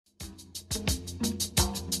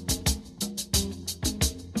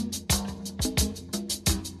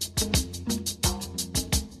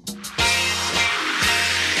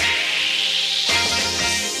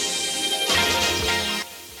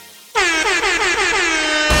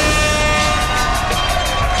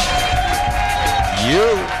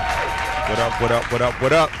What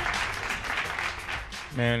up?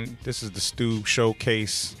 Man, this is the Stu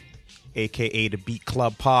Showcase, a.k.a. the Beat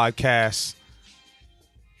Club Podcast.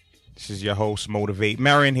 This is your host, Motivate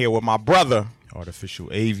Marin, here with my brother,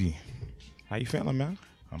 Artificial AV. How you feeling, man?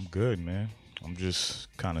 I'm good, man. I'm just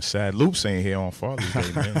kind of sad. Loops ain't here on Father's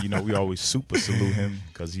Day, man. You know, we always super salute him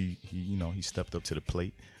because he stepped up to the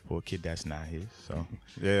plate for a kid that's not his. So,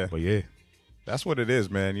 yeah. But, yeah. That's what it is,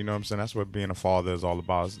 man. You know what I'm saying? That's what being a father is all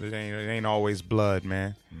about. It ain't always blood,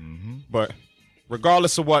 man. Mm-hmm. But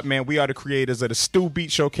regardless of what, man, we are the creators of the Stu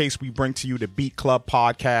Beat Showcase. We bring to you the Beat Club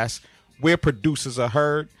Podcast, where producers are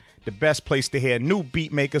heard, the best place to hear new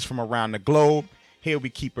beat makers from around the globe. Here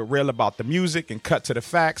we keep it real about the music and cut to the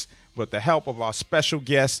facts with the help of our special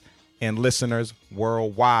guests and listeners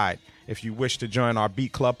worldwide. If you wish to join our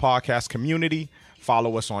Beat Club Podcast community,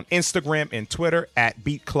 follow us on Instagram and Twitter at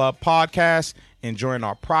Beat Club Podcast, and join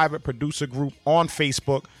our private producer group on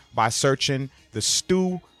Facebook by searching the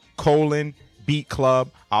Stu Beat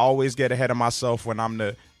Club. I always get ahead of myself when I'm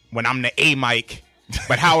the A mic.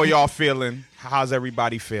 But how are y'all feeling? How's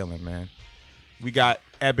everybody feeling, man? We got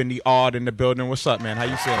Eboane Aud in the building. What's up, man? How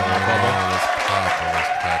you feeling, my brother?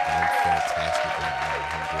 Fantastic.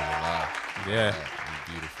 Yeah.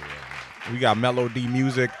 I'm beautiful right now. We got Melody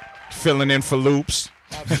Music filling in for loops.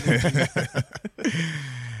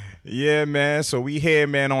 Yeah, man. So we here,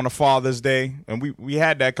 man, on a Father's Day. And we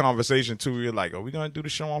had that conversation, too. We were like, are we going to do the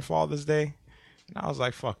show on Father's Day? And I was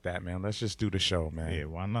like, fuck that, man. Let's just do the show, man. Yeah,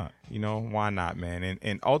 why not? You know, why not, man?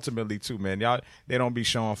 And ultimately, too, man, y'all, they don't be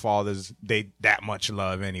showing Father's Day that much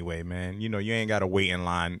love anyway, man. You know, you ain't got to wait in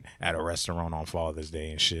line at a restaurant on Father's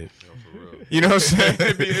Day and shit. Yo, for real. You know what I'm saying?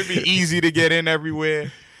 It'd be easy to get in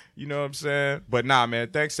everywhere. You know what I'm saying? But nah, man,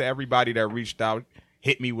 thanks to everybody that reached out,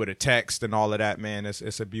 hit me with a text and all of that, man.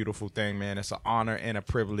 It's a beautiful thing, man. It's an honor and a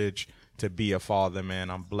privilege to be a father, man.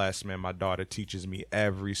 I'm blessed, man. My daughter teaches me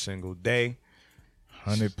every single day.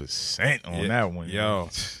 100% on that one. Yo.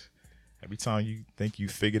 Every time you think you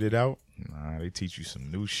figured it out, they teach you some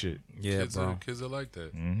new shit. Yeah, Kids are like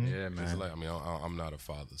that. Mm-hmm. Yeah, man. I mean, I'm not a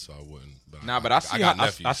father, so I wouldn't. But But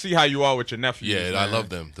I see how you are with your nephews. Yeah, man. I love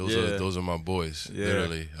them. Those are my boys. Yeah.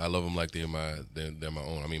 Literally, I love them like they're my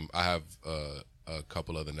own. I mean, I have a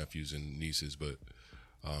couple other nephews and nieces, but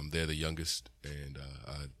they're the youngest, and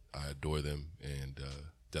I adore them and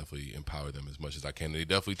definitely empower them as much as I can. They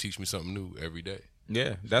definitely teach me something new every day.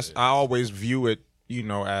 Yeah, I always view it,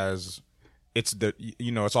 as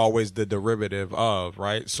it's always the derivative of,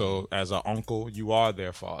 right? So as an uncle, you are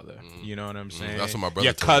their father. Mm-hmm. You know what I'm saying? That's what my brother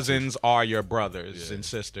Your told me, cousins are your brothers Yeah. and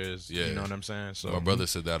sisters. Yeah. You know what I'm saying? So My brother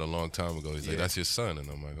said that a long time ago. He's like, Yeah. "That's your son," and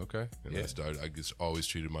I'm like, "Okay." And Yeah. I just always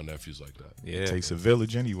treated my nephews like that. yeah, It takes a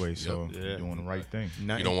village anyway, so Yeah. you're doing the right thing.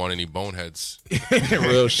 You don't want any boneheads.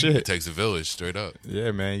 real It shit. takes a village, straight up.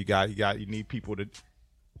 Yeah, man. You need people to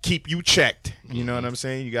keep you checked. You know what I'm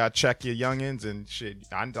saying? You gotta check your youngins and shit.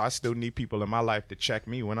 I still need people in my life to check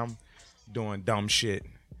me when I'm doing dumb shit.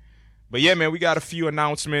 But yeah, man, we got a few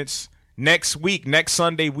announcements. Next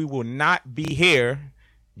Sunday, we will not be here.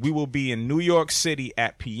 We will be in New York City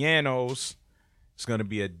at Pianos. It's gonna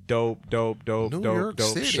be a dope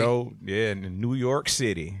City. show. Yeah, in New York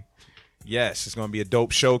City. Yes, it's gonna be a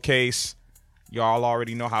dope showcase. Y'all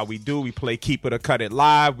already know how we do. We play Keep It or Cut It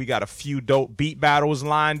live. We got a few dope beat battles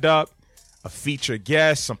lined up, a featured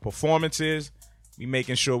guest, some performances. We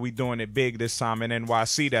making sure we doing it big this time in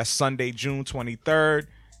NYC. That's Sunday, June 23rd,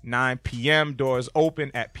 9 p.m. Doors open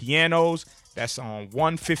at Pianos. That's on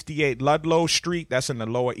 158 Ludlow Street. That's in the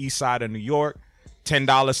Lower East Side of New York.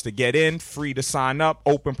 $10 to get in, free to sign up.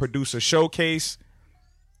 Open producer showcase.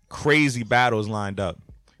 Crazy battles lined up.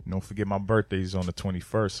 Don't forget my birthday's on the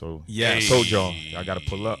 21st, so Yes. I told y'all I got to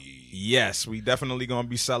pull up. Yes, we definitely gonna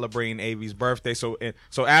be celebrating Avi's birthday. So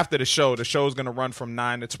after the show's gonna run from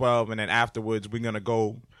 9 to 12, and then afterwards we're gonna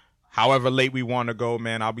go however late we want to go,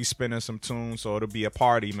 man. I'll be spinning some tunes, so it'll be a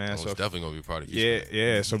party, man. So So it's definitely gonna be a party.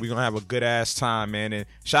 yeah. So we're gonna have a good ass time, man. And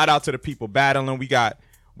shout out to the people battling.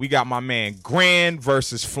 We got my man Grand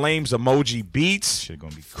versus Flames Emoji Beats. Shit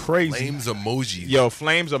gonna be Crazy. Flames emojis. Yo,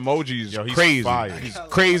 Flames Emojis. Yo, he's crazy. fire. He's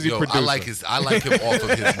crazy Yo, producer. I like him off of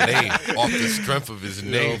his name, off the strength of his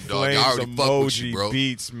name, dog. I Flames already fuck with you, Emoji bro.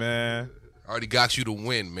 Beats, man. I already got you to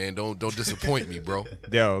win, man. Don't disappoint me, bro.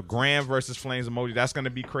 Yo, Grand versus Flames Emoji. That's gonna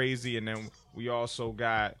be crazy. And then we also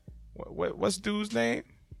got what's dude's name?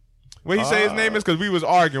 What he say his name is? Because we was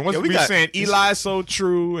arguing. What's we saying? Eli So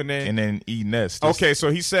True, and then E Ness. Okay, so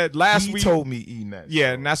he said last week. He told me E Ness.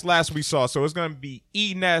 Yeah, and that's last we saw. So it's gonna be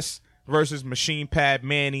E Ness versus Machine Pad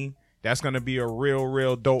Manny. That's gonna be a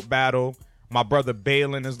real dope battle. My brother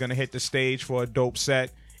Balin is gonna hit the stage for a dope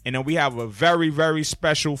set. And then we have a very, very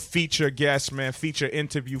special feature guest, man, feature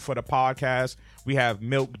interview for the podcast. We have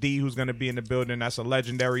Milk D, who's going to be in the building. That's a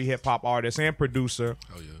legendary hip-hop artist and producer.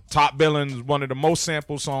 Oh, yeah. Top Billin', one of the most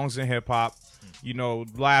sampled songs in hip-hop. You know,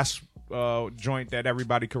 last joint that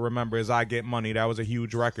everybody can remember is I Get Money. That was a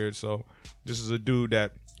huge record. So this is a dude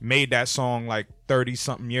that made that song like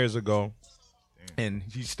 30-something years ago. And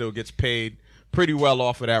he still gets paid pretty well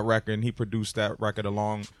off of that record. And he produced that record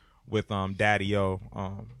along with Daddy-O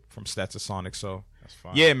from Stetsasonic. So, that's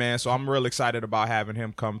fine. Yeah, man. So I'm real excited about having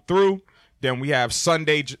him come through. Then we have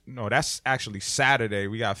Sunday. No, that's actually Saturday.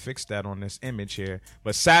 We got to fix that on this image here.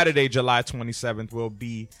 But Saturday, July 27th, will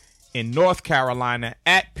be in North Carolina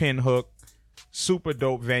at Pinhook. Super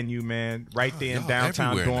dope venue, man. Right there in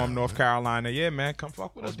downtown Durham, North Carolina. Yeah, man. Come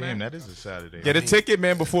fuck with us, damn, man. that is a Saturday. Get a ticket,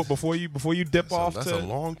 man, before you dip off. That's a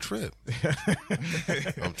long trip.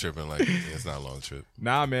 I'm tripping like it's not a long trip.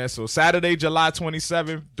 Nah, man. So Saturday, July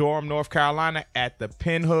 27th, Durham, North Carolina at the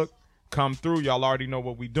Pinhook. Come through. Y'all already know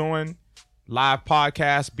what we doing. Live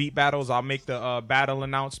podcast, beat battles. I'll make the battle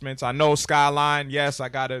announcements. I know Skyline, yes, I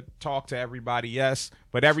got to talk to everybody, yes.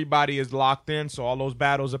 But everybody is locked in, so all those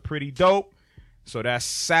battles are pretty dope. So that's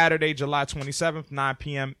Saturday, July 27th, 9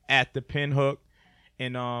 p.m. at the Pinhook.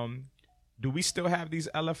 And do we still have these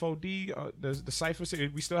LFOD, the ciphers?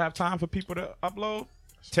 We still have time for people to upload?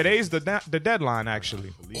 Today's the deadline,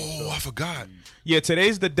 actually. I forgot. Yeah,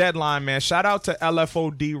 today's the deadline, man. Shout out to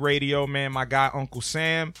LFOD Radio, man, my guy Uncle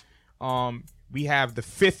Sam. We have the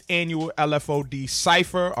 5th annual LFOD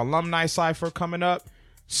Cypher, alumni Cypher coming up.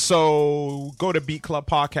 So go to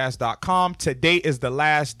beatclubpodcast.com. Today is the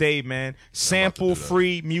last day, man.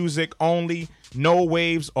 Sample-free music only. No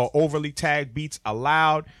waves or overly tagged beats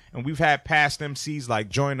allowed. And we've had past MCs like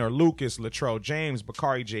Joyner Lucas, Latrell James,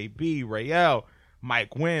 Bakari JB, Rayel,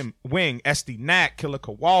 Mike Wing, SD Knack, Killer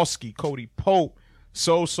Kowalski, Cody Pope.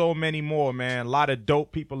 So many more, man. A lot of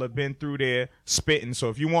dope people have been through there spitting. So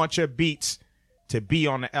if you want your beats to be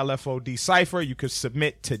on the LFOD Cypher, you could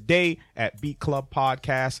submit today at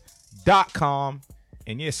beatclubpodcast.com.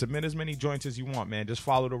 And yeah, submit as many joints as you want, man. Just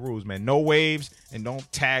follow the rules, man. No waves and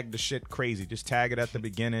don't tag the shit crazy. Just tag it at the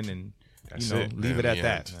beginning and leave it at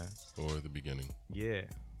that, man. Or the beginning. Yeah.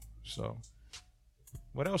 So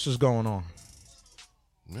what else is going on?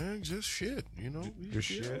 Man, just shit,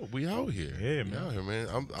 shit. We out here. Yeah, man. Man. Out here,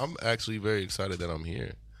 man. I'm actually very excited that I'm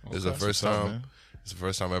here. Okay. It's the first time. It's the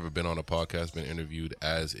first time I've ever been on a podcast, been interviewed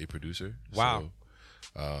as a producer. Wow.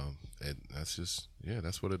 So, and that's just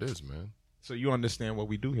that's what it is, man. So you understand what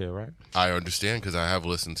we do here, right? I understand because I have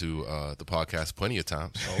listened to the podcast plenty of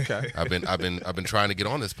times. Okay. I've been trying to get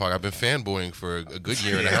on this podcast. I've been fanboying for a good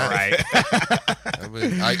year and a half. Right.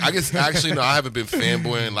 I guess actually no, I haven't been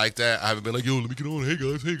fanboying like that. I haven't been like, yo, let me get on. Hey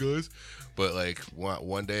guys. But like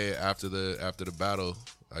one day after the battle,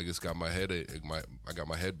 I just got my head I got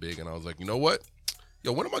my head big, and I was like, you know what?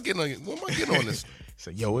 Yo, when am I getting on this? So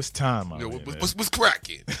yo, it's time. What's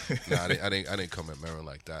cracking? Nah, I didn't come at Marin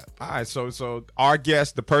like that. All right, so our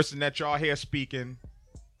guest, the person that y'all hear speaking,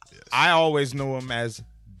 yes. I always knew him as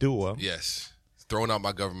Dua. Yes, throwing out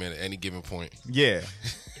my government at any given point. Yeah,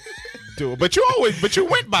 Dua. But you went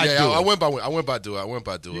by Dua. Yeah, I went by Dua. You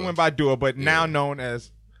went by Dua, but now known as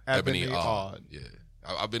Eboane Aud. Yeah,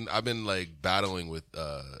 I've been like battling with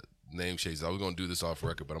name changes. I was gonna do this off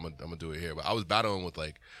record, but I'm gonna do it here. But I was battling with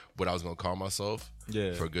like what I was gonna call myself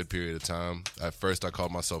for a good period of time. At first, I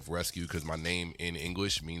called myself Rescue because my name in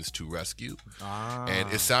English means to rescue, and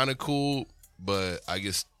it sounded cool, but I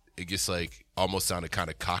guess it gets like almost sounded kind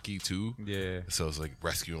of cocky too. Yeah. So it's like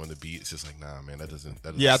Rescue on the beat. It's just like, nah, man, that doesn't.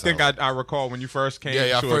 Yeah, I think I recall when you first came.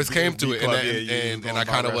 Yeah, to I first came to it, club, and I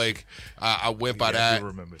kind of like I went by that. I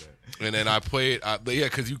remember that. And then I played,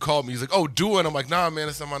 because you called me. He's like, "Oh, Dua," and I'm like, "Nah, man,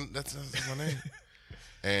 that's not my name."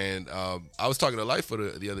 And I was talking to Life for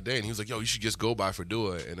the other day, and he was like, "Yo, you should just go by for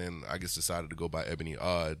Dua." And then I just decided to go by Eboane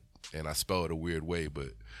Aud, and I spell it a weird way,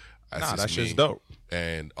 but that's just dope.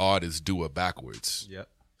 And Aud is Dua backwards. Yep.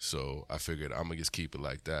 So I figured I'm gonna just keep it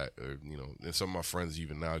like that, or and some of my friends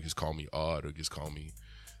even now just call me Aud or just call me,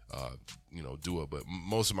 Dua. But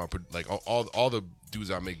most of my all the dudes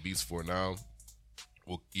I make beats for now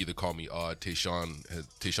will either call me Aud. Tayshawn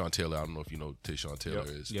Taylor. I don't know if you know who Tayshawn Taylor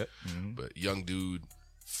is. Yep. Mm-hmm. But young dude,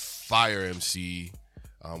 fire MC.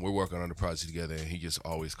 We're working on the project together, and he just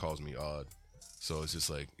always calls me Aud. So it's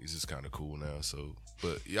just kind of cool now. So,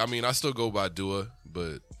 but yeah, I mean, I still go by Dua,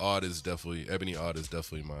 but Eboane Aud is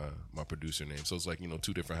definitely my producer name. So it's like,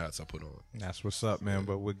 2 different hats I put on. That's what's up, man.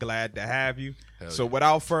 But we're glad to have you. So yeah.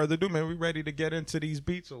 without further ado, man, we ready to get into these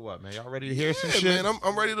beats or what, man? Y'all ready to hear some shit? Man,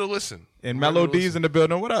 I'm ready to listen. And Melodies in the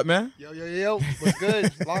building. What up, man? Yo. What's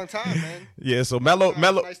good? Long time, man. Yeah, so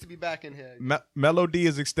Nice to be back in here. Melody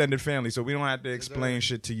is extended family, so we don't have to explain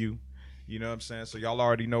shit to you. You know what I'm saying? So y'all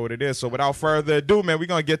already know what it is. So without further ado, man, we're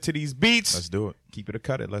going to get to these beats. Let's do it. Keep it or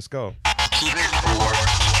cut it. Let's go. Keep it or cut it.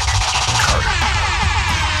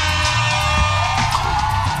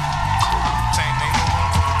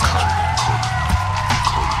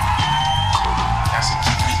 That's a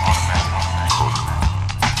keep it automatic.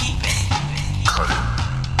 Keep it. Cut it.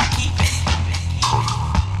 Keep it.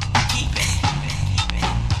 Keep it. Keep it.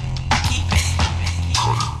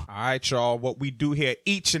 All right, y'all. What we do here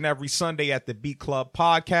each and every Sunday at the Beat Club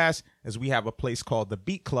Podcast is we have a place called the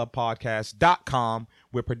beatclubpodcast.com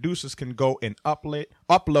where producers can go and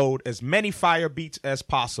upload as many fire beats as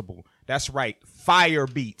possible. That's right, fire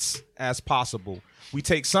beats as possible. We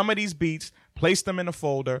take some of these beats, place them in a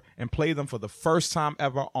folder, and play them for the first time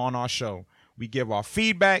ever on our show. We give our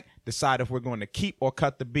feedback, decide if we're going to keep or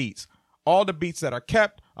cut the beats. All the beats that are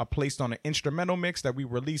kept are placed on an instrumental mix that we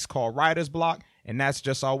release called Writer's Block, and that's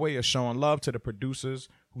just our way of showing love to the producers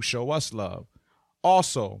who show us love.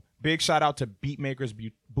 Also, big shout out to Beatmakers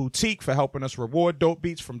Boutique for helping us reward dope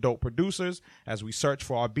beats from dope producers as we search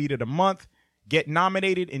for our beat of the month. Get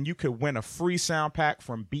nominated and you could win a free sound pack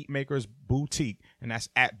from Beatmakers Boutique, and that's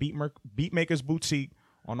at Beatmakers Boutique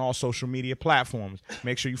on all social media platforms.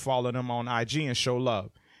 Make sure you follow them on IG and show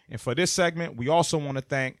love. And for this segment, we also want to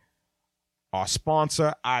thank our sponsor,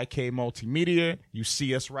 IK Multimedia. You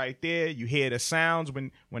see us right there. You hear the sounds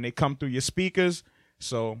when they come through your speakers.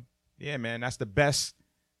 So, yeah, man, that's the best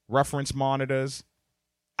reference monitors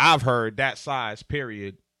I've heard that size,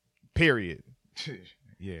 period.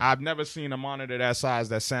 Yeah. I've never seen a monitor that size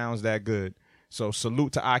that sounds that good. So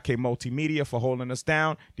salute to IK Multimedia for holding us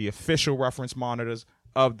down, the official reference monitors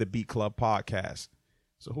of the Beat Club Podcast.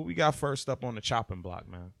 So who we got first up on the chopping block,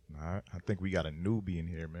 man? All right. I think we got a newbie in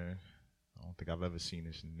here, man. I don't think I've ever seen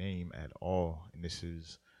this name at all. And this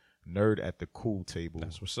is Nerd at the Cool Table.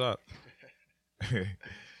 That's what's up.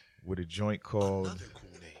 With a joint called Another cool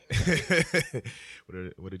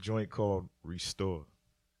name. with a joint called Restore.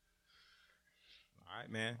 All right,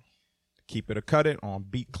 man. Keep it or cut it on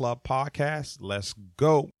Beat Club Podcast. Let's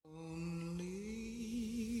go.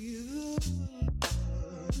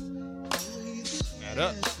 Add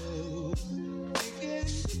up.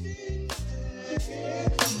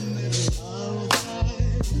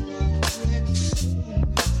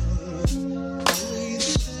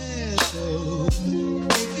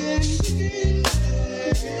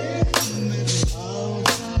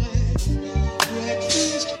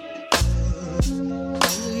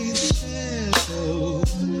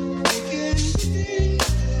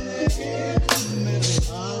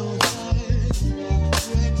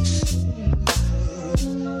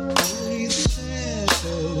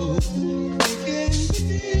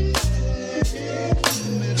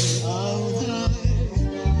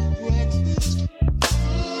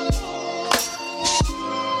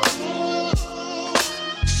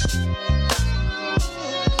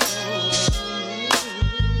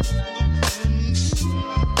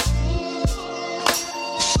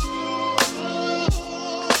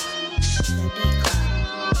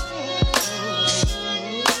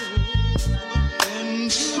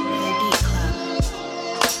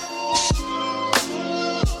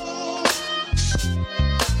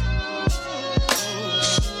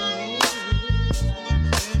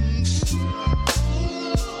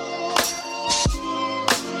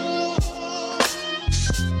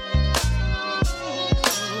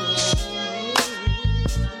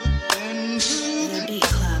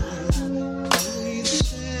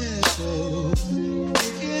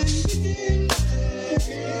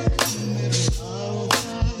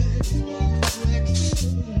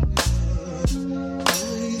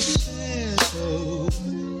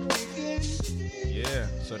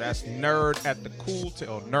 That's Nerd at the Cool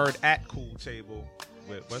Table, Nerd at Cool Table.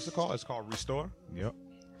 With, what's it called? It's called Restore. Yep.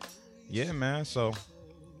 Yeah, man. So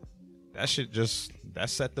that shit that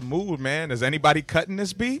set the mood, man. Is anybody cutting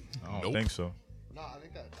this beat? I don't think so. No, I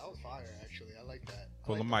think that was fire. Actually, I like that.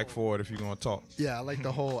 Pull the mic forward if you're gonna talk. Yeah, I like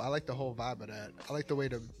the whole vibe of that. I like the way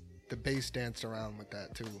the bass danced around with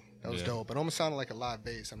that too. That was dope. It almost sounded like a live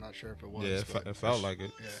bass. I'm not sure if it was. Yeah, it felt like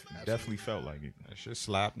it. Yeah, Definitely felt like it. That shit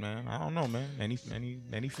slapped, man. I don't know, man. Any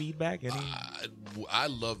feedback? I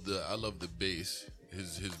love the bass.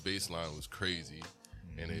 His bass line was crazy.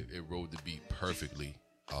 and it rode the beat perfectly.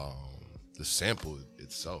 The sample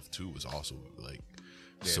itself too was also like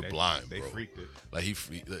sublime. They bro. freaked it. Like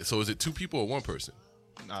so is it 2 people or 1 person?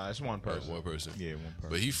 Nah, it's one person. One person. Yeah, one person.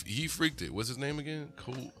 But he freaked it. What's his name again?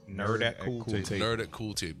 Cool. Nerd at Cool Table. Nerd at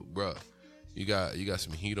Cool Table, bruh. You got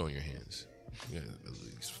some heat on your hands. Yeah,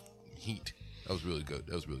 heat. That was really good.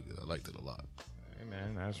 I liked it a lot. Hey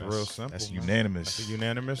man, that's real simple. That's man. unanimous. That's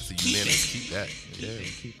unanimous. So unanimous. Keep that. Yeah, we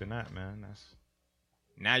keeping that, man. That's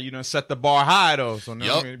now you done set the bar high though, so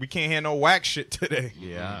now Yup. we can't hear no whack shit today.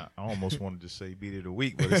 Yeah, I almost wanted to say beat of the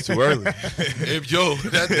week, but it's too early.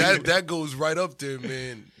 That goes right up there,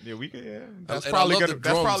 man. Yeah, we can. Yeah, that's And I probably love gonna the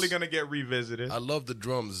that's drums. probably gonna get revisited. I love the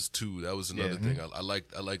drums too. That was another thing. I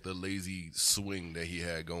like the lazy swing that he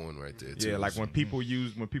had going right there too. Yeah, like when people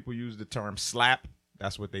use the term slap,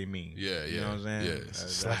 that's what they mean. Yeah, You know what I'm saying? yeah.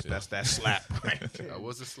 That's that slap. Right there. I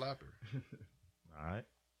was a slapper. All right.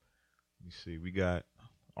 Let me see. We got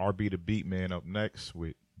RB the Beat Man up next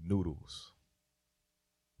with Noodles.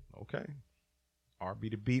 Okay. RB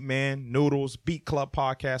the Beat Man, Noodles, Beat Club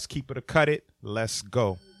Podcast, keep it or cut it. Let's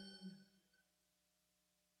go.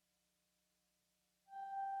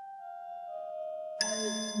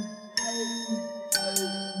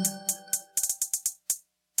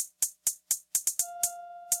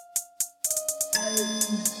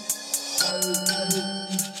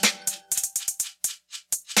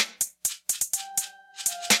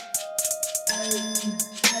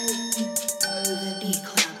 The Beat Club. The Beat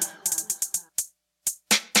Club.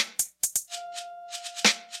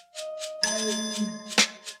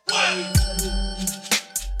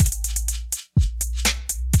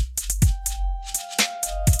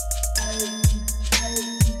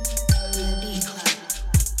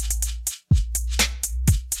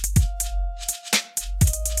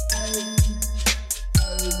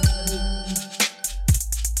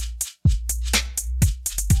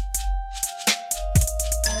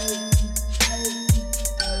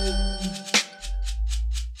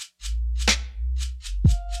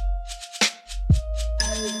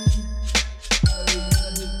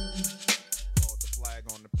 Called the flag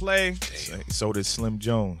on the play. So did Slim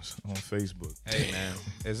Jones on Facebook. Hey man,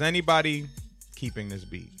 is anybody keeping this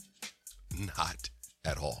beat? Not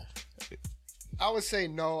at all. I would say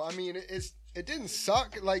no. I mean, it didn't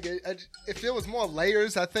suck. Like, if there was more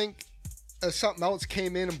layers, I think something else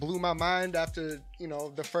came in and blew my mind after,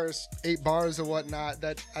 the first 8 bars or whatnot.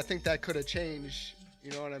 That I think that could have changed.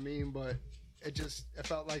 You know what I mean? But it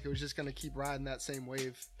felt like it was just gonna keep riding that same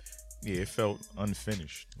wave. Yeah, it felt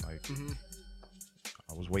unfinished. Like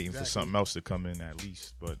I was waiting for something else to come in at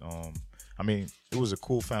least. But I mean, it was a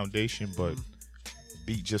cool foundation, but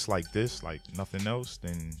beat just like this, like nothing else,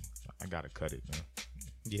 then I gotta cut it, man.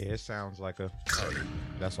 Yeah, it sounds like a.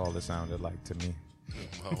 That's all it sounded like to me.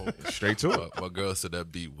 Straight to it. My girl said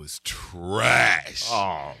that beat was trash.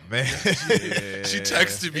 Oh man. She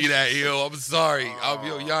texted me that, yo. I'm sorry.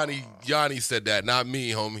 Yanni said that, not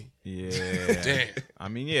me, homie. Yeah. Damn. I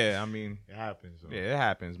mean, It happens. Though. yeah, it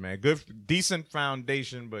happens, man. Good, decent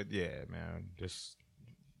foundation, but yeah, man, just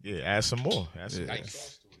Yeah, add some more. Add some Yeah. nice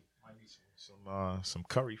sauce to it. Might need some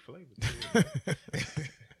curry flavor to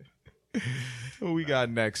it. what we got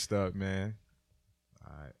next up, man.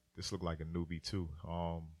 All right. This looked like a newbie too.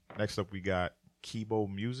 Next up we got Kibo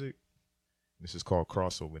Music. This is called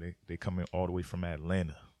Crossover. They coming all the way from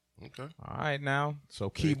Atlanta. Okay. All right, now. So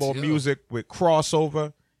keyboard ATL. music with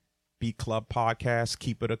Crossover, Beat Club Podcast,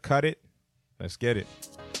 keep it or cut it. Let's get it.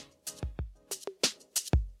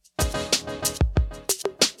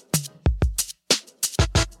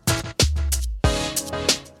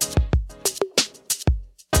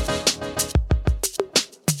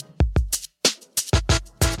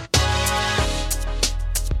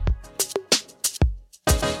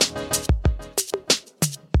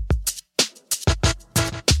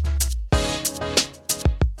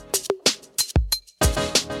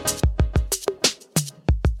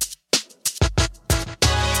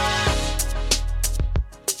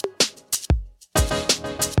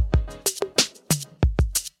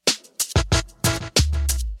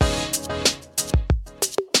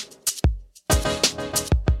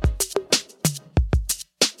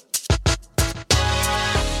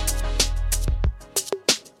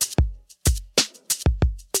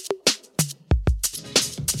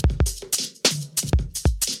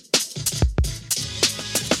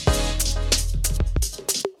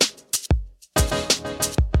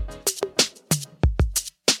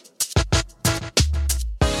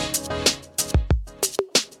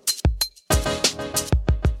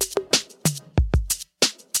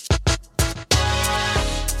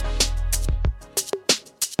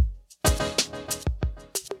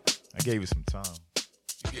 I gave it some time.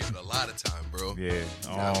 gave it a lot of time, bro. Yeah.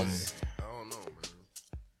 I don't know, man.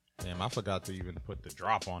 Damn, I forgot to even put the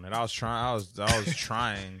drop on it. I was trying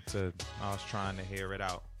to hear it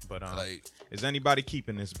out. But Like, is anybody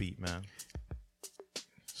keeping this beat, man?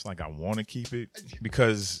 It's like I want to keep it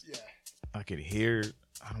because I could hear.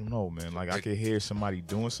 I don't know, man. Like I could hear somebody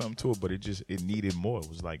doing something to it, but it needed more. It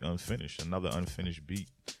was like unfinished, another unfinished beat.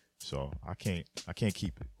 So I can't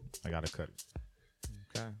keep it. I gotta cut it.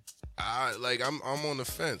 Okay. I'm on the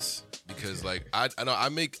fence because like I know I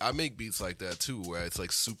make beats like that too, where it's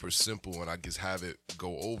like super simple and I just have it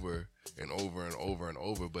go over and over and over and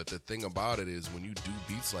over. But the thing about it is when you do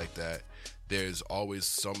beats like that, there's always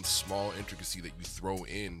some small intricacy that you throw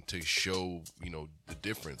in to show, you know, the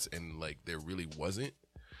difference, and like there really wasn't.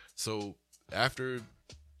 So after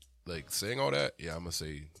like saying all that, yeah, I'm gonna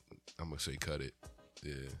say cut it.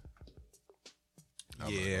 Yeah.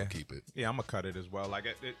 I'm gonna keep it. Yeah, I'm gonna cut it as well. Like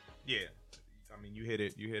yeah. I mean, you hit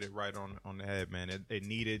it right on the head, man. It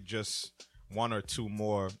needed just one or two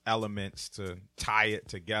more elements to tie it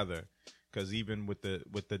together. Because even with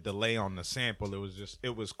the delay on the sample,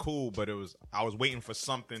 it was cool, but I was waiting for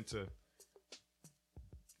something to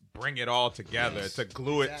bring it all together, to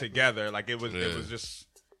glue it together. Like it was just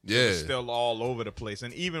it was still all over the place.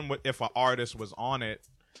 And even if an artist was on it,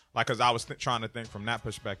 like, because I was trying to think from that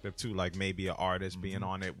perspective too, like maybe an artist being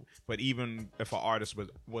on it. But even if an artist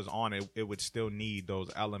was on it, it would still need those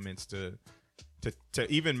elements to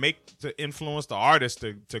influence the artist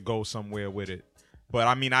to go somewhere with it. But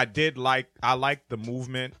I mean, I like the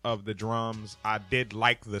movement of the drums. I did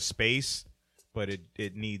like the space, but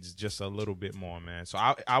it needs just a little bit more, man. So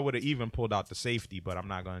I would have even pulled out the safety, but I'm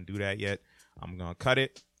not gonna do that yet. I'm gonna cut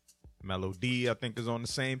it. Melody, I think, is on the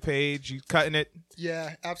same page. You cutting it?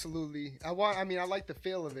 Yeah, absolutely. I like the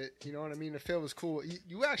feel of it. You know what I mean? The feel was cool.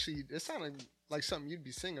 You actually, it sounded like something you'd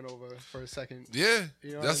be singing over for a second. Yeah,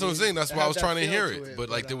 you know that's what I'm saying. That's why I was trying to hear it. But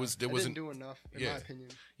like there wasn't didn't do enough, in my opinion.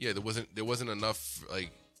 Yeah, there wasn't enough.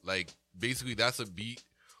 Like basically, that's a beat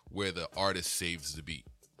where the artist saves the beat.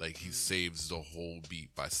 Like he saves the whole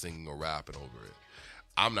beat by singing or rapping over it.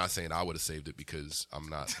 I'm not saying I would have saved it because I'm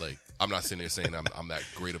not sitting there saying I'm that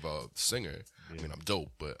great of a singer. Yeah. I mean, I'm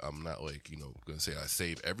dope, but I'm not like, you know, gonna say I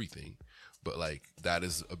save everything. But like that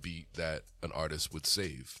is a beat that an artist would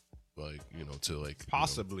save, like, you know, to like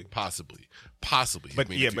possibly. But I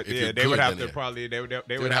mean, they would have to probably they would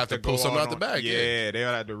have to pull something out the bag. Yeah, they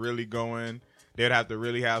would have to really go in. They'd have to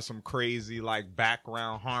really have some crazy like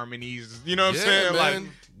background harmonies. You know what I'm saying? Man.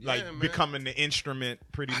 Like becoming the instrument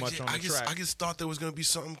pretty much on the track. I just thought there was gonna be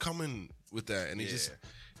something coming with that, and it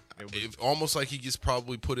almost like he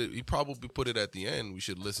probably put it at the end. We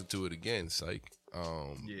should listen to it again, psych.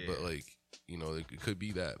 But like, you know, it could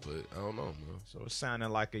be that, but I don't know, man. So it sounded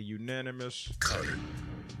like a unanimous,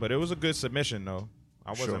 but it was a good submission though.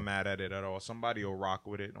 I wasn't mad at it at all. Somebody will rock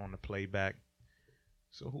with it on the playback.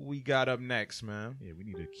 So who we got up next, man? Yeah, we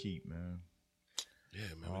need to keep, man. Yeah,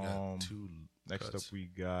 man, we got two. Next up, we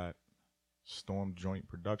got Storm Joint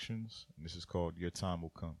Productions, and this is called Your Time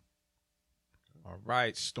Will Come. All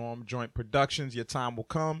right, Storm Joint Productions, Your Time Will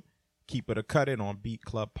Come. Keep it or cut it on Beat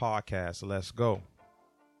Club Podcast. Let's go.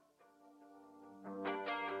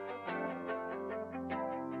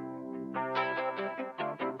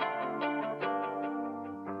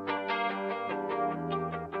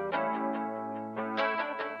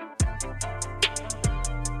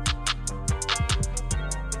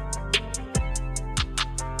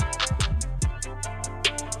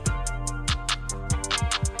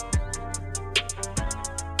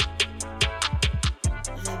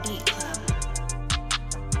 The Beat Club.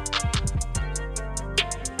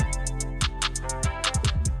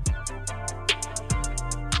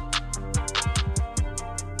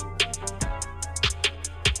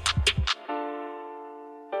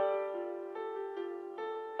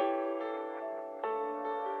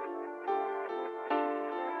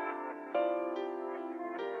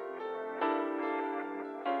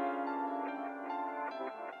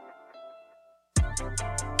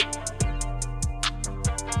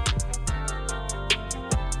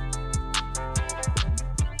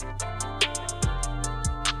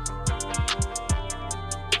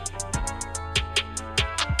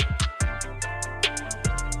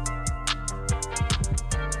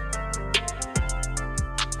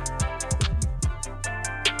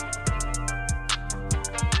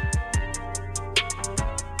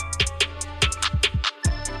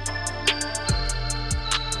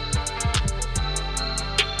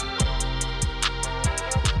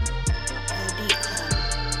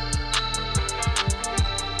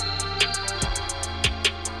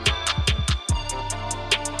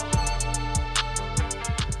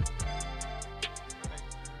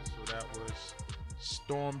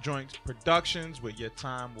 Joints Productions with Your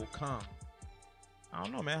Time Will Come. I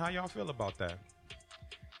don't know, man. How y'all feel about that?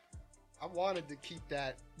 I wanted to keep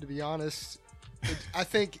that, to be honest. I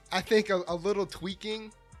think a little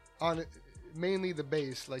tweaking on mainly the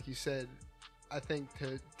bass, like you said. I think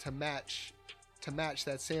to match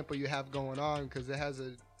that sample you have going on, because it has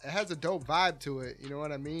a dope vibe to it. You know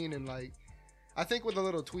what I mean? And like, I think with a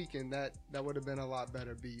little tweaking, that would have been a lot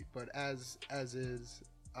better beat. But as is,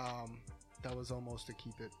 that was almost to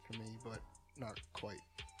keep it for me, but not quite.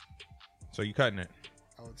 So you cutting it?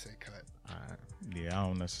 I would say cut. All right. Yeah, I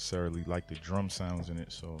don't necessarily like the drum sounds in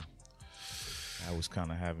it, so that was kind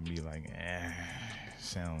of having me like,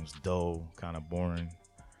 sounds dull, kind of boring.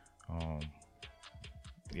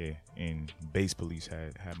 Yeah, and Bass Police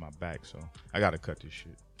had my back, so I gotta cut this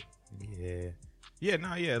shit.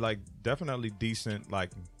 Yeah, like definitely decent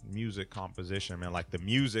like music composition, man. Like the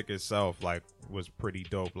music itself like was pretty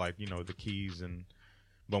dope, like, you know, the keys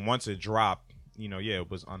but once it dropped, you know, yeah, it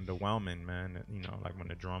was underwhelming, man. You know, like when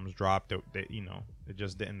the drums dropped, you know, it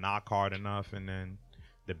just didn't knock hard enough, and then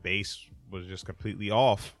the bass was just completely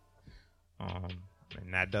off.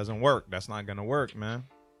 And that doesn't work. That's not gonna work, man.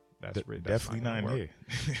 That's definitely not in work. here.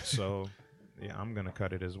 So, yeah, I'm gonna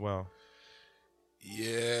cut it as well.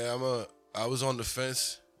 Yeah, I was on the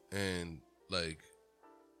fence, and like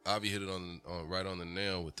Avi hit it on right on the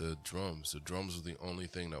nail with the drums. The drums was the only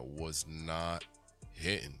thing that was not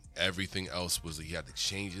hitting. Everything else was, he had the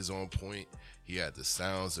changes on point, he had the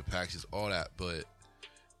sounds, the packages, all that, but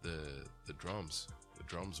the drums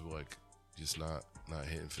were like just not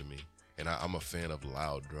hitting for me. And I'm a fan of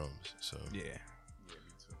loud drums, so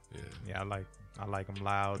Yeah, I like them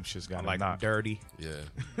loud. Them shit's I gotta like them knock. dirty.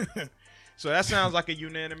 yeah. So that sounds like a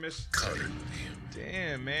unanimous.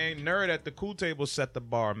 Damn, man. Nerd at the cool table set the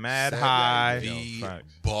bar mad high. The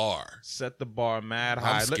facts. bar. Set the bar mad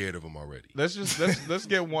high. I'm scared of him already. Let's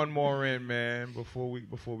get one more in, man, before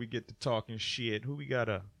we get to talking shit. Who we got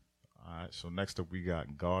up? All right, so next up we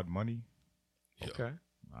got God Money. Yo, Okay.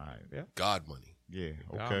 All right, Yeah. God money. yeah,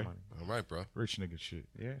 God okay. money. All right, bro. Rich nigga shit.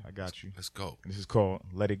 Yeah. I got you. Let's go. And this is called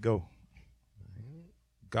Let It Go.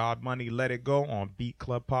 God Money, Let It Go on Beat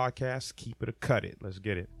Club Podcast. Keep it or cut it. Let's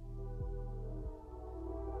get it.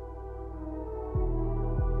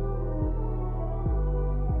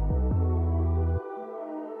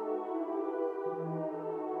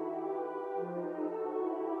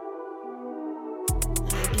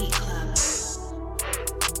 The Beat Club.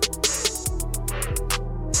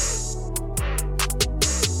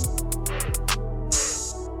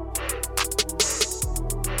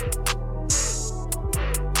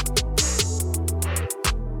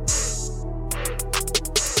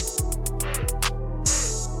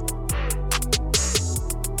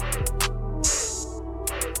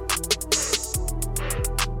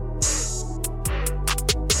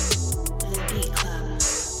 The Beat Club.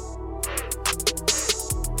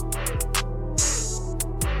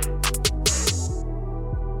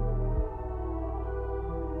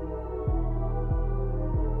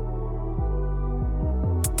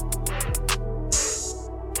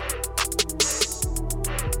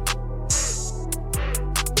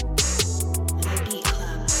 The Beat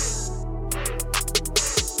Club.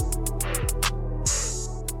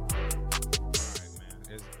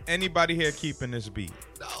 Is anybody here keeping this beat?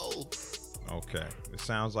 No. Okay. It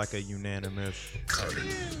sounds like a unanimous.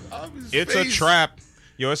 It's It's a trap.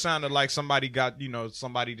 Yo, it sounded like somebody got,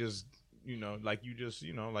 somebody just, like you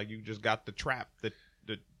just got the trap, the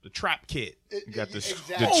trap kit. You got this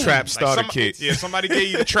Exactly. the trap starter Like kit. Yeah, somebody gave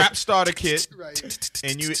you the trap starter kit. Right.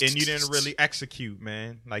 And you didn't really execute,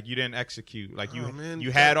 man. Like you didn't execute. Like you Oh, man,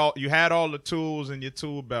 you had all the tools in your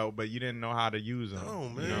tool belt, but you didn't know how to use them. Oh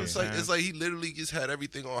man, You know it's what like I'm it's like he literally just had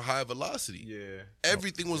everything on high velocity. saying? Yeah.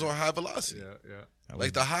 Everything was on high velocity. Yeah.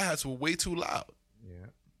 Like the hi-hats were way too loud. Yeah.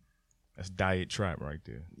 That's diet trap right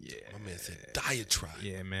there. Yeah. My man said diatribe.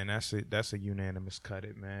 Yeah, man. That's a unanimous cut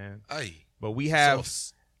it, man. Aye. But we have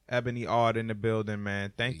Sauce. Eboane Aud in the building,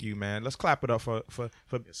 man. Thank you, man. Let's clap it up for Yes,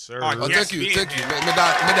 sir. our Oh, guest thank you, being thank you. here.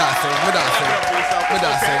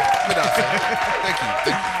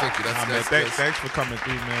 Thank you. Thanks for coming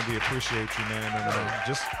through, man. We appreciate you, man.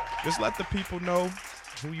 And just let the people know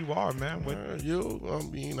who you are, man.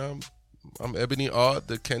 I'm Eboane Aud,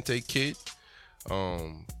 the Kente Kid.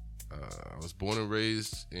 I was born and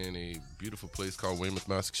raised in a beautiful place called Weymouth,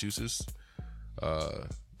 Massachusetts.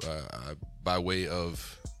 By way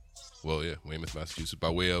of, Weymouth, Massachusetts. By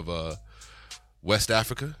way of West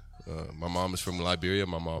Africa. My mom is from Liberia.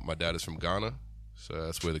 My dad is from Ghana. So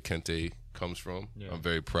that's where the Kente comes from. Yeah. I'm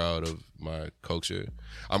very proud of my culture.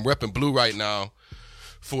 I'm repping blue right now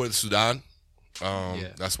for the Sudan.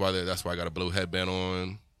 That's why I got a blue headband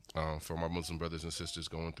on. for my Muslim brothers and sisters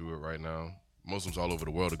going through it right now. Muslims all over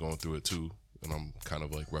the world are going through it too, and I'm kind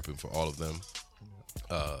of like repping for all of them.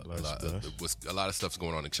 A lot of stuff's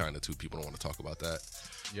going on in China too. People don't want to talk about that,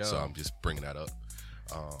 so I'm just bringing that up.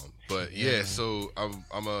 But yeah, so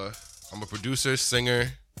I'm a producer,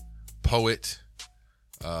 singer, poet,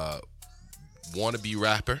 wannabe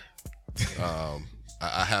rapper.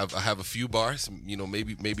 I have a few bars,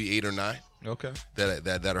 maybe 8 or 9. Okay.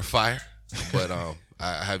 That are fire, but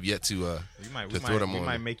I have yet to throw them on. We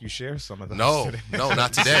might make you share some of those. No, today. no,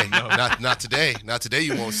 not today. Not today. Not today.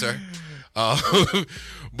 You won't, sir.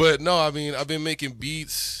 But no, I mean, I've been making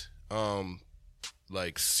beats,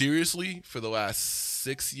 like seriously for the last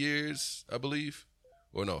 6 years, I believe,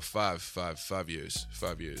 or no, 5 years.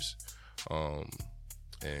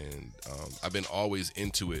 I've been always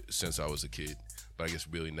into it since I was a kid, but I guess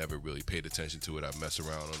never really paid attention to it. I mess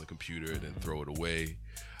around on the computer and then throw it away.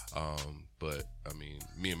 But I mean,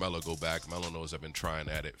 me and Mello go back. Mello knows I've been trying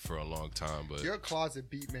at it for a long time. But you're a closet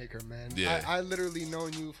beat maker, man. Yeah. I literally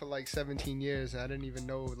known you for like 17 years. And I didn't even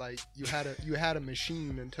know like you had a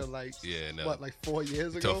machine until like like 4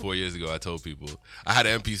 years ago. Until 4 years ago, I told people I had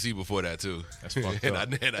an MPC before that too. That's fucked and up.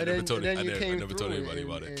 I never told anybody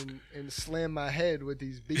about it. And slammed my head with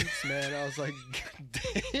these beats, man. I was like,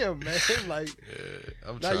 damn, man. Like,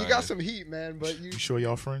 now you got some heat, man. But You sure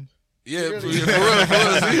y'all friends? Yeah, Really? for real.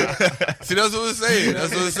 See, that's what I'm saying.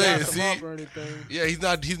 That's what I'm saying.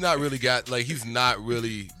 He's not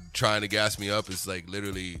really trying to gas me up. It's like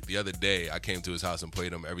literally the other day I came to his house and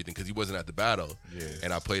played him everything because he wasn't at the battle. Yeah.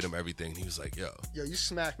 And I played him everything. And he was like, yo, you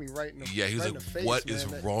smacked me right in the he was right like, in the face, what man. is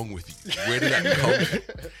wrong with you? Where did that come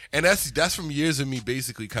from? And that's from years of me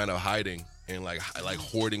basically kind of hiding and like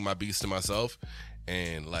hoarding my beats to myself.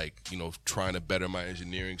 And trying to better my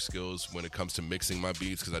engineering skills when it comes to mixing my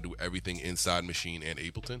beats because I do everything inside Machine and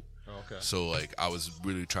Ableton. Okay. So like I was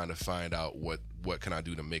really trying to find out what can I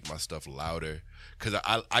do to make my stuff louder because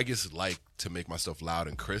I just like to make my stuff loud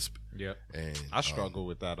and crisp. Yep. And I struggle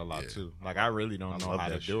with that a lot too. Like I really don't know how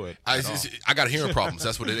to do it. I got hearing problems.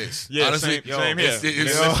 That's what it is. Yeah, honestly, same here.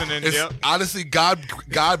 It's honestly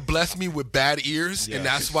God blessed me with bad ears, and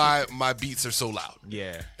that's why my beats are so loud.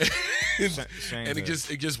 Yeah. And it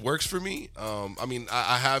just works for me. I mean,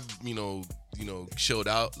 I have chilled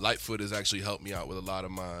out. Lightfoot has actually helped me out with a lot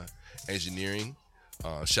of my engineering.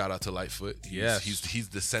 Shout out to Lightfoot. He's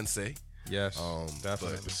the sensei. Yes,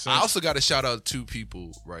 definitely. I also got to shout out 2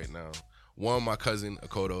 people right now. One, my cousin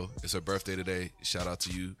Akoto. It's her birthday today. Shout out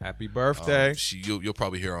to you. Happy birthday. You'll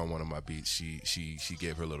probably hear her on one of my beats. She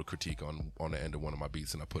gave her little critique on the end of one of my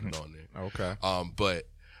beats, and I put it on there. Okay.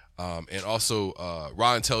 And also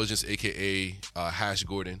Raw Intelligence, aka Hash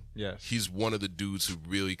Gordon. Yes. He's one of the dudes who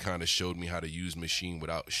really kind of showed me how to use Machine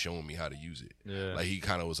without showing me how to use it. Yeah. Like he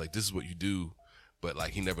kind of was like, "This is what you do," but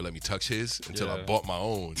like he never let me touch his until I bought my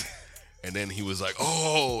own. And then he was like,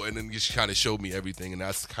 "Oh," and then he just kind of showed me everything, and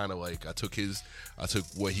that's kind of like I took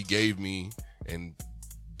what he gave me and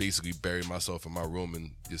basically buried myself in my room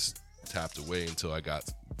and just tapped away until I got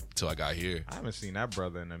here. I haven't seen that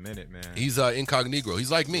brother in a minute, man. He's incognito.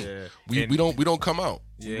 He's like me. Yeah. We don't come out.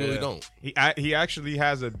 Yeah. We really don't. He actually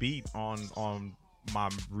has a beat on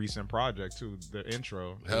my recent project too. The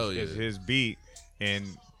intro is his beat, and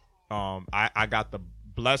I got the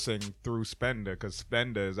blessing through Spender because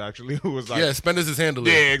Spender is actually who was like, Spender's his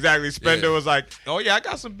handler. Yeah, exactly. Spender was like, "Oh yeah, I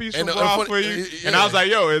got some beats from Raw for you," and I was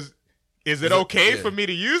like, "Yo, is it okay for me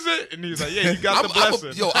to use it?" And he's like, "Yeah, you got the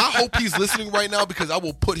blessing." I hope he's listening right now because I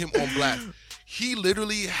will put him on blast. He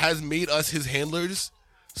literally has made us his handlers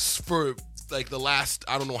for like the last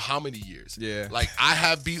I don't know how many years. Yeah, like I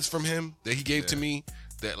have beats from him that he gave to me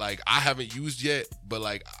that like I haven't used yet, but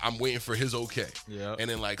like I'm waiting for his okay. Yeah, and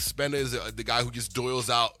then like Spender is the guy who just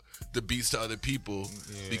doils out the beats to other people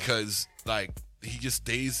because like. He just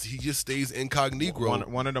stays incognito.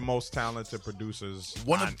 One of the most talented producers.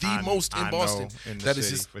 One of the most in Boston. In the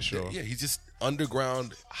city, for sure. Yeah, he's just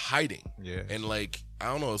underground hiding. Yeah, and like I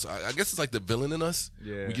don't know. I guess it's like the villain in us.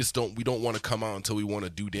 Yeah, we don't want to come out until we want to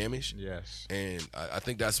do damage. Yes, and I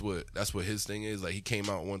think that's what his thing is. Like he came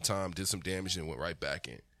out one time, did some damage, and went right back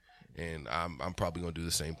in. And I'm probably gonna do the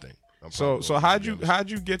same thing. So how'd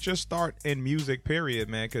you get your start in music, period,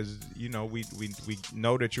 man? Because we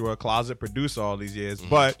know that you're a closet producer all these years,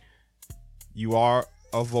 but you are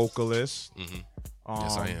a vocalist.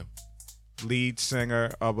 Yes, I am. Lead singer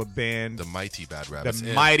of a band, the Mighty Bad Rabbits.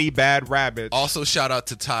 Mighty Bad Rabbits. Also, shout out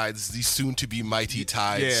to Tides, the soon to be Mighty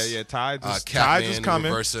Tides. Yeah, Tides. Tides is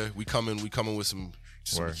coming. Reverser. We coming with some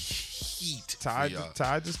some Word. heat. Ty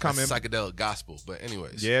just come in. Psychedelic Gospel. But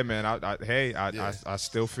anyways. Yeah, man. I Yeah.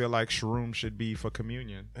 still feel like shroom should be for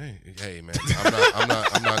communion. Hey, man. I'm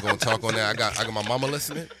not gonna talk on that. I got my mama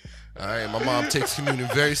listening. All right, my mom takes communion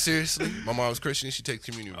very seriously. My mom's Christian; she takes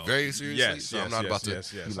communion very seriously. Yes, so yes, I'm not about to.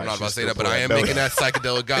 yes, yes. I'm not about to say that, but I am making that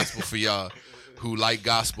psychedelic gospel for y'all who like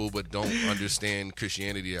gospel but don't understand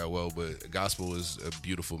Christianity that well. But gospel is a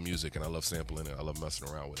beautiful music, and I love sampling it. I love messing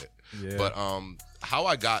around with it. Yeah. But how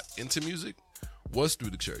I got into music was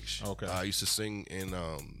through the church. Okay. I used to sing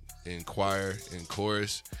in choir, in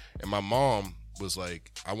chorus, and my mom was like,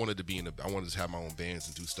 I wanted to have my own bands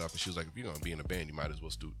and do stuff, and she was like, if you're gonna be in a band, you might as well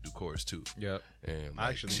do chorus too. Yep. And I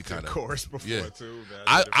actually she did kind of chorus before too.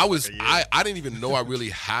 Man. I didn't even know I really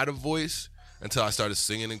had a voice until I started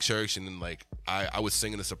singing in church, and then like I was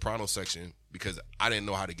singing the soprano section because I didn't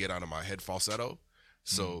know how to get out of my head falsetto,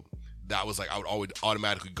 so that was like I would always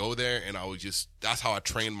automatically go there, and that's how I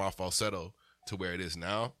trained my falsetto to where it is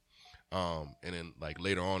now. And then like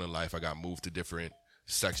later on in life, I got moved to different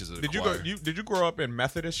sections of the choir. Did you grow up in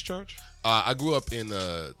Methodist church? I grew up in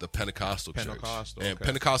the Pentecostal church. Pentecostal, And okay.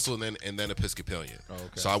 Pentecostal and then Episcopalian. Oh, okay.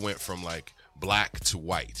 So I went from like black to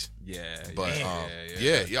white. Yeah. But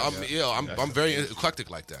I'm very eclectic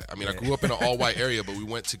like that. I mean, I grew up in an all white area, but we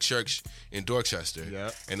went to church in Dorchester.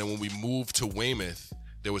 Yeah. And then when we moved to Weymouth,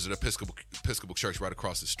 there was an Episcopal church right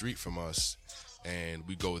across the street from us, and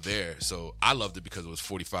we go there. So I loved it because it was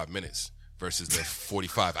 45 minutes versus the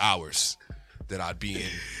 45 hours that I'd be in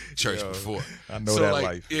church before. I know that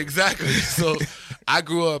life. Exactly. So I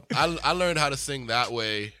grew up, I learned how to sing that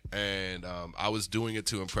way, and I was doing it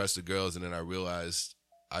to impress the girls, and then I realized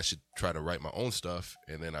I should try to write my own stuff,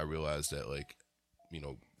 and then I realized that like, you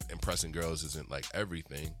know, impressing girls isn't like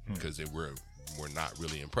everything because they were not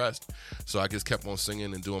really impressed. So I just kept on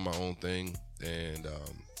singing and doing my own thing, and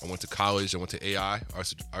I went to college. I went to AI,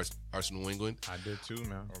 Arts New England. I did too,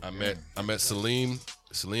 man. I met Salim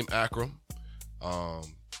Akram,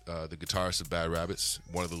 the guitarist of Bad Rabbits,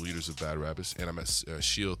 one of the leaders of Bad Rabbits, and I met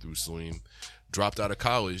Shield through Salim. Dropped out of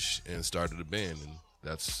college and started a band, and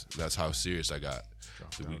that's how serious I got.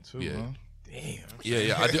 Damn.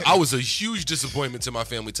 Yeah. I was a huge disappointment to my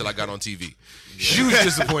family till I got on TV. Huge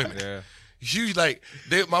disappointment. Yeah. Huge, like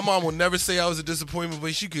my mom will never say I was a disappointment,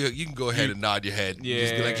 but you can go ahead and nod your head. Yeah.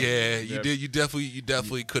 Just be like, you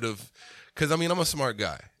definitely could have, because I mean I'm a smart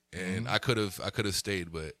guy. And I could have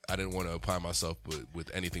stayed, but I didn't want to apply myself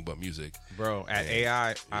with anything but music. Bro, at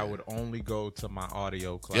AI, I would only go to my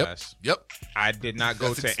audio class. Yep. I did not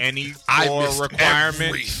go to any I core missed requirement.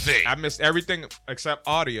 everything. I missed everything except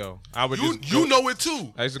audio. I would You know it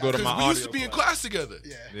too. I used to go to my we used to audio be in class. class together.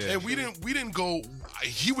 Yeah. And we didn't go.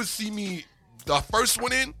 He would see me the first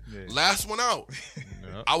one in, last one out.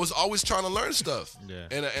 Yep. I was always trying to learn stuff. Yeah.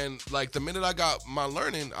 And like the minute I got my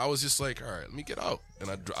learning, I was just like, all right, let me get out.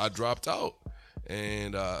 And I dropped out,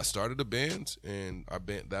 and I started a band, and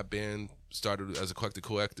that band started as Eclectic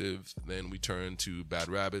Collective. Then we turned to Bad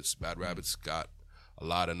Rabbits. Bad Rabbits got a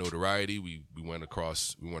lot of notoriety. We went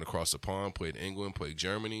across the pond, played England, played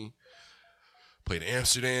Germany, played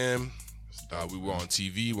Amsterdam. We were on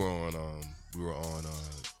TV. We were on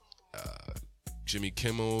Jimmy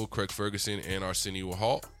Kimmel, Craig Ferguson, and Arsenio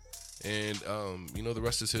Hall, and the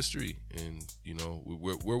rest is history. And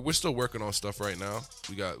we're still working on stuff right now.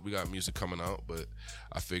 We got music coming out, but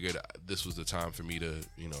I figured this was the time for me to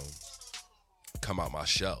come out my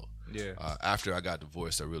shell. Yeah. After I got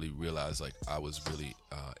divorced, I really realized like I was really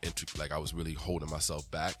I was really holding myself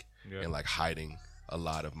back and like hiding a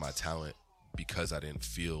lot of my talent because I didn't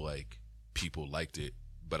feel like people liked it,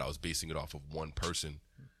 but I was basing it off of one person.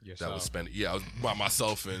 That was spending, I was by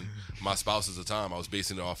myself and my spouse at the time. I was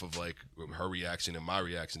basing it off of like her reaction and my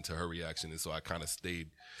reaction to her reaction, and so I kind of stayed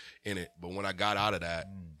in it. But when I got out of that,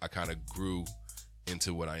 I kind of grew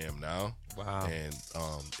into what I am now. Wow. And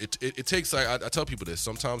it takes I tell people this.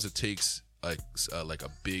 Sometimes it takes like a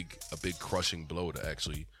big crushing blow to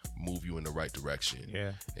actually move you in the right direction.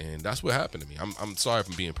 Yeah. And that's what happened to me. I'm sorry if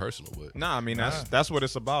I'm being personal, but Nah, I mean that's what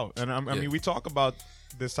it's about. And I mean we talk about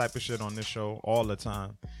this type of shit on this show all the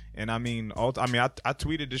time. And I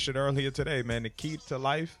tweeted this shit earlier today, man. The key to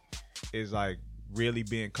life is like really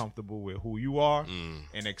being comfortable with who you are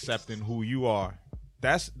and accepting who you are.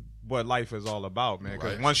 That's what life is all about, man.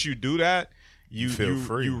 Because once you do that, you feel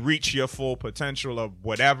free. You reach your full potential of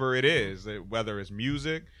whatever it is, whether it's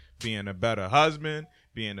music, being a better husband,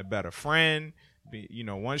 being a better friend.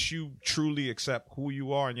 Once you truly accept who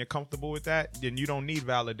you are and you're comfortable with that, then you don't need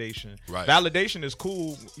validation. Right. Validation is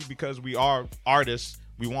cool because we are artists.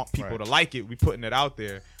 We want people to like it. We putting it out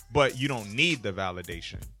there, but you don't need the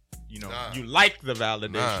validation. You like the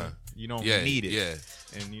validation. You don't Yeah, need it. yeah.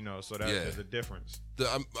 And you know, so that's Yeah. the difference.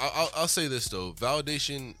 I'll say this though,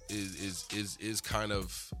 validation is kind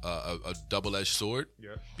of a double-edged sword.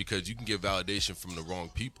 Yeah. Because you can get validation from the wrong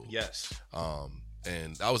people. Yes.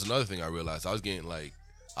 And that was another thing I realized. I was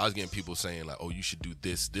getting people saying like, "Oh, you should do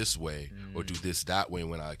this way or do this that way."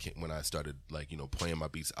 When I started like, you know, playing my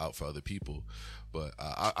beats out for other people. But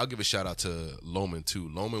I'll give a shout out to Loman too.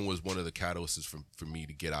 Loman was one of the catalysts for me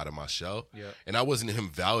to get out of my shell. Yeah. And that wasn't him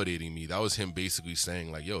validating me. That was him basically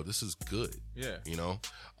saying like, "Yo, this is good." Yeah. You know.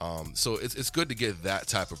 So it's good to get that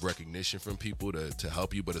type of recognition from people to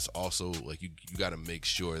help you. But it's also like you got to make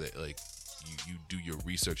sure that like you do your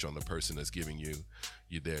research on the person that's giving you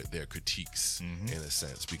their critiques in a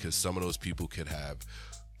sense, because some of those people could have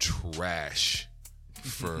trash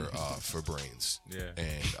for brains. Yeah.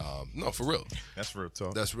 And no, for real. That's real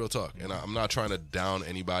talk. That's real talk. And I'm not trying to down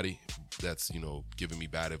anybody that's, you know, giving me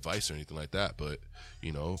bad advice or anything like that, but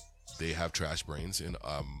you know, they have trash brains, and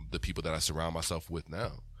the people that I surround myself with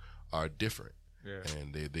now are different. Yeah.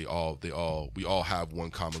 And we all have one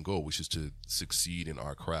common goal, which is to succeed in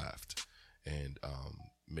our craft and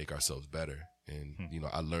make ourselves better. And you know,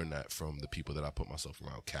 I learned that from the people that I put myself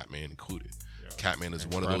around, Catman included. Yeah. Catman is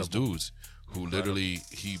one of those dudes who literally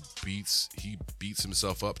he beats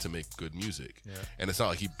himself up to make good music. Yeah. And it's not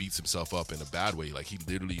like he beats himself up in a bad way. Like he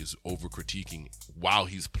literally is over critiquing while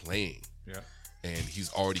he's playing. Yeah. And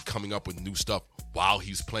he's already coming up with new stuff while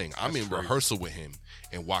he's playing. I'm in rehearsal with him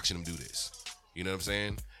and watching him do this. You know what I'm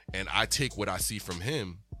saying? And I take what I see from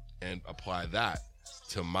him and apply that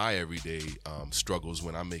to my everyday struggles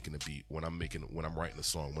when I'm making a beat, when I'm writing a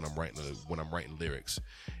song, when I'm writing lyrics.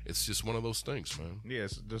 It's just one of those things, man. Yeah,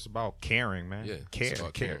 it's just about caring, man. Yeah,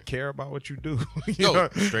 care about what you do. Yo, know?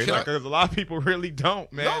 Straight up, because a lot of people really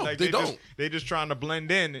don't, man. No, like, they don't. They just trying to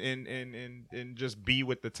blend in and just be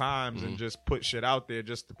with the times and just put shit out there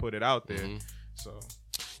just to put it out there. So,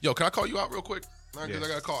 yo, can I call you out real quick? Because Yeah.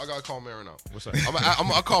 I gotta call Marin out. what's up?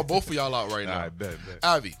 I'll call both of y'all out right now. I bet.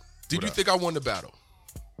 Avi, did you think I won the battle?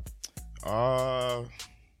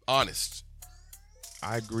 Honest.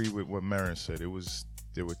 I agree with what Marin said.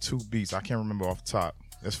 There were two beats. I can't remember off the top.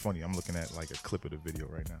 That's funny. I'm looking at like a clip of the video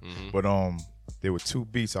right now. But there were two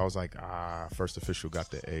beats. I was like, First Official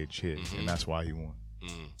got the edge here, and that's why he won.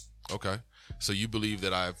 Okay. So you believe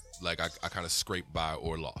that I kind of scraped by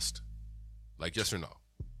or lost? Like, yes or no?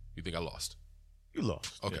 You think I lost? You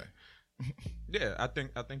lost. Okay. Yeah, I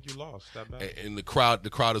think you lost that battle. And the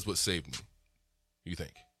crowd is what saved me. You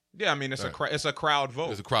think? Yeah, I mean it's a crowd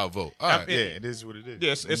vote. It's a crowd vote. All right. Yeah, it is what it is.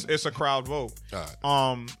 Yes, it's a crowd vote.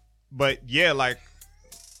 All right. But like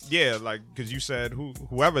because you said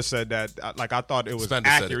whoever said that, like I thought it was Spender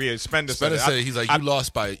said accurate. it. Yeah, Spender said it. He's like,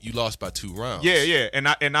 you lost by 2 rounds. Yeah, and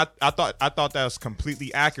I thought that was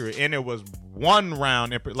completely accurate, and it was one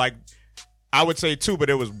round, like I would say 2, but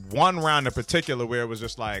it was one round in particular where it was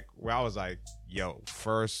just like where I was like, yo,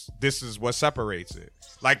 first this is what separates it.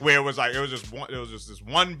 Like where it was just this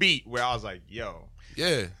one beat where I was like, yo,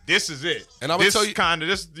 yeah, this is it. And I'm gonna tell you, kind of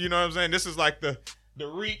this, you know what I'm saying? This is like the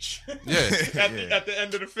reach. Yeah. at the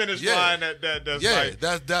end of the finish line. That's like,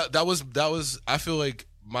 that was. I feel like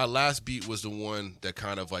my last beat was the one that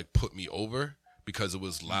kind of like put me over because it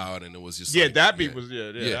was loud and it was just that beat was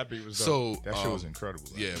that beat was dope. So that shit was incredible.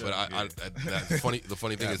 Right? Yeah, but the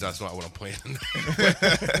funny thing is that's not what I'm playing.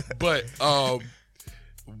 But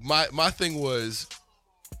my thing was,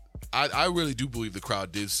 I really do believe the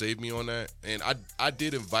crowd did save me on that, and I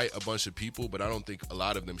did invite a bunch of people, but I don't think a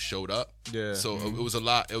lot of them showed up. Yeah. So it was a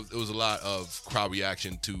lot. It was a lot of crowd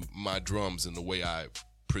reaction to my drums and the way I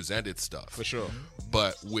presented stuff. For sure.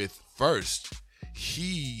 But with First,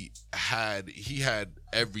 he had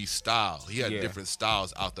every style. He had different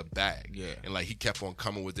styles out the bag. Yeah. And like he kept on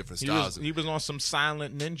coming with different styles. He was on some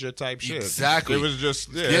silent ninja type shit. Exactly. It was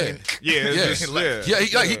just he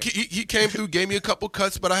came through, gave me a couple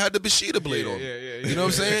cuts, but I had the Bushido blade on. You know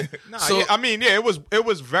what I'm saying? It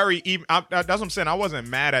was very even. That's what I'm saying. I wasn't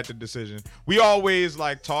mad at the decision. We always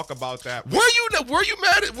like talk about that. Were you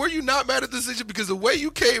mad at? Were you not mad at the decision because the way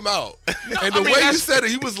you came out and the way you said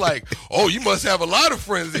it, he was like, "Oh, you must have a lot of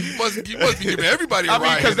friends. And you must be giving everybody a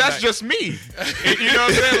ride." Because that's just me. You know what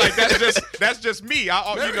I'm saying? Like that's just me.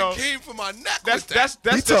 Mary came for my neck. That's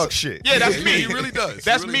he talk shit. Yeah, that's me. He really does.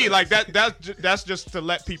 That's really me. does. Like that's just to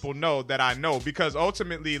let people know that I know, because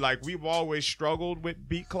ultimately, like we've always struggled with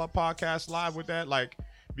Beat Club Podcast Live with that. Like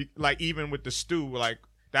even with the stew, like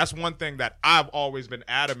that's one thing that I've always been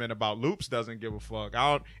adamant about. Loops doesn't give a fuck.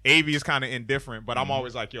 AV is kind of indifferent, but I'm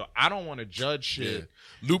always like, yo, I don't want to judge shit.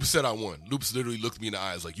 Yeah. Loops said I won. Loops literally looked me in the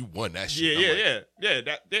eyes like, you won that shit.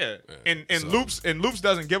 And Loops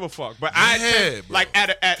doesn't give a fuck. But bro. like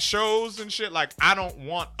at shows and shit, like I don't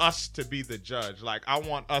want us to be the judge. Like I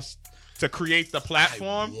want us to create the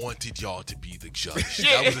platform. I wanted y'all to be the judge.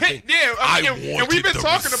 Yeah, that was the thing. And we've been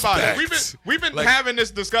talking about it. We've been Like, having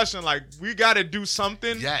this discussion. Like we got to do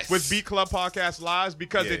something Yes. with Beat Club Podcast Lives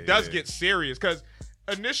because it does get serious. Because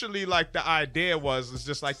initially, like the idea it's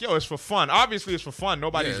just like, yo, it's for fun. Obviously, it's for fun.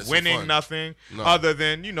 Nobody's it's for winning fun. nothing No. other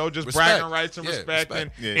than just Respect. bragging rights and Yeah, respect,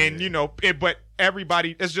 respect. and but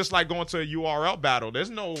everybody, it's just like going to a URL battle.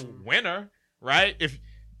 There's no winner, right? If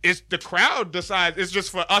it's the crowd decides, it's just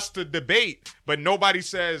for us to debate, but nobody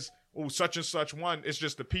says, oh, such and such won. It's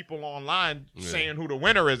just the people online saying who the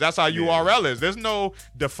winner is. That's how URL is. There's no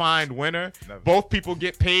defined winner. Never. Both people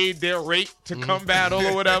get paid their rate to come battle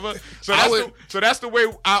or whatever. So I that's the way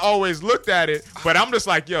I always looked at it. But I'm just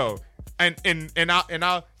like, yo, and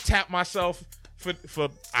I'll tap myself for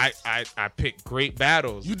I pick great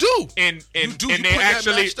battles. You do. And You do. and You they put that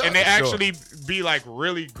actually matched up. and they Sure. actually be like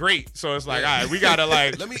really great. So it's like, all right, we gotta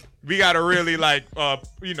like Let me- we gotta really like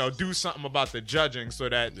do something about the judging so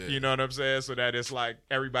that you know what I'm saying, so that it's like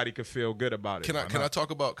everybody could feel good about it. Can I talk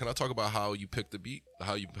about how you picked the beat,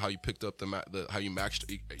 how you picked up how you matched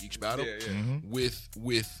each battle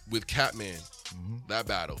with Catman, that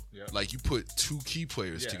battle, like you put two key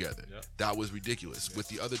players together. That was ridiculous. With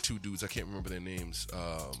the other two dudes, I can't remember their names.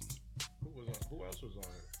 Who else was on it?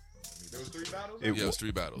 There was 3 battles? It was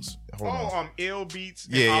 3 battles. Ill Beats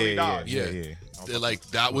and Ollie Dodge. Yeah. They're like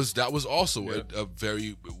that was also a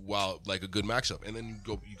very like a good matchup. And then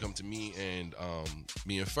you come to me and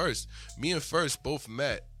First. Me and First both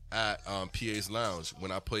met at PA's Lounge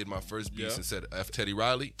when I played my first beats and said F Teddy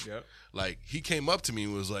Riley. Like he came up to me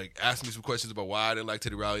and was like asking me some questions about why I didn't like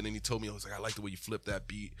Teddy Riley, and then he told me, I was like, I like the way you flipped that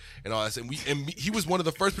beat and all that. And he was one of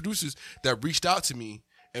the first producers that reached out to me.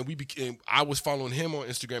 And I was following him on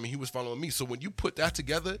Instagram and he was following me. So when you put that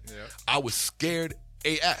together, I was scared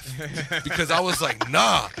AF because I was like,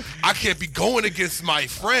 nah, I can't be going against my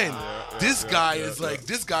friend. This guy is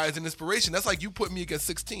an inspiration. That's like you put me against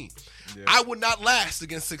 16. I would not last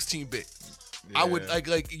against 16-bit. I would like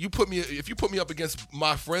if you put me up against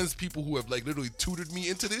my friends, people who have like literally tutored me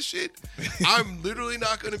into this shit, I'm literally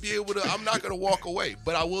not gonna be able to. I'm not gonna walk away.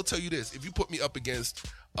 But I will tell you this: if you put me up against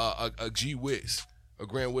a G Wiz, a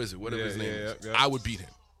Grand Wizard, whatever his name is, I would beat him.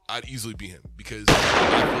 I'd easily beat him because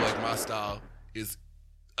I feel like my style is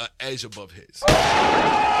an edge above his.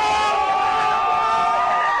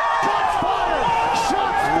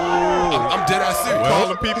 I'm dead ass serious.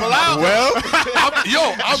 Calling people out. I'm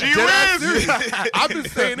dead ass serious.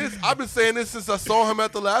 I've been saying this since I saw him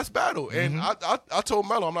at the last battle, and I told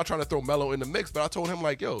Mello, I'm not trying to throw Mello in the mix, but I told him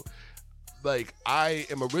like, yo, like I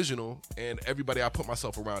am original, and everybody I put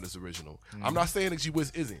myself around is original. I'm not saying that G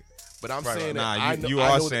Wiz isn't, but I'm saying that you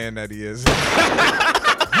are saying that he is.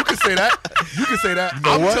 You can say that. You can say that.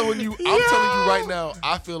 I'm telling you right now,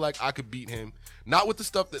 I feel like I could beat him. Not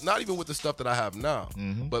even with the stuff that I have now,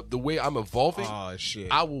 but the way I'm evolving. Oh shit!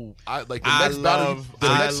 I love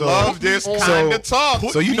this kind of talk.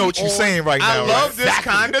 So you know what you're saying right now. I love this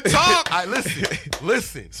kind of talk.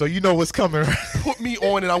 Listen. So you know what's coming. Put me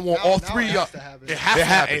on, and I want all 3 of y'all. It has to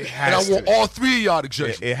happen. And I want all 3 of y'all to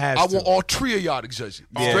judge it. It has I to. want all 3 of y'all to judge it.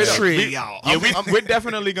 Yeah. Straight up. We're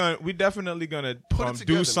definitely gonna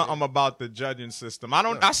do something about the judging system.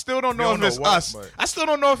 I still don't know if it's us. I still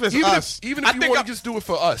don't know if it's us. Even if you want to just do it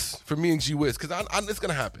for us, for me and G Wiz, because it's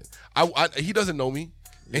gonna happen. He doesn't know me,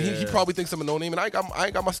 and he probably thinks I'm a no name, and I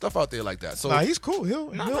ain't got my stuff out there like that. So he's cool.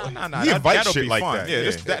 He'll He invite that'll shit be like fun.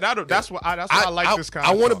 that. That's why I like this kind.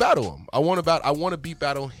 I of want to talk. battle him. I want to beat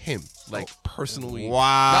battle him, like personally.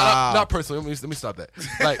 Wow. Not personally. Let me stop that.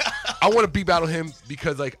 Like I want to beat battle him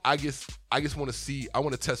because like I just want to see. I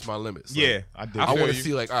want to test my limits. Like, I want to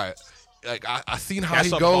see like, all right. Like I seen how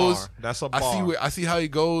he goes. That's a bar. I see how he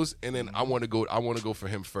goes, and then I want to go for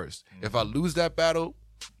him first. If I lose that battle,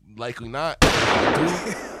 likely not.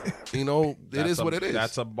 It is what it is.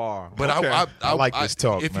 That's a bar. But Okay. I like this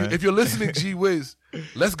talk, man. If you're listening, G Wiz,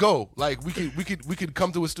 let's go. Like we could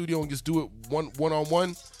come to a studio and just do it one on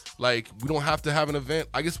one. Like we don't have to have an event.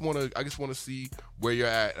 I just want to see where you're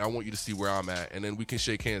at, and I want you to see where I'm at, and then we can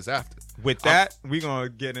shake hands after. With that, we're gonna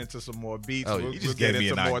get into some more beats. Oh, We'll you just get gave me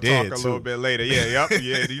into an more idea, talk a too. little bit later. Yeah,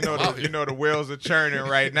 You know the wheels are churning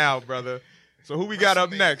right now, brother. So who we got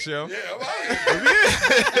up next, yo? Yeah,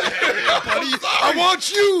 I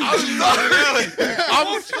want you.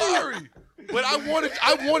 I'm sorry. But I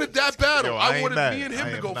wanted that battle. Yo, I ain't wanted mad. me and him I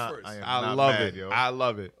to am go not- first. I am I not love mad, it. yo. I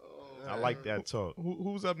love it. I like that talk.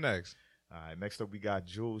 Who's up next? All right, next up we got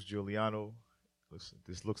Jules Giuliano. Listen,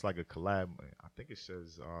 this looks like a collab. I think it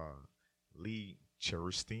says Lee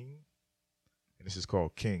Cheristine, and this is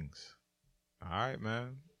called Kings. All right,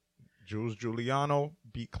 man. Jules Giuliano,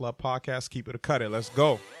 Beat Club Podcast. Keep it or cut it. Let's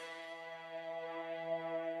go.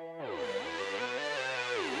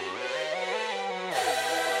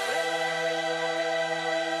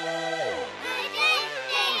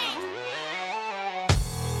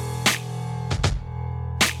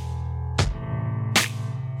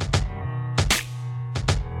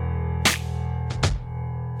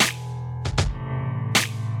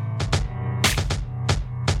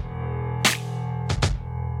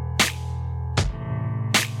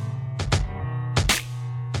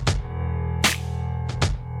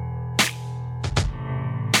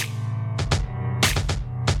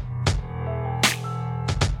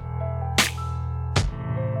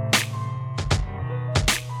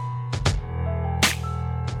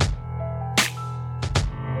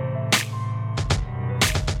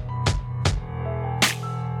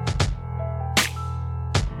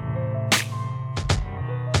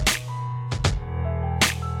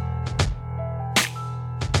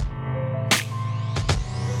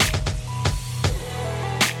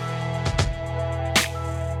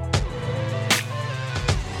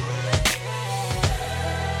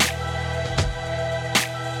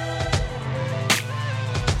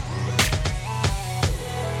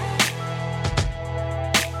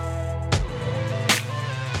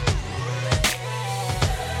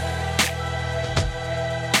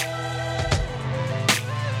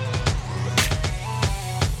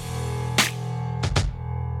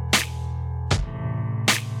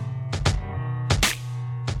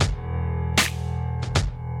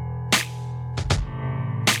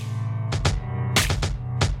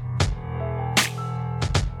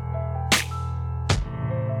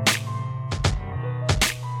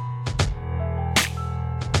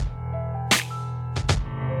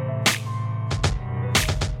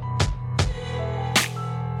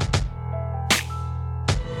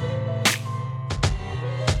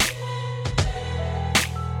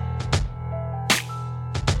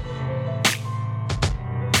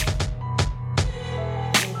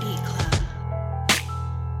 The Beat Club.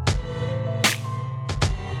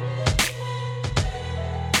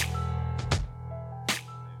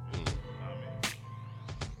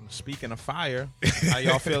 Speaking of fire, how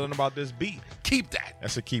y'all feeling about this beat? Keep that.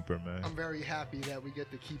 That's a keeper, man. I'm very happy that we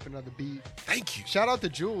get to keep another beat. Thank you. Shout out to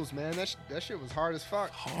Jules, man. That shit was hard as fuck.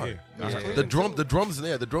 Hard. It was Yeah. clean The too. drums in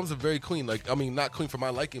there. The drums are very clean. Like, I mean, not clean for my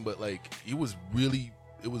liking, but like it was really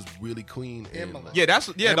clean. And And Yeah, that's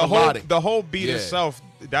And the melodic. whole beat Yeah. itself.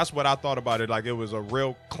 That's what I thought about it. Like it was a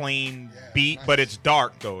real clean Yeah, beat, nice. but it's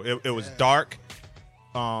dark though. It was Yeah. dark.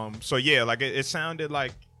 So yeah, like it sounded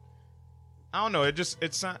like I don't know. It's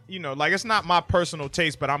like it's not my personal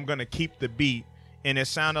taste, but I'm gonna keep the beat, and it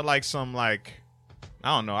sounded like some like. I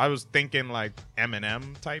don't know. I was thinking like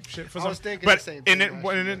Eminem type shit for I some. was thinking but the same and thing,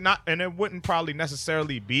 actually. it wouldn't probably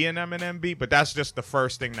necessarily be an Eminem beat, but that's just the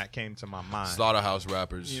first thing that came to my mind. Slaughterhouse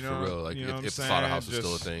rappers, You for know- real. Like you know what I'm if saying? Slaughterhouse was still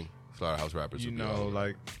a Just- thing, Slaughterhouse rappers You would be know, all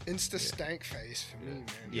like Insta stank face for me, man.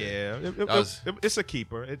 yeah, it's a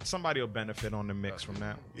keeper. Somebody will benefit on the mix from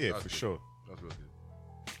that. Yeah, That's for good. sure. That's real good.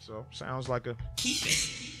 So sounds like a Keep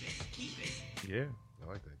it. yeah. I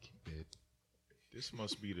like that. Keep it. This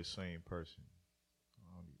must be the same person.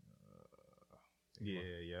 Yeah,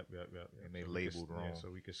 yep. And they So we labeled could- wrong. Yeah,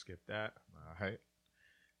 so we could skip that. All right.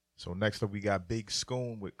 So next up we got Big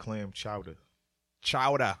Scoon with Clam Chowder.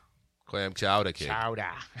 Chowder. Clam chowder kid.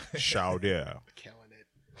 Chowder. Chowder. Killing it.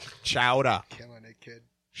 Chowder. Killing it, kid.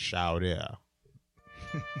 Chowder.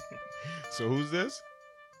 So who's this?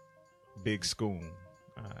 Big Scoon.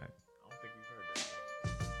 All right. I don't think we've heard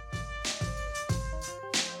that.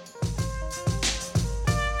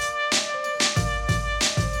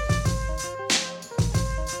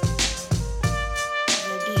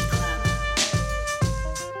 The Beat Club.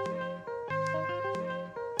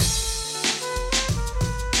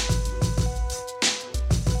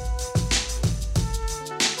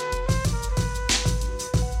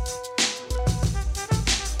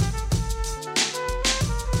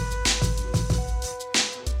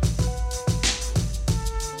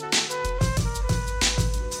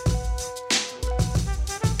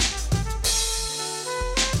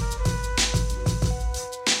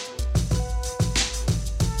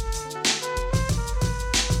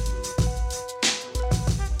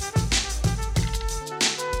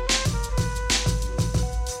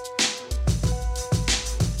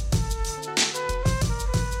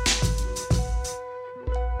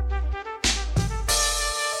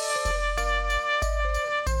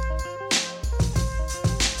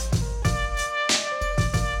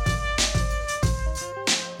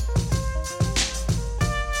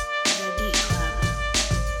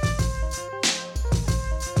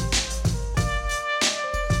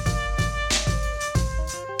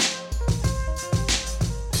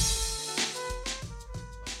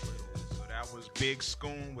 big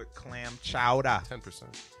Scoon with clam chowder. 10%.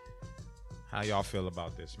 How y'all feel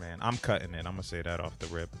about this, man? I'm cutting it. I'm gonna say that off the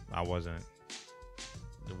rip.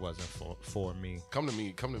 It wasn't for me. Come to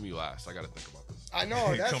me last. I gotta think about this. I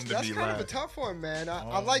know that's Come to kind me of live. a tough one, man.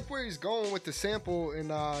 I like where he's going with the sample and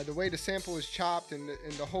the way the sample is chopped and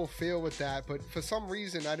the whole feel with that. But for some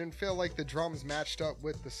reason, I didn't feel like the drums matched up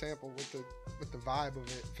with the sample, with the vibe of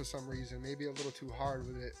it. For some reason, maybe a little too hard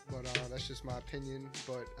with it. But that's just my opinion.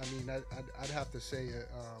 But I mean, I'd have to say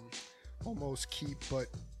almost keep, but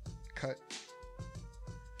cut.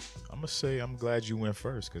 I'm gonna say I'm glad you went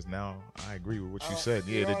first because now I agree with what you Oh, said.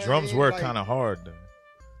 you Yeah, know the what I drums mean? were Like- kind of hard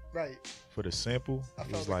Right. for the sample. I It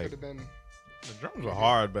felt was it like could have been. The drums were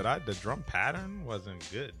hard, but the drum pattern wasn't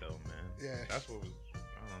good though, man. Yeah. That's what was. I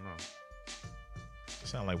don't know. it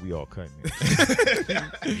sound like we all cutting it. Yeah,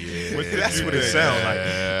 That's what it sound like.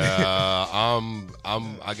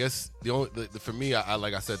 I guess the only for me, I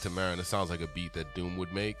like I said to Marin, it sounds like a beat that Doom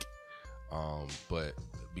would make. But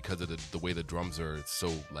because of the way the drums are so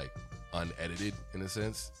like unedited in a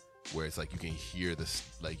sense, where it's like you can hear this,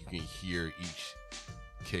 like you can hear each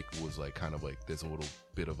kick was like kind of like there's a little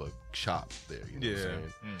bit of a chop there. You know what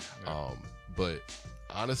I'm saying? But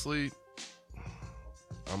honestly,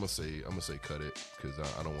 I'm gonna say cut it because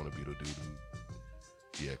I don't want to be the dude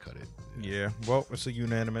who, yeah, cut it. Yeah. Well, it's a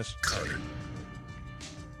unanimous.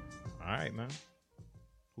 All right, man.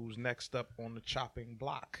 Who's next up on the chopping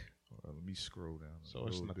block? Let me scroll down. So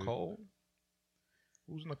it's Nicole.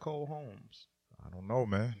 Who's Nicole Holmes? I don't know,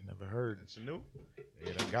 man. Never heard. It's new.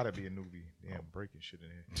 Yeah, that gotta be a newbie. Damn, breaking shit in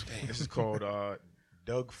here. This is called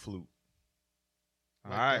Doug Flute.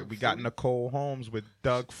 All right, we got Nicole Holmes with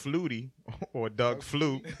Doug Flutie or Doug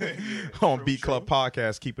Flute on Beat Club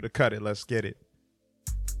Podcast. Keep it or cut it. Let's get it.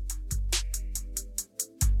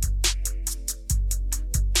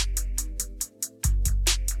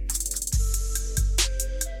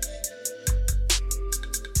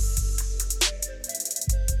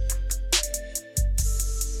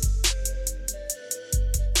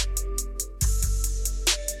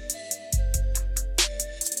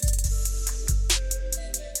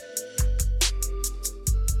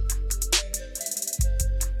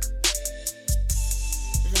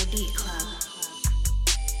 The Beat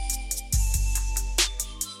Club.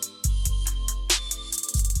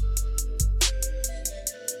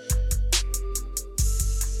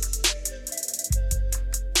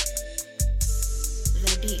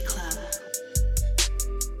 The Beat Club.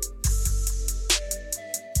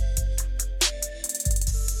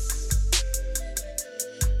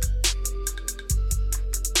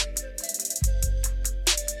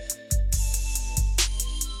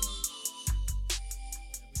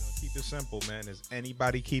 We're gonna keep it simple, man. Is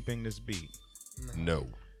anybody keeping this beat? No.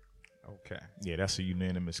 Okay. Yeah, that's a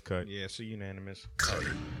unanimous cut. Yeah, it's a unanimous.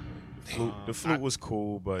 The flute was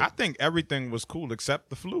cool, but I think everything was cool except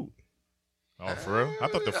the flute. oh, for real? I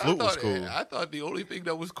thought the flute was cool. I thought the only thing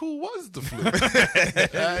that was cool was the flute.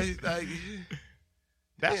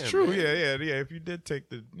 That's Damn, true. man. Yeah. If you did take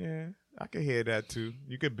I could hear that too.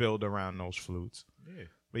 You could build around those flutes. Yeah.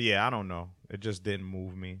 But yeah, I don't know. It just didn't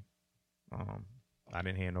move me. I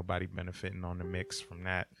didn't hear nobody benefiting on the mix from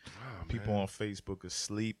that. People on Facebook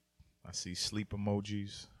asleep. I see sleep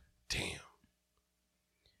emojis. Damn.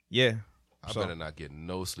 Yeah. I So- better not get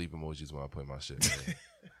no sleep emojis when I play my shit, man.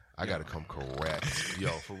 I gotta come correct, yo.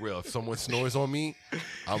 For real, if someone snores on me,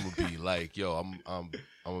 I'm gonna be like, yo, I'm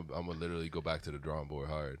gonna literally go back to the drawing board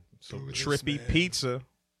hard. So Trippy Pizza.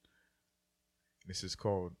 This is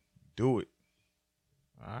called Do It.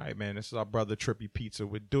 All right, man. This is our brother Trippy Pizza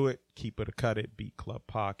with Do It. Keep it or cut it. Beat Club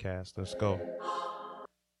Podcast. Let's go.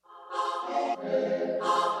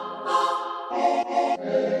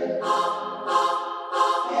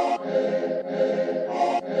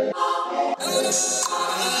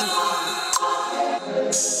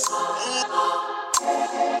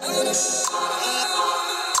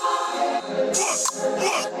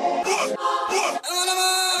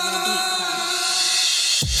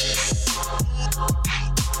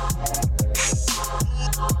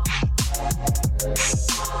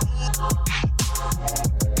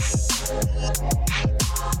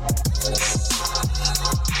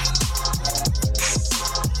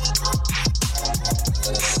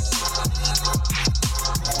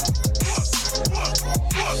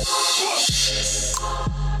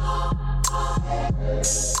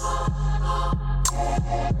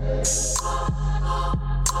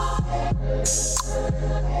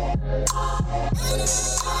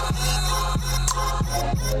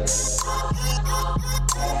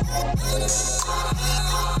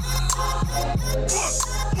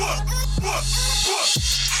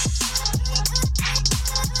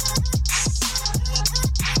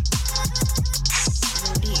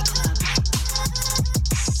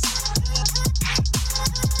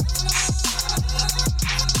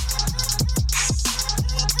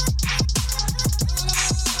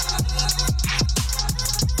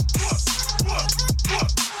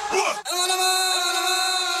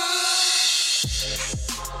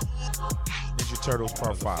 Turtles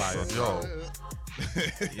Part 5. Yo,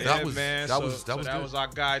 Yeah, That was- man. that so, was- that so was that good. was our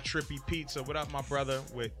guy Trippy Pizza. What up, my brother?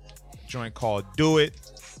 With a joint called "Do It."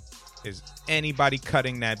 Is anybody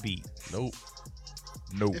cutting that beat? nope.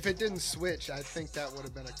 Nope. If it didn't switch, I think that would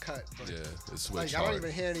have been a cut. But Yeah, it switched like, I hard. don't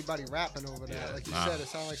even hear anybody rapping over that. Yeah, Like you nah. said, it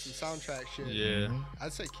sounds like some soundtrack shit. Yeah.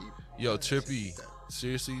 I'd say keep. Yo, I'd say Trippy, keep that.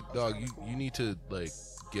 seriously, dog, you need to like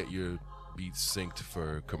get your beats synced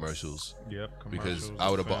for commercials. Yep. Because I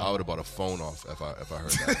would have bought a phone off if I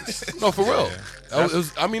heard that. No, for real.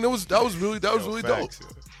 That was really facts.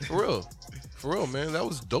 dope. For real, man. That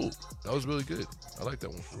was dope. That was really good. I like that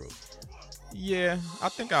one for real. Yeah, I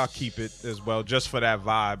think I'll keep it as well, just for that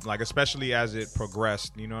vibe. Like, especially as it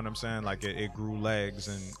progressed, you know what I'm saying? Like, it grew legs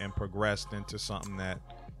and progressed into something that,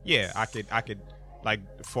 yeah, I could, like,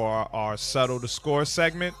 for our Settle the Score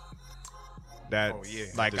segment, that, Oh, yeah.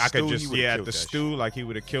 like, The I could stew, just, he would've yeah, killed the that stew, like, he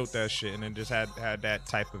would have killed that shit, and then just had that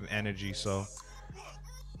type of energy. So,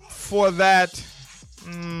 for that,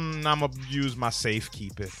 I'm going to use my safe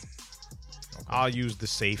keep it. I'll use the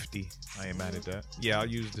safety. I ain't mad at that. Yeah, I'll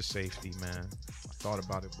use the safety, man. I thought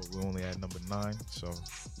about it, but we only had number 9, so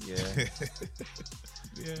Yeah.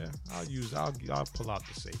 Yeah, I'll pull out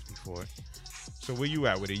the safety for it. So where you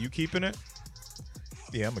at with it? You keeping it?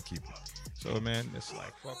 yeah, I'm gonna keep it. So man, it's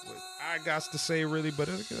like fuck what I got to say really, but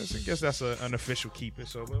I guess that's an official keep it.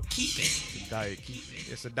 So we'll Keep it. diet keep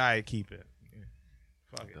it. It's a diet keep it. Yeah.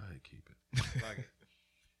 Fuck it. Go ahead, keep it. Fuck it.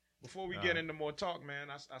 Before we get into more talk, man,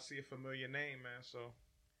 I see a familiar name, man. So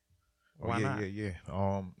why yeah, not?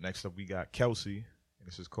 yeah. Next up we got Kelsey, and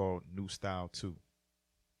this is called New Style 2.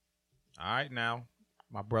 All right, now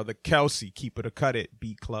my brother Kelsey, Keep It or Cut It,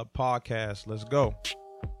 Beat Club Podcast. Let's go.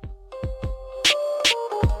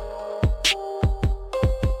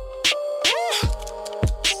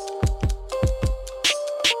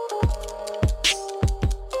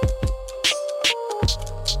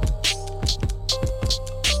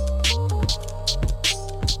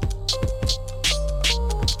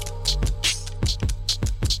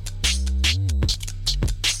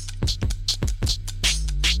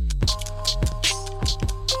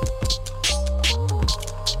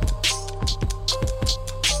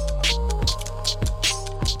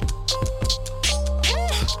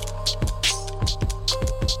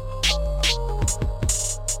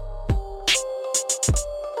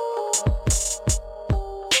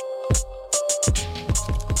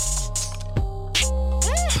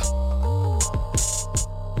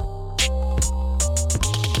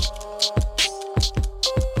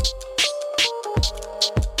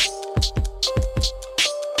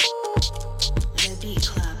 The Beat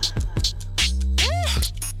Club.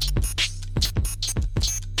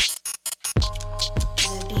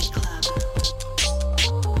 The Beat Club.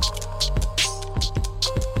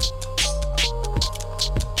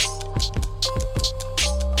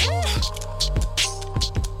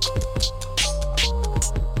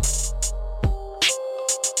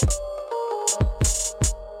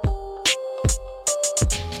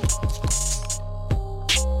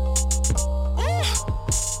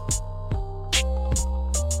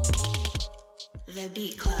 The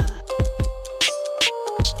Beat Club.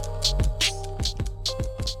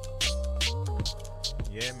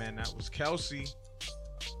 Yeah, man, that was Kelsey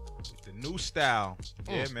with the new style.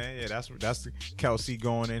 Yeah, man, yeah, that's the Kelsey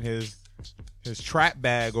going in his trap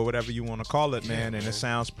bag or whatever you want to call it, man, and it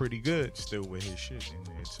sounds pretty good. Still with his shit in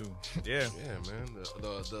there too. Yeah, Yeah, man.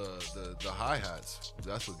 The hi hats.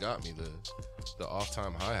 That's what got me. The off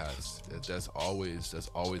time hi hats. That's always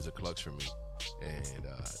a clutch for me. And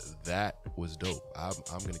that was dope. I'm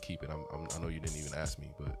gonna keep it. I know you didn't even ask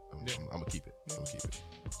me, but I'm gonna keep it. I'm gonna keep it.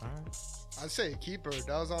 all right. I'd say keeper. That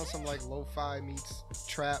was on some like lo-fi meets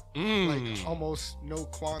trap, Mm. like almost no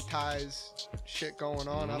quantized shit going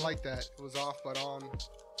on. I like that. It was off but on.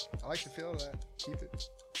 I like the feel of that. Keep it.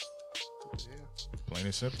 Yeah. Plain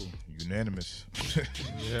and simple, unanimous.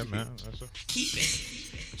 Yeah, man. That's Keep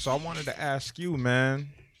it. So I wanted to ask you, man,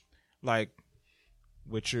 like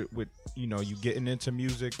with you getting into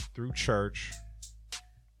music through church,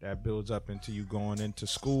 that builds up into you going into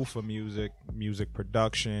school for music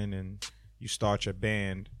production, and you start your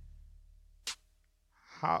band.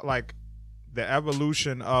 How, like, the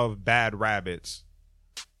evolution of Bad Rabbits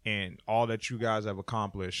and all that you guys have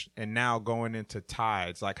accomplished, and now going into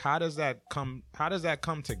Tides, like how does that come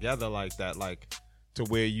together like that, like to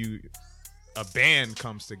where a band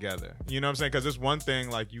comes together? You know what I'm saying? Because it's one thing,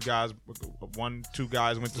 like, you guys, two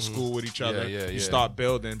guys went to school with each other. Yeah. You start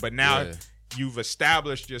building, but now Yeah. you've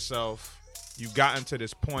established yourself you've gotten to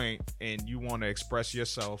this point and you want to express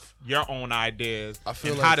yourself, your own ideas. I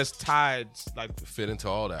feel and like how does Tides like fit into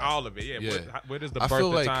all that? all of it? Yeah. Yeah. Where does the I birth feel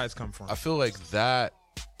of like- Tides come from? I feel like that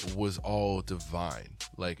was all divine.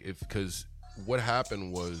 Like because what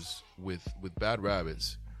happened was with Bad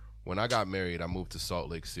Rabbits, when I got married, I moved to Salt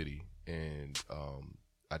Lake City, and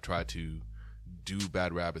I tried to do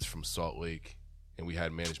Bad Rabbits from Salt Lake, and we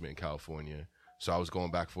had management in California. So I was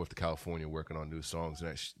going back and forth to California working on new songs,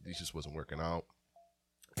 and these just wasn't working out.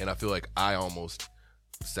 And I feel like I almost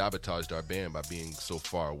sabotaged our band by being so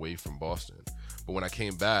far away from Boston. But when I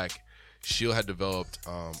came back, Shield had developed,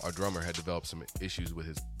 our drummer had developed some issues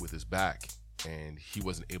with his back, and he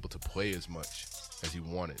wasn't able to play as much as he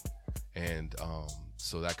wanted. And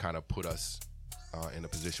so that kind of put us in a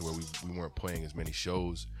position where we weren't playing as many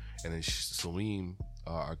shows. And then Salim,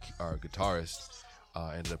 our guitarist,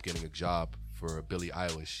 ended up getting a job for Billie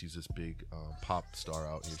Eilish. She's this big pop star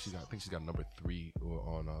out here. I think she's got number 3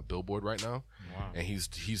 on Billboard right now. Wow. And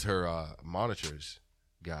he's her monitors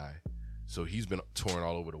guy. So he's been touring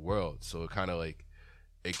all over the world. So it kind of like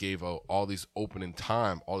it gave all this open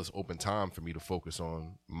time for me to focus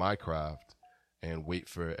on my craft and wait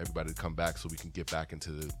for everybody to come back so we can get back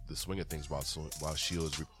into the swing of things while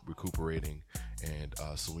Shield is recuperating and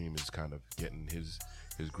Salim is kind of getting his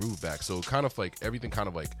groove back. So kind of like everything kind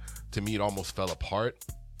of like, to me, it almost fell apart,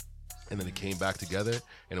 and then it came back together.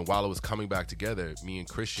 And then while it was coming back together, me and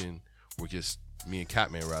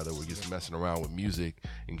Catman rather were just messing around with music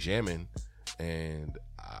and jamming. And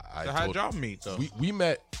So how'd y'all meet though? we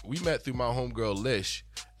met through my homegirl Lish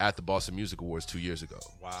at the Boston Music Awards 2 years ago.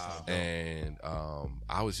 Wow. And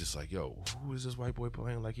I was just like, yo, who is this white boy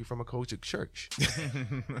playing like he from a Kojic church?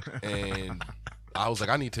 And I was like,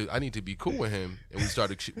 I need to be cool with him. And we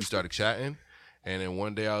started chatting. And then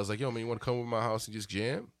one day I was like, yo, man, you want to come over to my house and just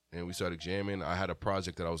jam? And we started jamming. I had a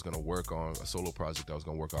project that I was going to work on, a solo project I was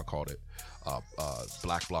going to work on. I called it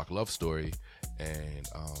Black Block Love Story. And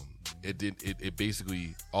it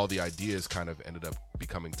basically, all the ideas kind of ended up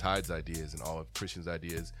becoming Tides ideas, and all of Christian's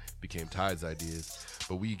ideas became Tides ideas.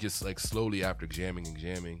 But we just like slowly, after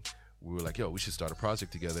jamming, we were like, yo, we should start a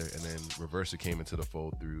project together. And then Reverser came into the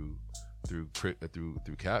fold through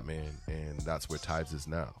Catman, and that's where Tides is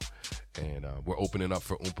now. And we're opening up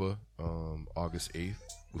for Oompa August 8th.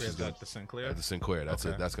 Which is at the Sinclair? At the Sinclair. That's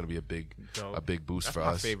Okay. that's going to be a big boost That's for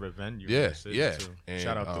my us. favorite venue. Yeah, in the city, yeah. too. And,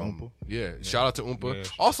 Shout out to Oompa. Yeah, shout out to Oompa. Yeah.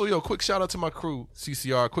 Also, yo, quick shout out to my crew,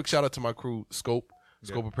 CCR. Quick shout out to my crew, Scope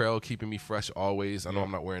Apparel, keeping me fresh always. I know I'm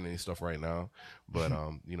not wearing any stuff right now, but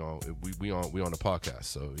you know, we on the podcast,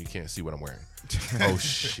 so you can't see what I'm wearing. Oh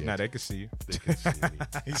shit! Nah, they can see you. They can see me.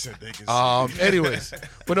 He said they can see. Anyways,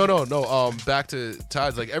 but no. Back to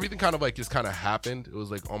Tides. Like everything kind of like just kind of happened. It was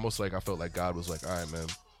like almost like I felt like God was like, all right, man,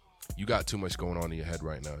 you got too much going on in your head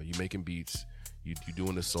right now. You making beats. You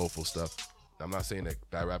doing this soulful stuff. I'm not saying that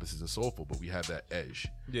Bad Rabbits isn't soulful, but we have that edge.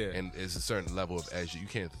 Yeah. And there's a certain level of edge that you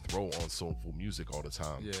can't throw on soulful music all the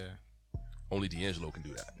time. Yeah. Only D'Angelo can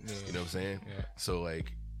do that. Yeah. You know what I'm saying? Yeah. So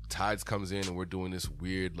like Tides comes in and we're doing this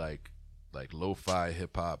weird like lo-fi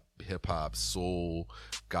hip hop, soul,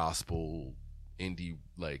 gospel, indie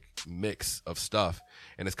like mix of stuff,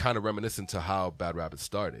 and it's kind of reminiscent to how Bad Rabbits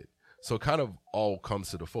started. So it kind of all comes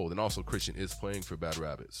to the fold. And also Christian is playing for Bad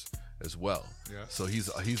Rabbits as well. Yeah. So he's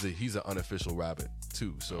an unofficial rabbit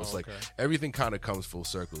too. So it's like okay. everything kind of comes full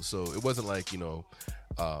circle. So it wasn't like,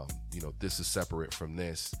 this is separate from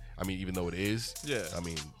this. I mean, even though it is, Yeah. I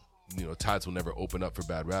mean, Tides will never open up for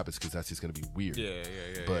Bad Rabbits because that's just going to be weird. Yeah.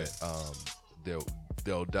 But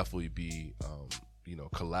there'll definitely be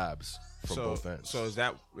collabs from both ends. So is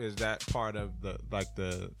that part of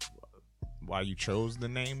the why you chose the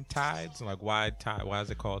name Tides? Like why is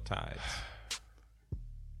it called Tides?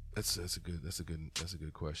 That's a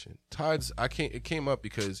good question. Tides, it came up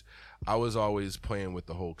because I was always playing with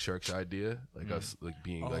the whole church idea, like us like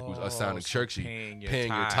being like us sounding so churchy, paying your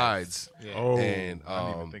your tithes. Yeah. Oh, And I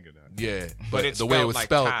didn't even think of that. yeah, But it's the way it was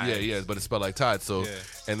spelled like spelled, Tides. but it's spelled like Tides. So, Yeah.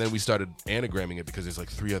 and then we started anagramming it because there's like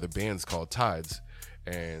 3 other bands called Tides,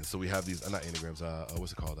 and so we have these not anagrams.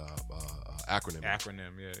 What's it called? Acronym.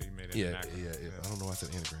 Acronym, yeah, you made it. Yeah, an acronym. yeah. I don't know why I said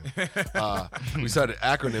anagram. We started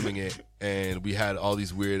acronyming it, and we had all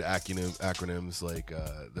these weird acronyms. Like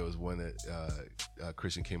there was one that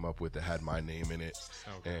Christian came up with that had my name in it,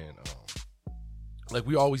 and like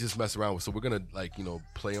we always just mess around with. So we're gonna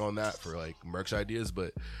play on that for like merch ideas.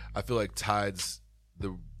 But I feel like Tides,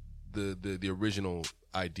 the original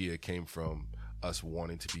idea came from us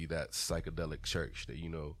wanting to be that psychedelic church that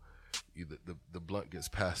the blunt gets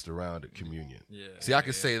passed around at communion. Yeah. See, I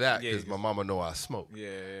can say that Yeah, because my mama know I smoke.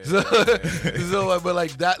 Yeah. So, but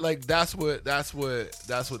like that's what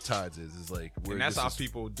tithes is. Is like And that's how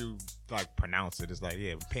people do like pronounce it. It's like,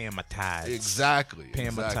 yeah, paying my tithes. Exactly.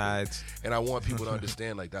 Paying my tithes. And I want people to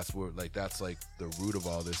understand like that's like the root of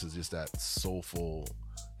all this is just that soulful.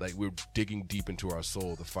 Like we're digging deep into our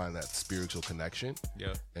soul to find that spiritual connection.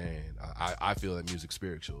 Yeah. And I feel that music's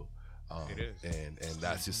spiritual. It is. And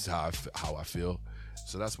that's just how I feel.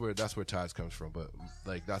 So that's where Tides comes from. But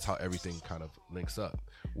like that's how everything kind of links up.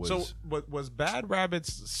 Was Bad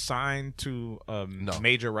Rabbits signed to a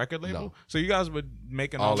major record label? No. So you guys were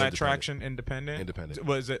making all that traction independent? Independent.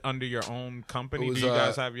 Was it under your own company? Do you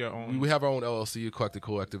guys have your own? We have our own LLC, Eclectic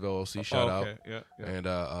Collective LLC. Shout out. Yeah.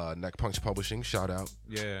 And Neck Punch Publishing. Shout out.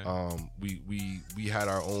 Yeah. We had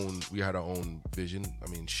our own vision. I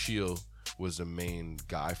mean, Shield was the main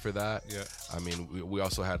guy for that. Yeah. I mean, we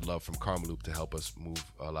also had love from Karmaloop to help us move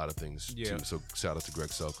a lot of things too. So shout out to Greg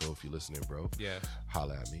Selko if you're listening, bro. Yeah.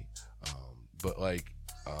 Holla at me. But like,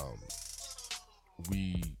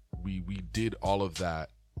 we did all of that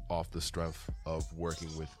off the strength of working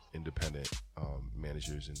with independent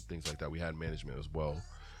managers and things like that. We had management as well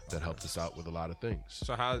that helped us out with a lot of things.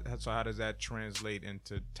 So how does that translate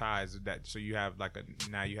into ties? So you have like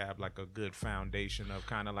a good foundation of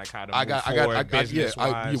kind of like how to move forward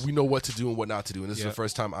business-wise? We know what to do and what not to do, and this is the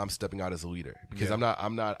first time I'm stepping out as a leader because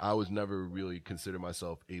I was never really consider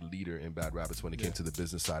myself a leader in Bad Rabbits when it came to the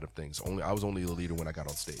business side of things. I was only a leader when I got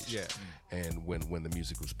on stage. Yeah. And when the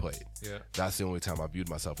music was played. Yeah. That's the only time I viewed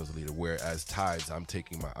myself as a leader. Whereas Tides, I'm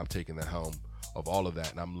taking the helm of all of that,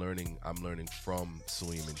 and I'm learning from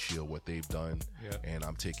Salim and Shield what they've done, and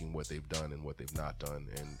I'm taking what they've done and what they've not done,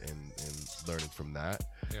 and learning from that.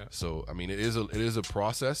 Yeah. So I mean, it is a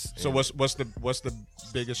process. So what's the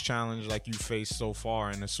biggest challenge like you faced so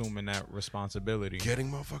far in assuming that responsibility? Getting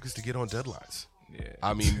motherfuckers to get on deadlines. Yeah.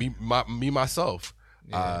 I mean, me myself.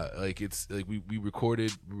 Yeah. Like it's like we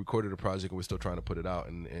recorded a project and we're still trying to put it out,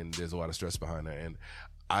 and there's a lot of stress behind that, and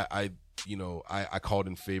I called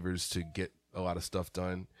in favors to get a lot of stuff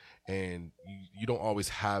done, and you don't always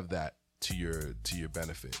have that to your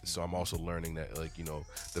benefit. So I'm also learning that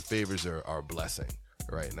the favors are a blessing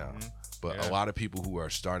right now. But a lot of people who are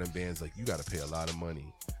starting bands, like, you got to pay a lot of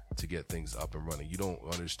money to get things up and running. You don't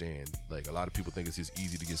understand. Like, a lot of people think it's just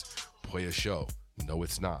easy to just play a show. No,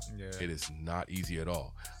 it's not. Yeah. It is not easy at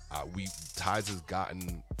all. Tides has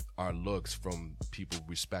gotten our looks from people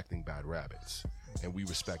respecting Bad Rabbits, and we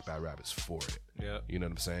respect Bad Rabbits for it. Yeah. You know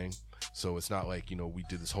what I'm saying? So it's not like, we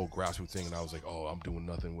did this whole grassroots thing and I was like, oh, I'm doing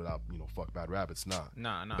nothing without, fuck Bad Rabbits. Nah.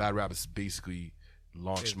 Bad Rabbits basically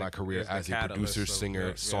launched my career as a producer,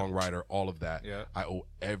 singer, songwriter, all of that. Yeah. I owe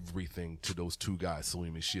everything to those two guys,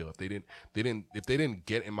 Salim and Shield. If they didn't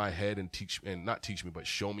get in my head and not teach me, but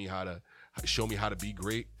show me how to be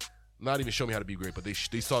great. Not even show me how to be great, but they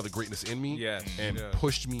saw the greatness in me and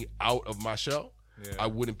pushed me out of my shell. Yeah. I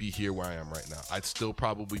wouldn't be here where I am right now. I'd still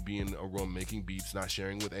probably be in a room making beats, not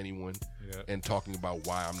sharing with anyone, and talking about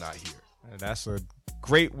why I'm not here. And that's a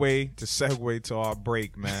great way to segue to our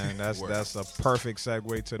break, man. That's a perfect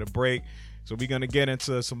segue to the break. So we're going to get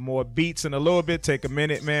into some more beats in a little bit. Take a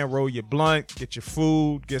minute, man. Roll your blunt, get your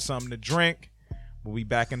food, get something to drink. We'll be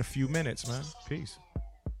back in a few minutes, man. Peace.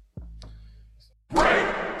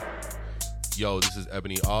 Yo, this is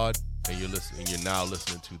Eboane Aud, and you're now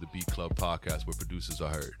listening to the Beat Club podcast where producers are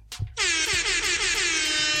heard.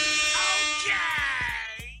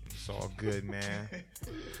 Okay. It's all good, man.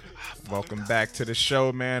 Welcome back to the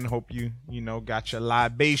show, man. Hope you got your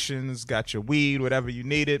libations, got your weed, whatever you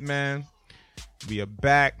needed, man. We are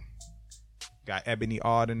back. Got Eboane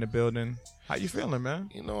Aud in the building. How you feeling, man?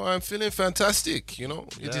 I'm feeling fantastic.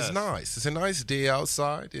 It is nice. It's a nice day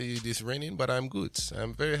outside. It is raining, but I'm good.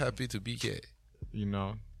 I'm very happy to be here.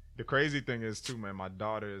 The crazy thing is too, man. My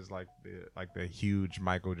daughter is like the huge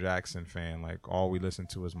Michael Jackson fan. Like, all we listen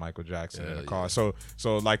to is Michael Jackson in the car. So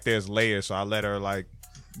like there's layers. So I let her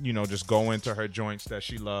just go into her joints that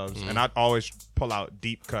she loves, and I always pull out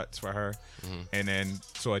deep cuts for her. And then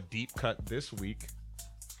so a deep cut this week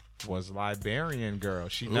was Liberian Girl.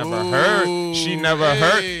 She never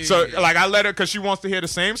heard. So like I let her, because she wants to hear the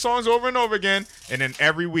same songs over and over again, and then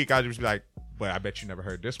every week I just be like, but I bet you never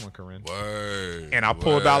heard this one, Corinne. Word. And I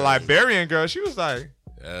pulled out Liberian Girl. She was like,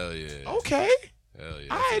 hell yeah. Okay. Hell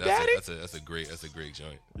yeah. All right, daddy. That's a great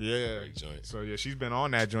joint. Yeah. Great joint. So yeah, she's been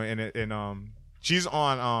on that joint, and she's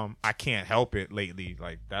on I Can't Help It lately.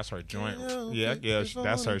 Like, that's her joint. Yeah,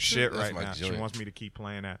 that's her shit right now. Joint. She wants me to keep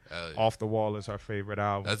playing that. Off the Wall is her favorite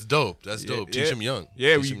album. That's dope. Teach him young.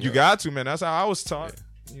 Yeah, you got to, man. That's how I was taught.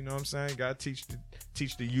 Yeah. You know what I'm saying? Got to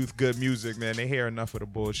teach the youth good music, man. They hear enough of the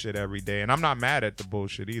bullshit every day, and I'm not mad at the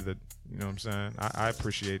bullshit either. You know what I'm saying? I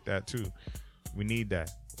appreciate that too. We need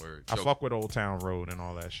that. Word. I fuck with Old Town Road and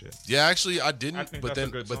all that shit. Yeah, actually, I didn't. I think but that's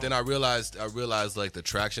a good then song. I realized like the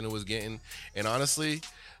traction it was getting, and honestly,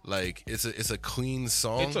 like it's a clean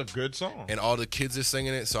song. It's a good song. And all the kids are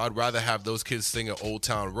singing it, so I'd rather have those kids singing Old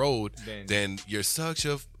Town Road than You're Such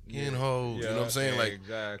a Fucking Hoe. You know what I'm saying? Like,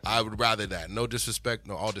 exactly. I would rather that. No disrespect,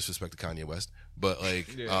 all disrespect to Kanye West, but like,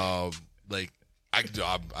 like I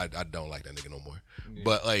don't like that nigga no more. Yeah.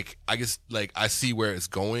 But like, I guess like I see where it's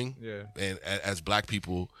going. Yeah. And as black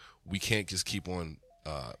people, we can't just keep on.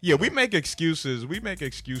 We make excuses. We make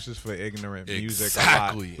excuses for ignorant music.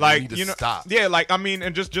 Exactly. Like, you know, stop. Yeah, like I mean,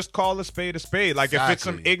 and just call a spade a spade. Like exactly. if it's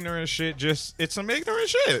some ignorant shit, it's some ignorant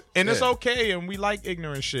shit, and it's okay, and we like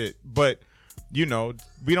ignorant shit. But you know,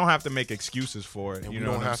 we don't have to make excuses for it. And you we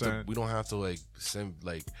know don't what I'm have saying? to. We don't have to like send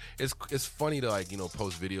like it's funny to like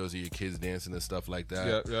post videos of your kids dancing and stuff like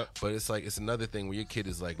that. Yeah. But it's like it's another thing where your kid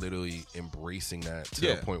is like literally embracing that to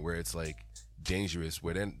the point where it's like dangerous,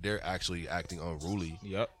 where then they're actually acting unruly.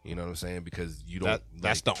 Yep. You know what I'm saying? Because you don't.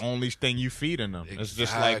 That's the only thing you feeding them.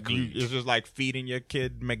 Exactly. It's just like feeding your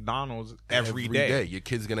kid McDonald's every day. Your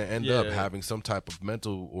kid's gonna end up having some type of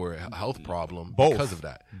mental or health problem Both. because of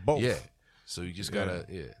that. Both. Yeah. So you just gotta.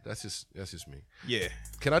 Yeah. That's just me. Yeah.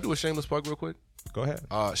 Can I do a shameless plug real quick? Go ahead.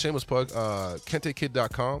 Shameless plug.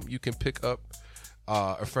 KenteKid.com. You can pick up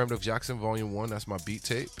Affirmative Jackson Volume 1. That's my beat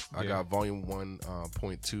tape. I got Volume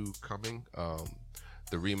 1.2 coming.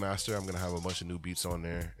 The remaster. I'm gonna have a bunch of new beats on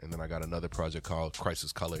there, and then I got another project called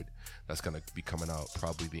Crisis Colored. That's gonna be coming out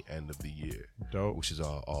probably the end of the year. Dope. Which is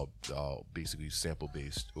all basically sample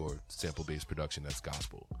based production. That's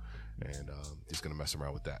gospel, and just gonna mess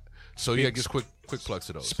around with that. So yeah, just quick plugs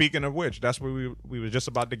to those. Speaking of which, that's what we were just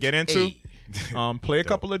about to get into. Play a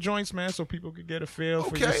couple of joints, man, so people could get a feel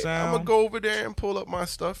for your sound. I'm gonna go over there and pull up my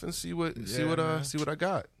stuff and see what I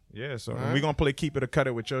got. Yeah, so we're gonna play Keep It or Cut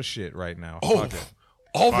It with your shit right now. Oh,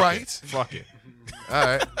 all right. Fuck it. All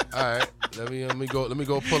right. Let me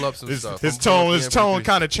go pull up some stuff. His tone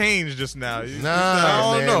kind of changed just now.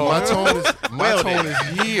 Nah, man. Know. My tone is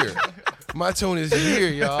here. My tone is here,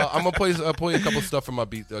 y'all. I'm gonna play a couple stuff from my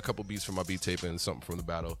beat, a couple beats from my beat tape, and something from the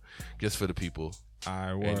battle, just for the people.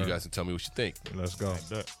 And you guys can tell me what you think. Let's go.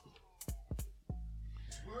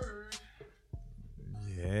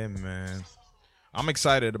 Yeah, man. I'm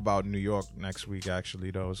excited about New York next week,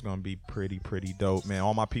 actually, though. It's going to be pretty dope, man.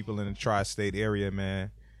 All my people in the tri-state area,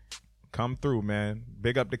 man, come through, man.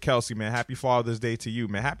 Big up to Kelsey, man. Happy Father's Day to you,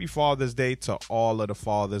 man. Happy Father's Day to all of the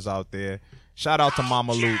fathers out there. Shout out to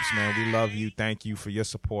Mama Loops, man. We love you. Thank you for your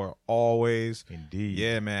support always. Indeed.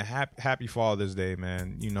 Yeah, man. Happy Father's Day,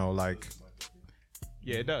 man. You know, like,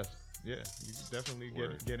 yeah, it does. Yeah, you definitely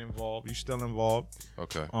get involved. You still involved.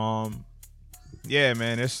 Okay. Yeah,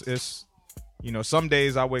 man. It's you know, some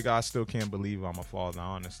days I wake up, I still can't believe I'm a father.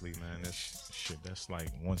 Honestly, man. Shit, that's like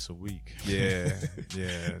once a week. Yeah.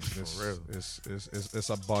 For real. It's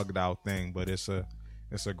a bugged out thing, but it's a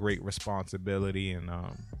great responsibility, and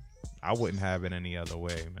I wouldn't have it any other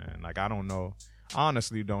way, man. Like I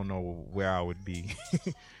honestly don't know where I would be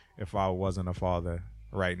if I wasn't a father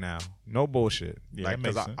right now. No bullshit. Yeah, like,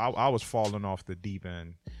 because I was falling off the deep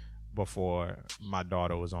end before my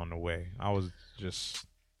daughter was on the way. I was just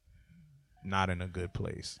not in a good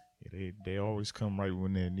place. Yeah, they always come right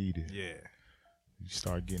when they're needed. Yeah. You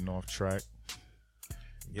start getting off track.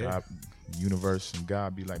 Yeah. God, universe and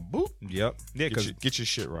God be like, boop. Yep. Yeah, get your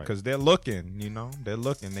shit right. Because they're looking, you know. They're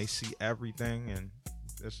looking. They see everything, and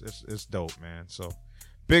it's dope, man. So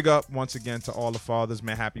big up once again to all the fathers,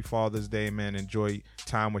 man. Happy Father's Day, man. Enjoy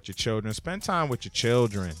time with your children. Spend time with your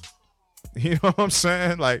children. You know what I'm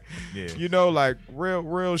saying? Like, you know, like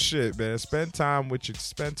real shit, man. Spend time with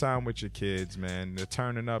your kids, man. They're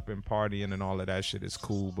turning up and partying and all of that shit is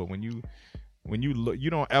cool, but when you look,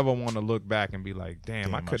 you don't ever want to look back and be like,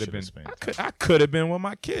 damn, I could have been I could have been with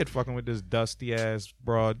my kid fucking with this dusty ass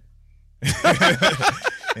broad.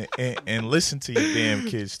 and listen to your damn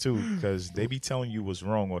kids too, because they be telling you what's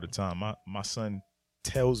wrong all the time. My son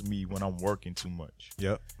tells me when I'm working too much.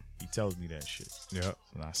 Yep. He tells me that shit. Yep.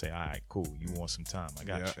 And I say, all right, cool. You want some time? I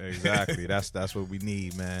got you. Exactly. That's what we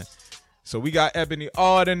need, man. So we got Eboane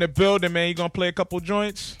Aud in the building, man. You gonna play a couple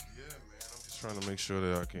joints? Yeah, man. I'm just trying to make sure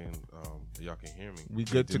that y'all can hear me. We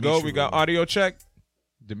good to go. We got audio check.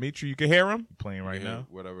 Dimitri, you can hear him? You playing right now?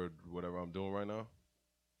 Whatever I'm doing right now.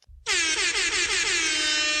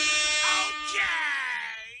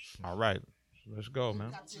 All right. Let's go,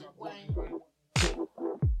 man.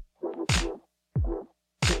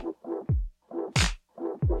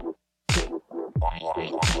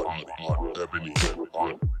 Ebony.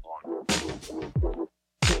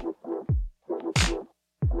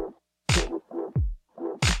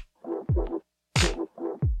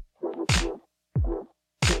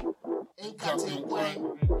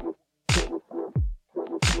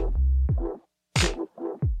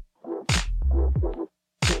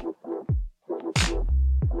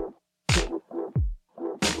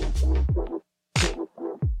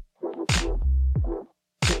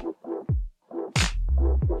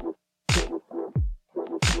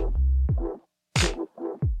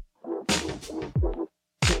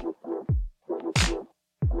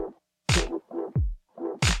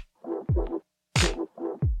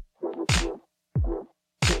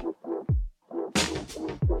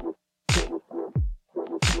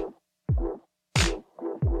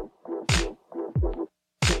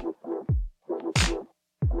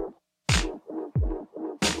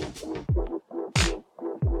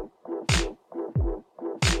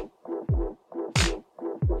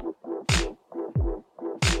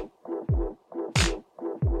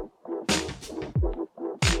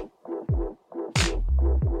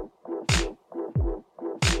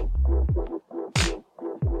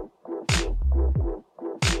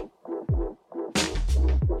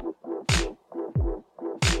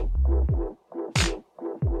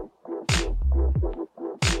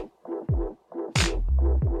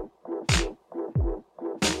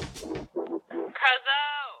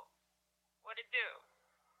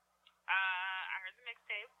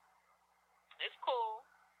 It's cool.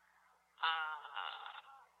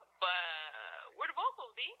 But where the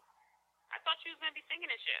vocals, B? I thought you was gonna be singing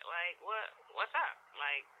and shit. Like, what's up?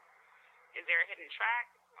 Like, is there a hidden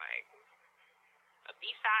track? Like, a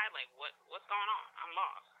B-side? Like, what's going on? I'm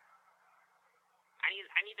lost. I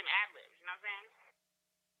need them ad-libs, you know what I'm saying?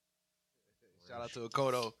 Shout out to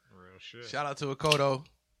Akodo. Real shit. Shout out to Akodo.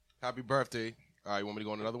 Happy birthday. All right, you want me to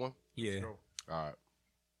go on another one? Yeah. All right.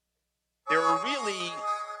 There are really,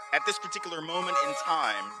 at this particular moment in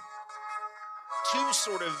time, two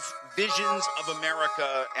sort of visions of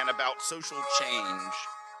America and about social change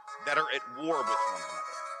that are at war with one another.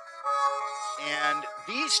 And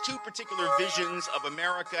these two particular visions of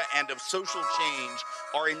America and of social change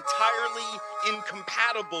are entirely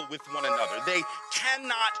incompatible with one another. They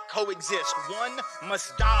cannot coexist. One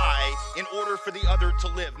must die in order for the other to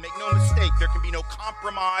live. Make no mistake, there can be no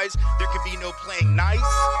compromise. There can be no playing nice.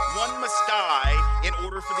 One must die in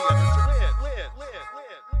order for the other to live.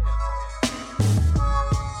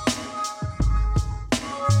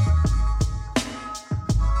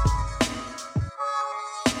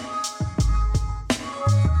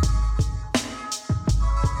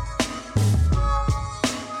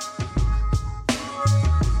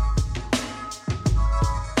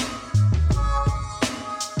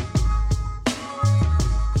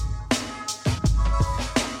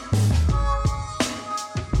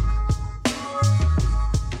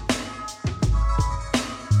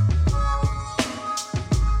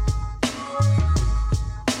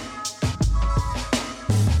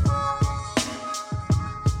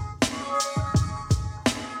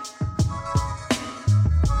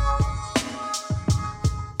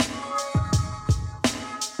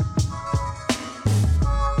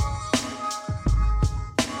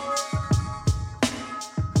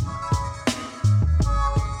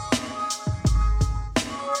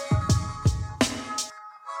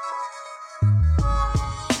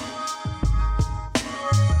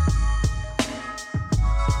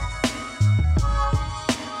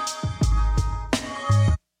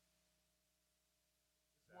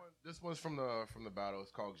 This one's from the battle.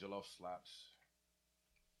 It's called Jollof Slaps.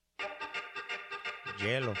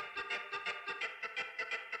 Jello.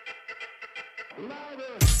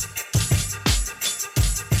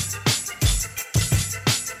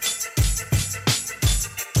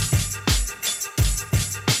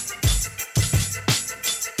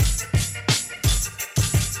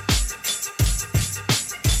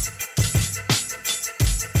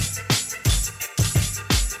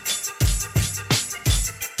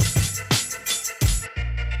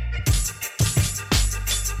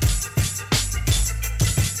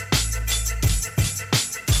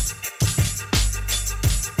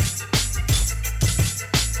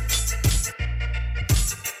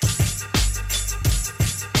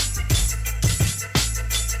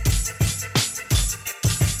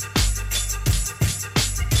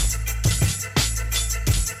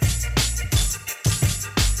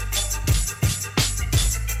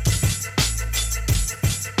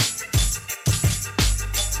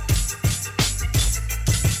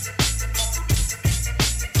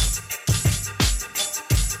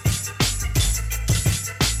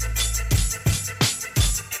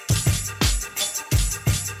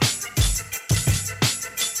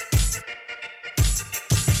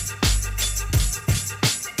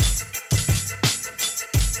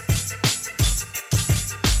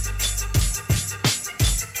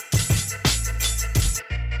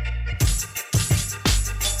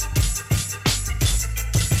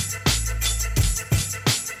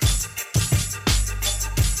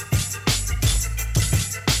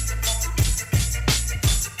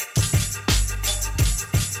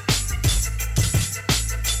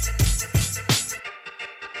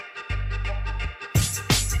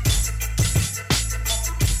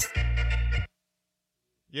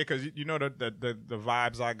 Yeah, because you know the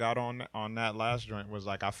vibes I got on that last joint was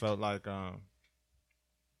like I felt like the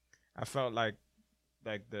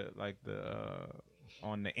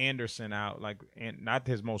on the Anderson out, like, and not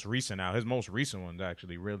his most recent out. His most recent one's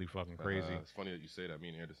actually really fucking crazy. It's funny that you say that. Me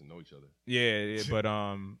and Anderson know each other. Yeah,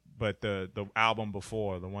 but the album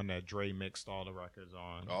before, the one that Dre mixed all the records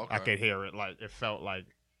on, I could hear it, like it felt like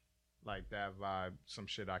that vibe, some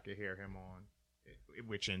shit I could hear him on,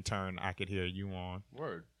 which in turn I could hear you on.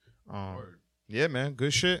 Word. Yeah, man,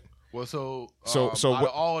 good shit. Well, so out of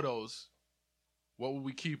all of those, what would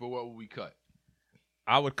we keep or what would we cut?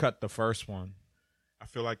 I would cut the first one. I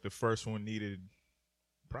feel like the first one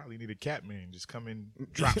probably needed Catman. Just come in,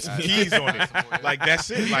 drop some keys on it. Like, that's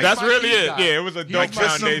it. Like, that's really it. Yeah, it was a dope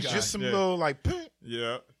foundation. Just some little, like,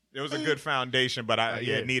 yeah. It was a good foundation, but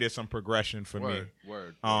it needed some progression for me.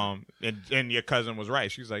 Word. And your cousin was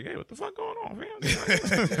right. She was like, "Hey, what the fuck going on, man?"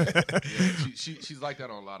 She's like that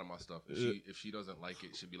on a lot of my stuff. If she doesn't like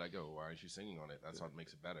it, she'd be like, "Yo, why aren't you singing on it?" That's how it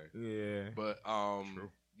makes it better. Yeah. But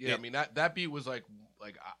yeah, I mean that beat was like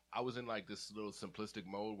I was in like this little simplistic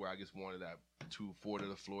mode where I just wanted that 2/4 to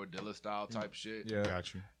the floor Dilla style type shit. Yeah,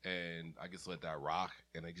 got you. And I just let that rock,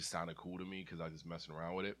 and it just sounded cool to me because I was just messing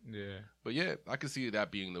around with it. Yeah. But yeah, I could see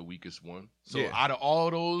that being the weakest one. So out of all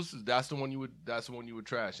those, that's the one you would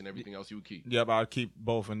trash, and everything else you would keep. Yep, I'd keep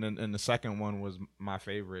both, and then the second one was my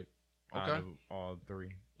favorite out of all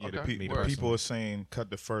three. Yeah, the people are saying cut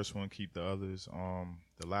the first one, keep the others.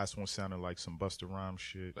 The last one sounded like some Busta Rhymes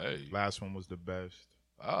shit. Hey. Last one was the best.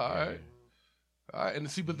 All right.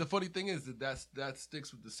 And see, but the funny thing is that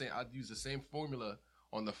sticks with the same. I'd use the same formula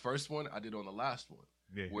on the first one I did on the last one.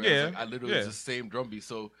 Yeah. Where I literally it's the same drum beat.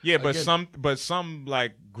 So yeah, but some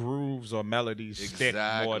like grooves or melodies stick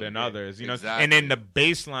more than others, you know. And then the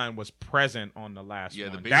bass line was present on the last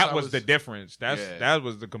one. That was the difference. That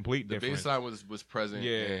was the complete difference. The bass line was present,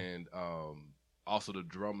 and also the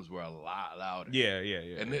drums were a lot louder. Yeah.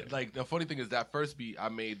 And like the funny thing is that first beat I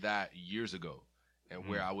made that years ago, and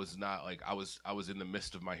where I was not like I was in the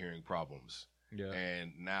midst of my hearing problems. Yeah.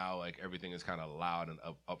 And now like everything is kind of loud and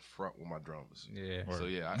up front with my drums. Yeah. So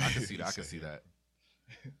yeah, I can see that. I can see that.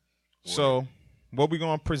 So what we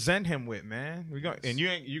gonna present him with, man?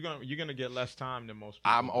 You're gonna get less time than most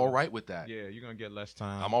people. I'm all right with that. Yeah, you're gonna get less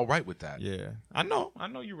time. I'm all right with that. Yeah. I know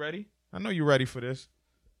you're ready. I know you're ready for this.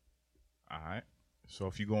 All right. So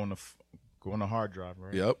if you go on the hard drive,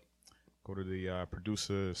 right? Yep. Go to the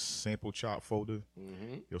producer sample chop folder.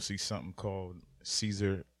 Mm-hmm. You'll see something called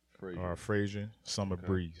Caesar Frazier, Summer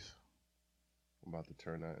Breeze. I'm about to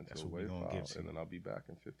turn that into a wave file, and then I'll be back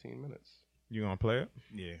in 15 minutes. You gonna play it?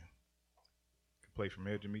 Yeah. Can play from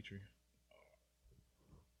here, Dimitri.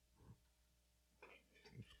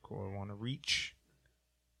 Cool. Want to reach?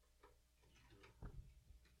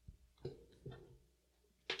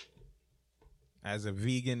 As a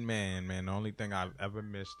vegan man, the only thing I've ever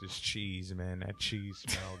missed is cheese, man. That cheese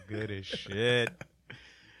smell good as shit.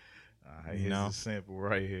 Here's the sample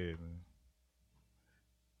right here, man.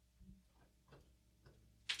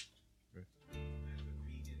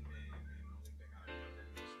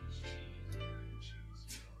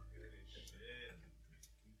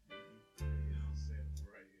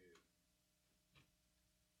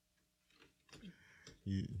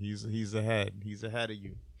 He's ahead. He's ahead of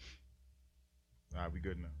you. All right, we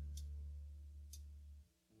good now.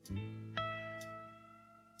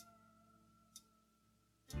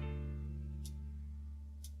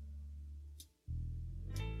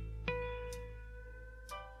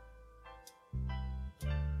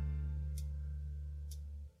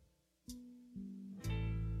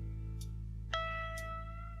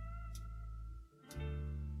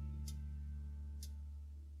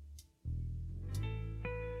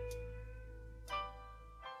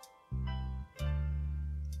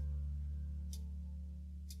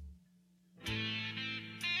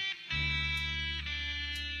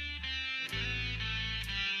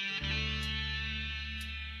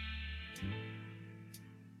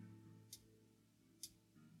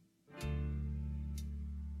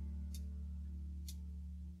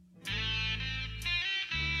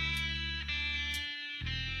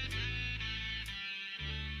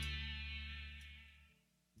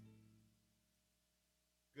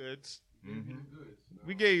 Goods. Mm-hmm.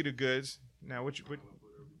 We gave you the goods. Now what you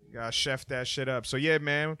gotta chef that shit up. So yeah,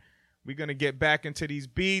 man, we're gonna get back into these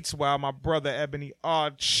beats while my brother Eboane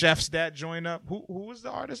Aud chefs that joint up. Who was the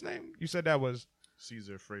artist's name? You said that was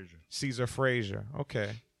Caesar Frazier. Caesar Frazier. Okay.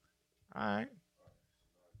 All right.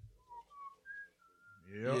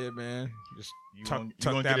 Yeah, man. Just You tuck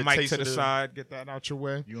gonna that get a mic taste to the of the- side. Get that out your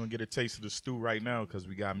way. You're going to get a taste of the stew right now because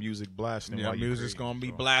we got music blasting. Yeah, while you music's creating, gonna be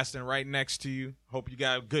so. blasting right next to you. Hope you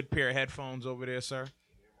got a good pair of headphones over there, sir.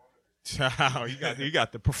 you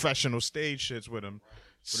got the professional stage shits with him.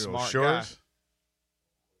 What are those, Smart guy. Shores?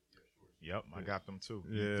 Yep, I got them too.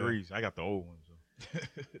 Yeah. Threes. I got the old ones.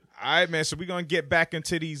 All right, man. So we're gonna get back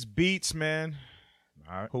into these beats, man.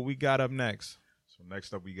 All right. Who we got up next? So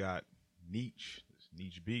next up we got Niche. It's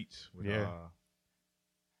Niche Beats with Yeah.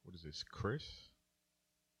 what is this? Chris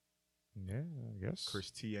Yeah, I guess.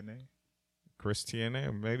 Chris TNA. Chris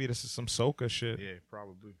TNA. Maybe this is some soca shit. Yeah,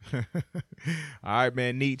 probably. All right,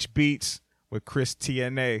 man. Niche Beats with Chris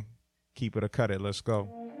TNA. Keep it or cut it. Let's go.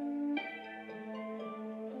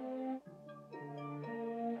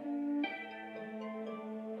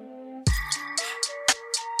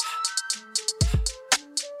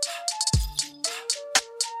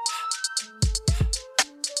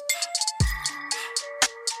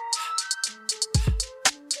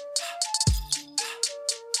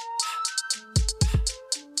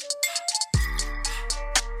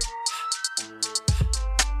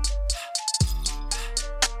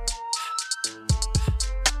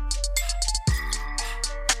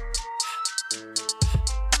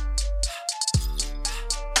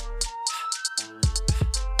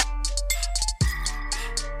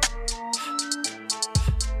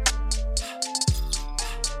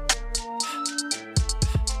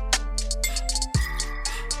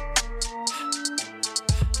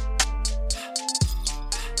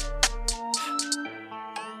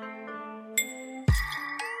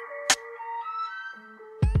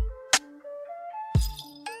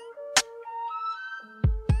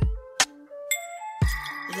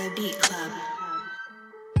 The Beat Club.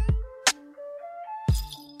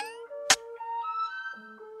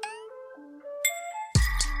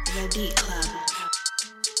 The Beat Club.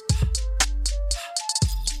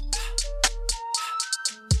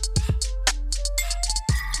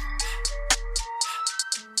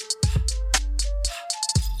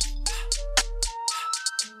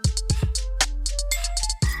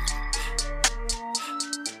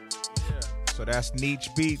 So that's Niche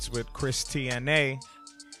Beats with Chris TNA.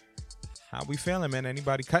 How we feeling, man?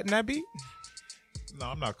 Anybody cutting that beat? No,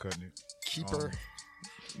 I'm not cutting it. Keeper.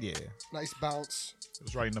 Yeah. Nice bounce. It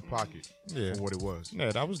was right in the pocket Yeah. for what it was.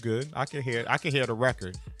 Yeah, that was good. I could hear the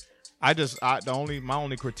record. My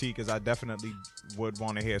only critique is I definitely would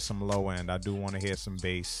want to hear some low end. I do want to hear some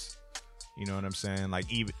bass. You know what I'm saying? Like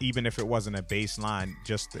even if it wasn't a bass line,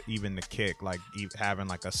 just even the kick, like having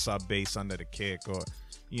like a sub bass under the kick, or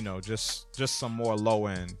just some more low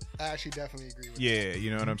end. I actually definitely agree with Yeah, you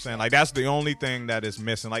know what I'm saying? Like that's the only thing that is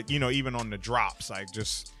missing. Like, even on the drops, like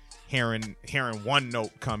just hearing one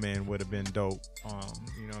note come in would have been dope. You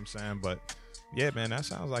know what I'm saying? But yeah, man, that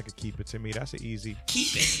sounds like a keeper to me. That's an easy.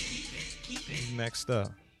 Keep it. Next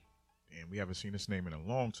up. And we haven't seen this name in a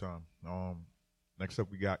long time. Next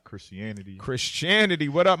up we got Christianity Christianity.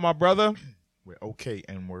 What up, my brother? with OK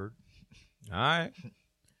N-word. All right,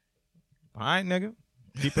 nigga.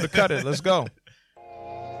 Keep it or cut it. Let's go.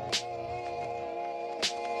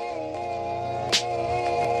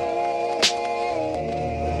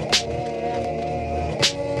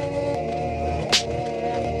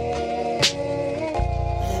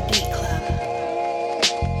 The Beat Club.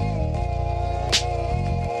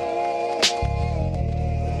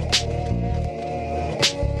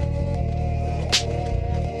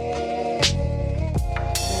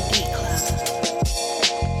 The Beat Club.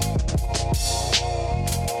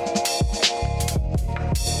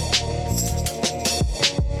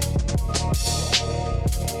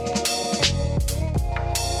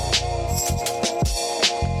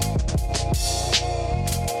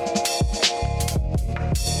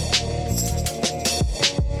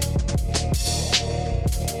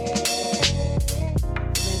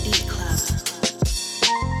 The Beat Club.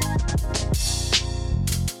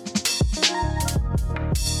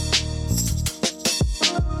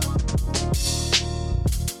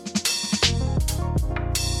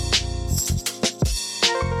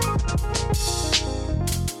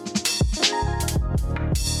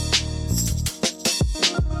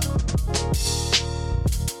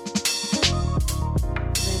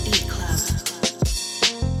 The Beat Club.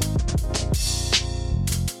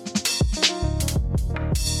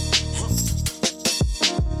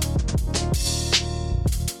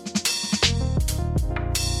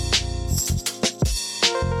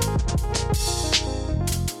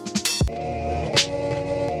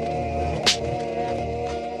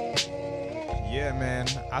 Yeah, man.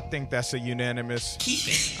 I think that's a unanimous. Keep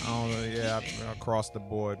it. I don't know. Yeah, across the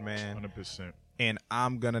board, man. 100%. And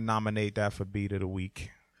I'm going to nominate that for Beat of the Week.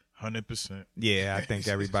 100%. Yeah, I think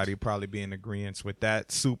everybody probably be in agreement with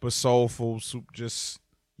that. Super soulful,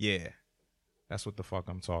 yeah. That's what the fuck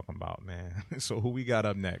I'm talking about, man. So who we got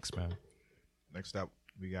up next, man? Next up,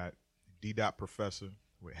 we got D-Dot Professor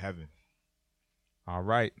with Heaven. All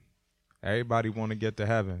right. Everybody want to get to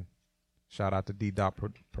heaven. Shout out to D-Dot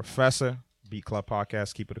Professor. Beat Club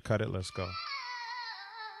Podcast. Keep it a cut it. Let's go.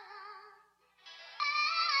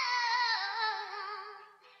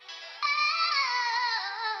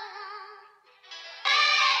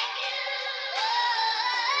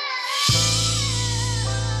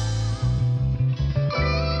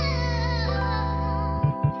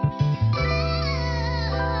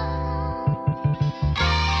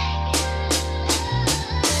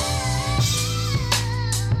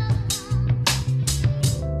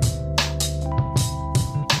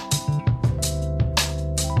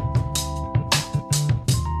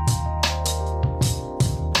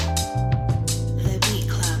 The Beat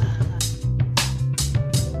Club.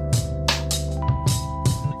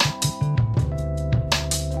 The Beat Club.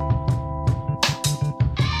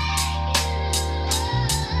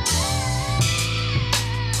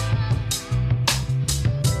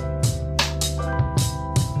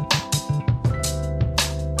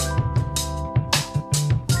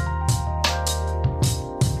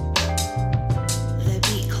 The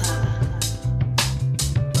Beat Club.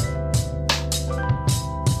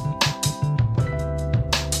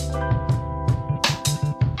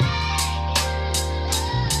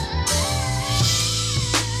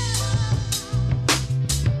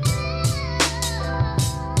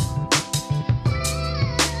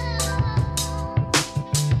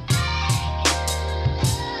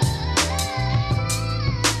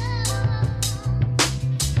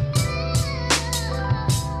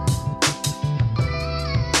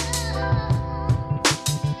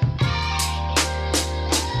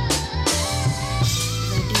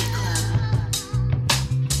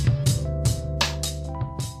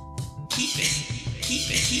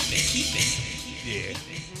 Yeah.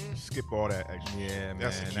 Skip all that extra. Yeah,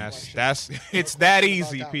 That's the man. key. It's that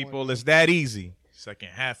easy, people. It's that easy. Second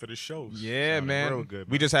half of the show. Yeah, sounded man. Real good,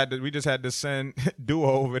 We just had to send Duo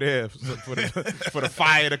over there for the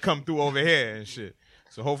fire to come through over here and shit.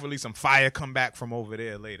 So hopefully some fire come back from over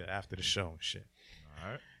there later after the show and shit.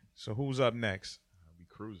 All right. So who's up next? I'll be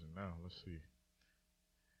cruising now. Let's see.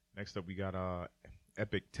 Next up, we got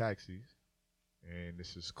Epic Taxis, and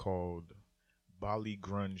this is called Bali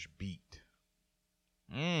Grunge Beat.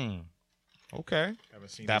 Okay. Haven't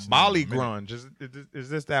seen That this Bolly name in a minute. grunge. Is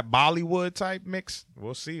this that Bollywood type mix?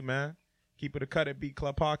 We'll see, man. Keep it a cut at Beat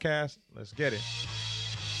Club Podcast. Let's get it.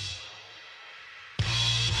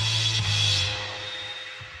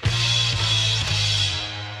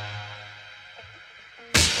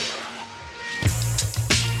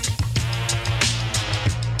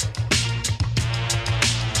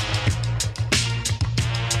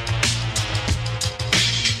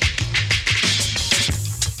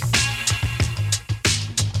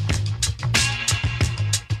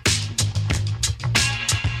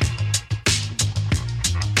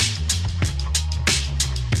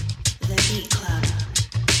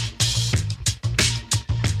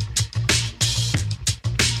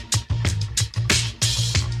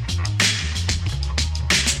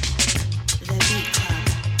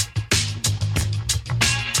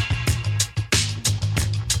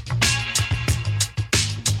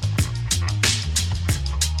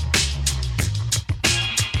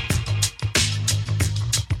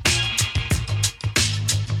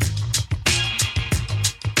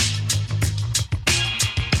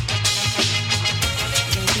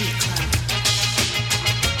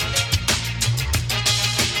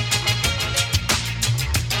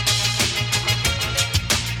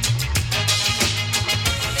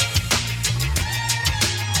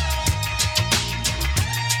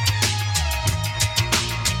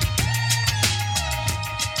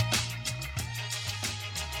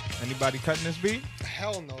 Anybody cutting this beat?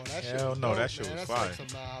 Hell no, that shit Hell was no, dope, that shit man. was That's fire. like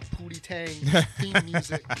some Pootie Tang theme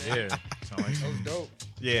music, man. Yeah, sound like That was dope.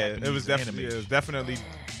 Yeah, it was Japanese definitely. anime. It was definitely.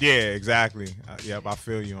 Yeah, exactly. Yep, I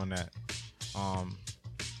feel you on that.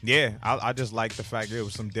 Yeah, I just like the fact that it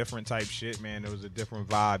was some different type shit, man. It was a different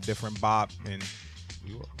vibe, different bop, and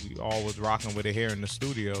we all was rocking with it here in the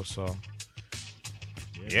studio. So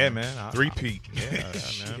yeah, man. Three-peat. Yeah,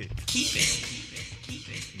 man.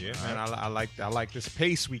 Yeah, man. I like this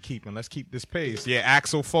pace we keeping. Let's keep this pace. Yeah,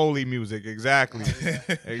 Axel Foley music. Exactly.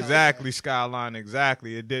 Exactly. Skyline.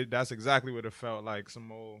 Exactly. It did. That's exactly what it felt like.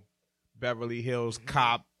 Some old Beverly Hills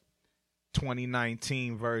Cop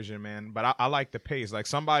 2019 version, man. But I like the pace. Like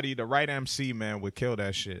somebody, the right MC, man, would kill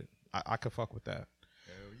that shit. I could fuck with that.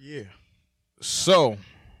 Hell yeah. So,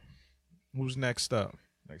 who's next up?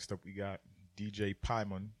 Next up, we got DJ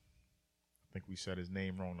Paimon. I think we said his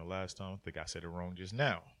name wrong the last time. I think I said it wrong just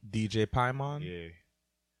now. DJ Paimon? Yeah.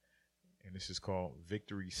 And this is called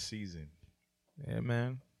Victory Season. Yeah,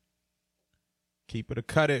 man. Keep it or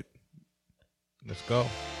cut it. Let's go.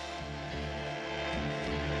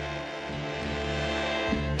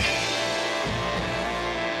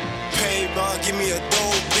 Paimon, give me a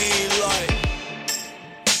dope beat like.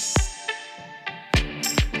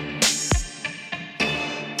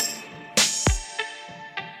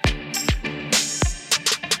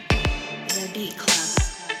 The Beat Club.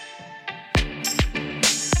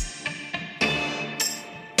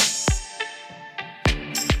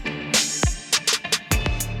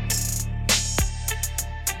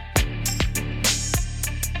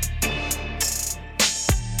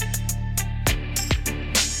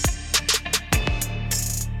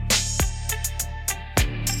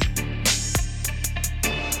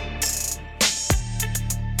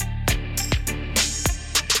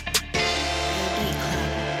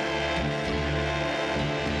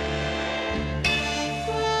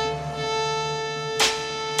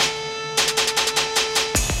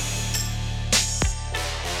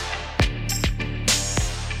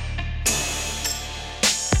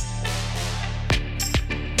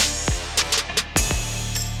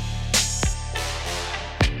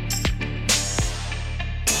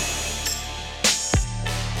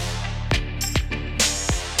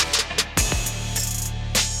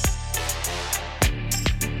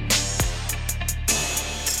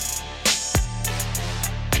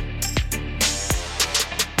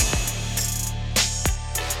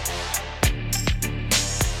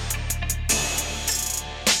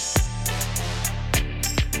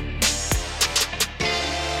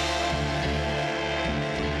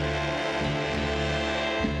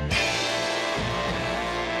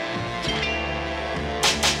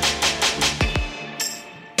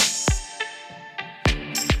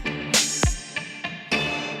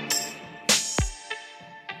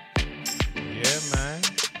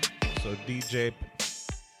 DJ.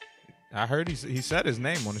 I heard he said his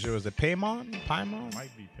name on the show. Was it Paimon? Paimon?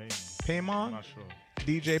 Might be Paimon. Paimon? I'm not sure.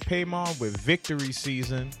 DJ Paimon with Victory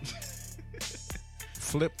Season.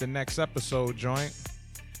 Flip the next episode joint.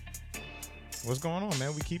 What's going on,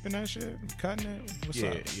 man? We keeping that shit? We cutting it? What's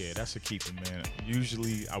up? Yeah, that's a keeper, man.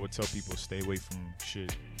 Usually, I would tell people stay away from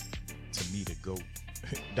shit. To me, the GOAT.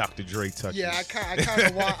 Dr. Dre touches. Yeah, I kind of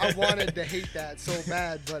I wanted to hate that so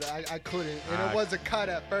bad, but I couldn't. And it was a cut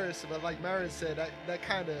at first, but like Maren said, that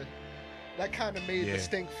kind of made the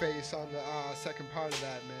stink face on the second part of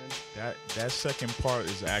that, man. That second part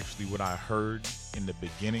is actually what I heard in the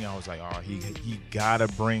beginning. I was like, oh, he gotta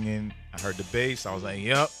bring in. I heard the bass. I was like,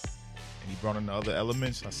 yep. And he brought in the other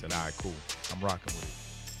elements. I said, all right, cool. I'm rocking with it.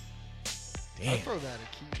 Damn. I'll throw that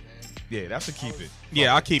a keep, man. Yeah, that's a keep it.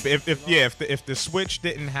 Yeah, I'll keep it. If the switch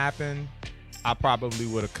didn't happen, I probably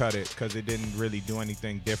would have cut it because it didn't really do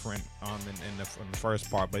anything different in the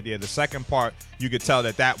first part. But yeah, the second part, you could tell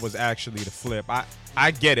that was actually the flip.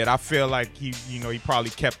 I get it. I feel like he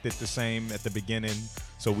probably kept it the same at the beginning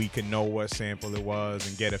so we could know what sample it was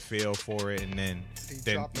and get a feel for it, and then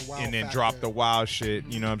drop the wild shit.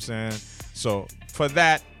 You know what I'm saying? So for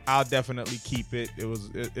that, I'll definitely keep it.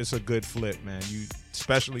 It's a good flip, man.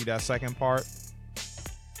 Especially that second part.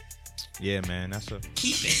 Yeah, man, that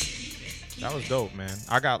was dope, man.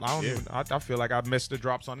 I feel like I missed the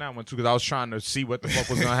drops on that one too because I was trying to see what the fuck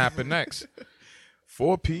was gonna happen next.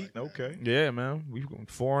 4P, okay. Yeah, man. We've gone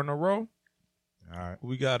 4 in a row. All right.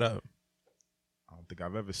 We got up. I don't think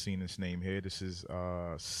I've ever seen this name here. This is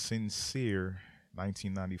Sincere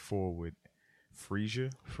 1994 with Freesia.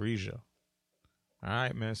 All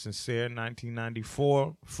right, man. Sincere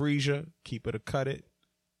 1994. Freesia. Keep it or cut it.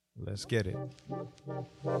 Let's get it.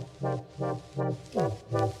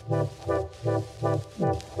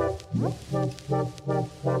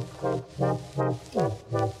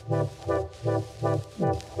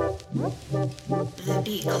 The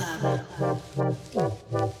Beat Club.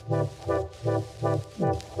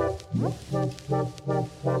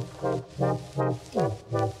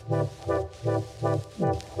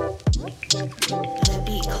 The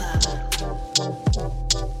Beat Club.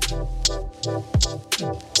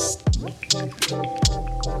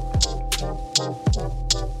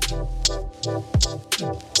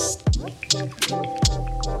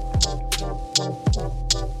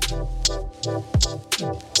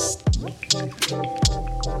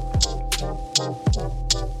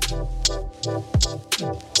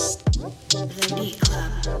 The Beat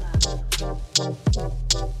Club.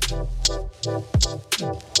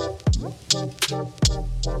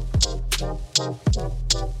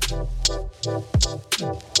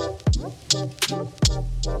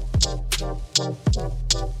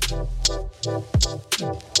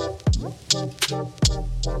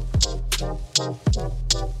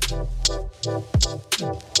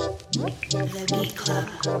 The Beat Club.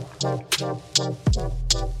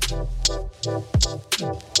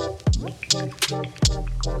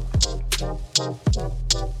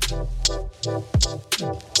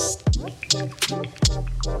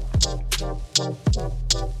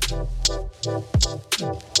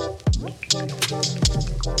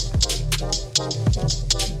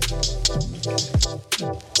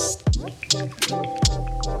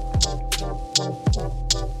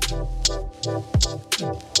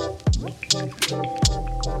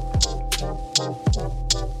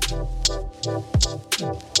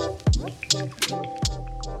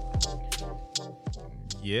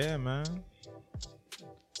 Yeah, man.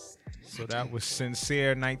 So that was Sincere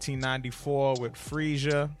 1994 with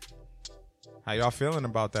Freesia. How y'all feeling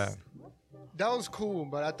about that? That was cool,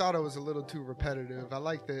 but I thought it was a little too repetitive. I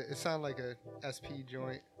liked it sounded like a SP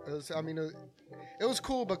joint. It was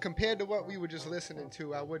cool, but compared to what we were just listening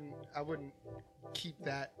to, I wouldn't keep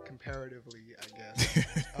that comparatively, I guess.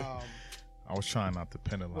 I was trying not to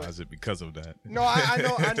penalize it because of that. No,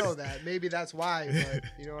 I know that. Maybe that's why, but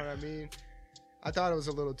you know what I mean? I thought it was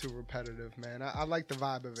a little too repetitive, man. I like the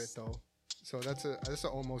vibe of it though. So that's a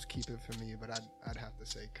almost keep it for me, but I'd have to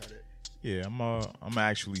say cut it. Yeah, I'm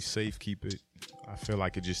actually safe keep it. I feel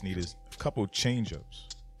like it just needed a couple change-ups,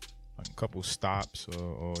 like a couple stops,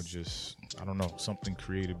 or just, I don't know, something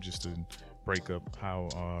creative just to break up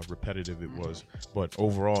how repetitive it was. But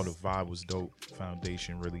overall, the vibe was dope.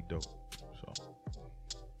 Foundation really dope. So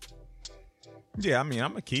yeah, I mean,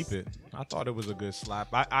 I'm gonna keep it. I thought it was a good slap.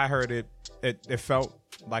 I heard it. It felt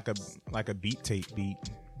like a beat tape beat.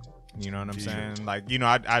 You know what I'm saying? Like, you know,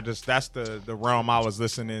 I just, that's the realm I was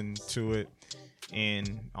listening to it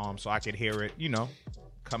in, so I could hear it, you know,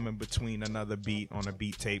 coming between another beat on a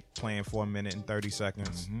beat tape, playing for 1 minute and 30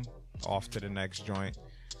 seconds, off to the next joint.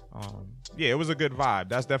 Yeah, it was a good vibe.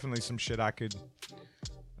 That's definitely some shit I could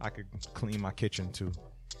clean my kitchen to.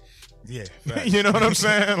 yeah, You know what I'm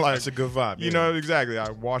saying? Like, it's a good vibe. you know, exactly. I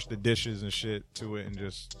wash the dishes and shit to it and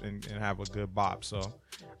just and have a good bop. So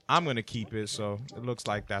I'm gonna keep it. So it looks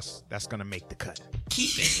like that's gonna make the cut.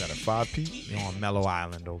 Keep it. Is that a 5P? You're on Mellow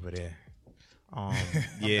Island over there. I'm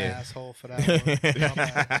Yeah. asshole for that one. My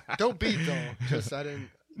bad. Don't beat though. Just I didn't.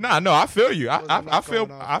 No, I feel you. Wasn't I enough feel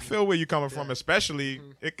going on I for feel where you're coming from. Yeah. Especially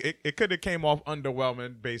it could have came off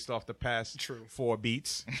underwhelming based off the past True. 4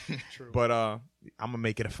 beats. True. But I'm gonna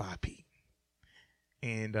make it a 5P.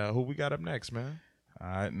 And who we got up next, man? All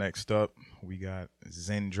right, next up, we got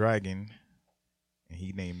Zen Dragon, and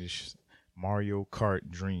he named this Mario Kart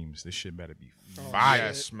Dreams. This shit better be fire.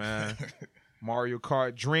 Yes, man. Mario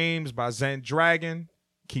Kart Dreams by Zen Dragon.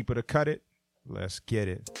 Keep it or cut it. Let's get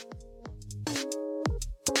it.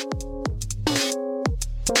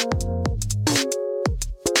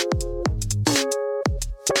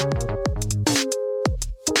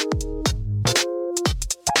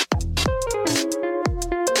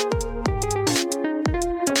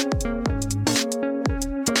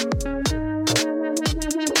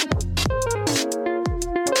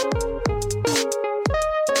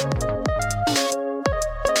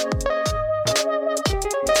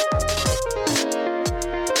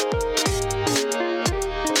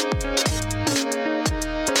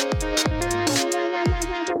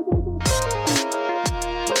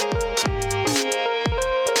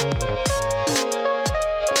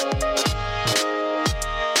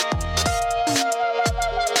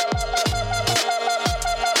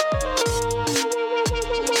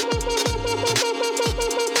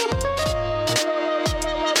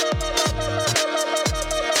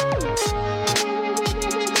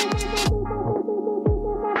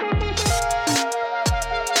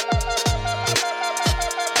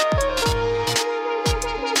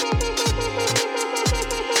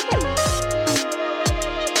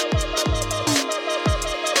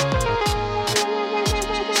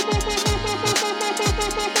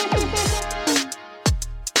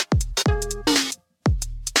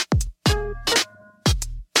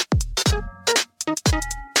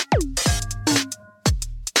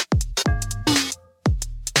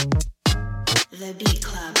 The Beat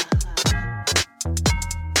Club.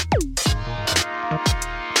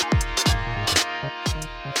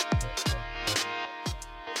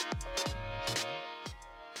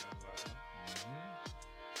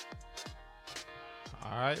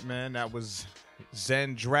 All right, man. That was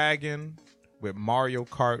Zen Dragon with Mario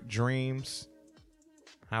Kart Dreams.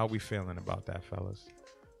 How are we feeling about that, fellas?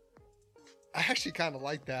 I actually kind of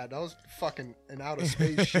like that. That was fucking an outer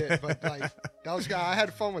space shit, but like that was I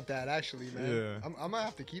had fun with that actually, man. Yeah. I'm gonna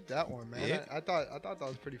have to keep that one, man. Yeah. I thought that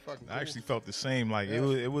was pretty fucking cool. I actually felt the same. Like Yeah.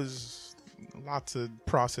 it was a lot to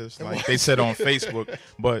process, like they said on Facebook,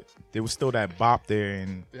 but there was still that bop there,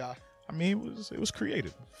 and yeah. I mean, it was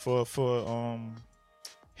creative for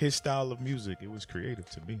his style of music. It was creative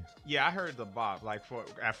to me. Yeah, I heard the bop. Like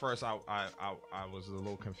at first, I was a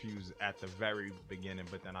little confused at the very beginning,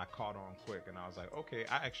 but then I caught on quick, and I was like, okay,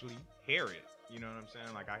 I actually hear it. You know what I'm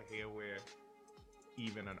saying? Like I hear where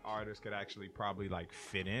even an artist could actually probably like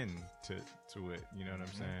fit in to it. You know what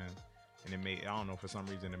I'm saying? And it made, I don't know, for some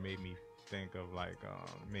reason it made me think of like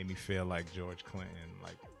made me feel like George Clinton,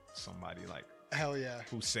 like somebody like Hell yeah,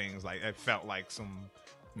 who sings like it felt like some.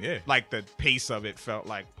 Yeah, Like the pace of it felt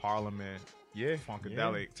like Parliament,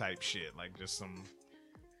 funkadelic type shit, like just some.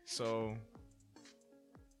 So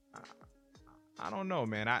I don't know,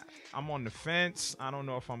 man. I'm on the fence. I don't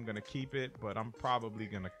know if I'm gonna keep it, but I'm probably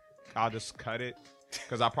gonna. I'll just cut it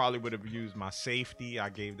because I probably would have used my safety. I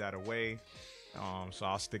gave that away, so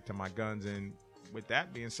I'll stick to my guns. And with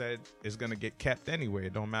that being said, it's gonna get kept anyway.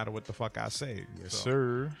 It don't matter what the fuck I say. Yes,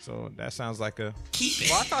 sir. So that sounds like a.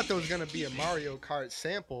 Well, I thought there was gonna be a Mario Kart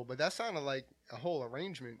sample, but that sounded like a whole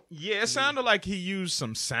arrangement. Yeah, it sounded like he used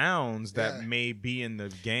some sounds that may be in the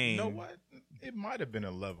game. You know what? It might have been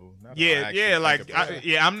a level.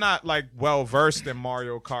 I'm not like well versed in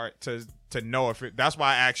Mario Kart to know if it. That's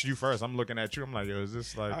why I asked you first. I'm looking at you. I'm like, yo, is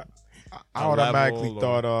this like? I automatically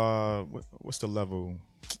thought, what's the level?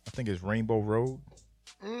 I think it's Rainbow Road.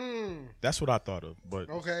 That's what I thought of, but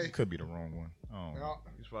it could be the wrong one.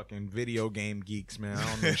 These fucking video game geeks, man. I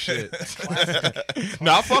don't know shit.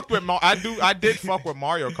 No, I fucked with I did fuck with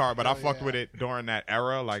Mario Kart, but I fucked with it during that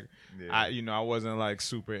era. Like, I wasn't like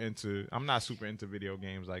super into. I'm not super into video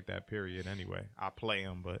games like that. Period. Anyway, I play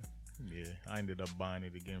them, but. Yeah, I ended up buying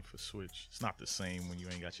it again for Switch. It's not the same when you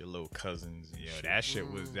ain't got your little cousins. And shit. That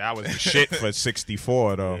shit was the shit for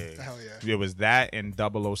 64 though. Yeah. Hell yeah. It was that and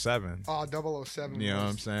 007. Oh, 007. You know what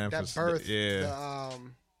I'm saying? That birth.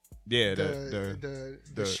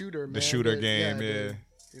 The shooter, man. The shooter game, yeah.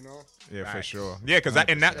 You know? Yeah, for sure. Yeah, because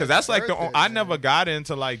that's like I never got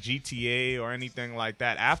into like GTA or anything like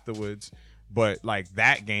that afterwards. But like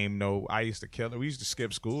that game, though, I used to kill it. We used to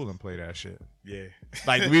skip school and play that shit. Yeah,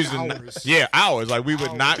 like we used to, hours. Like we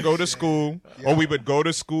would not go to school, or we would go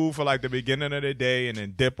to school for like the beginning of the day and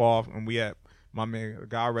then dip off. And we had my man,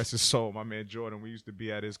 God rest his soul, my man Jordan. We used to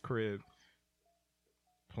be at his crib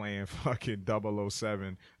playing fucking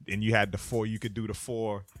 007, and you had the four. You could do the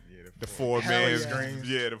four man screens.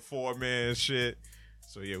 Yeah, the 4-man shit.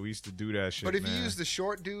 So yeah, we used to do that shit. But if man. you used the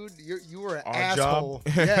short dude, you were an Our asshole.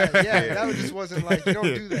 job. Yeah, that just wasn't like you don't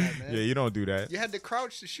do that, man. Yeah, you don't do that. You had to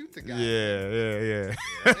crouch to shoot the guy. Yeah.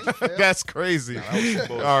 That's crazy.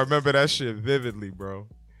 I remember that shit vividly, bro.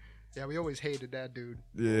 Yeah, we always hated that dude.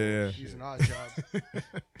 Yeah, he's an odd job.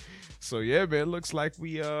 So yeah, man, it looks like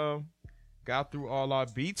we got through all our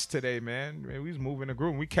beats today, man. We was moving the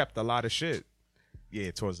groove. We kept a lot of shit.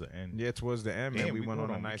 Yeah, towards the end. Yeah, towards the end, man. We went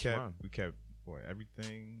on a nice run. We kept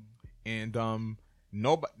everything, and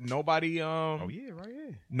nobody oh yeah, right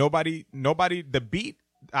here. Nobody the beat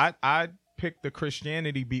I picked the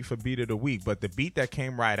Christianity beat for beat of the week, but the beat that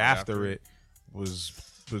came right after it was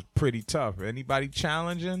pretty tough. Anybody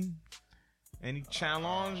challenging? Any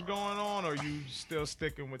challenge going on, or you still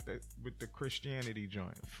sticking with the Christianity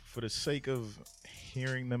joint? For the sake of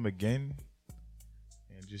hearing them again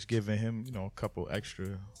and just giving him, a couple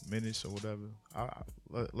extra minutes or whatever,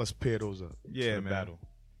 let's pair those up. Yeah, for the man. battle.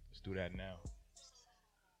 Let's do that now.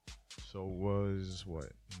 So was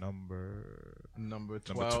what number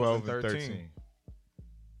 12 and 13.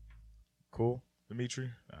 Cool,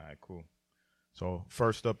 Dimitri. All right, cool. So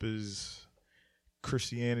first up is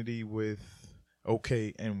Christianity with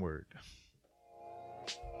OK N-word.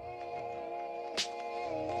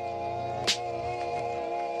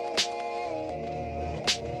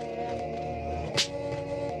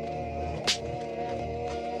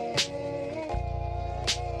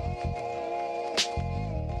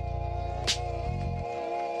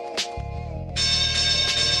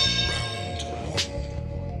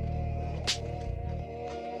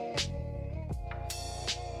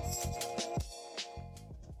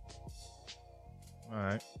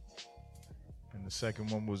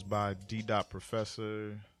 Second one was by D.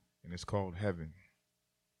 Professor, and it's called Heaven.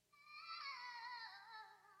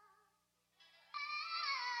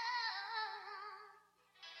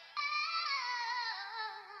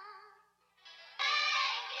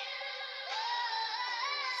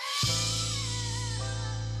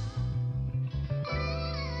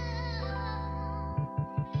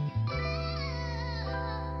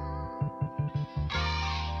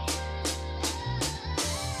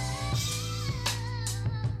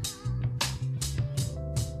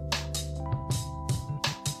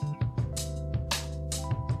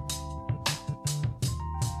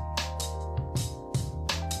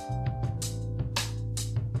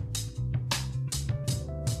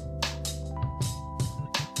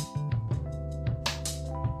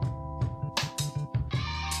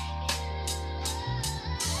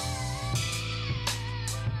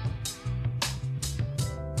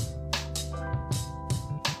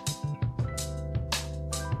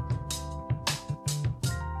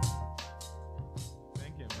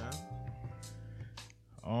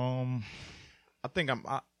 think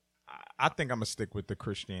I think I'm gonna stick with the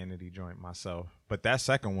Christianity joint myself. But that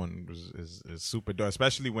second one is super dope,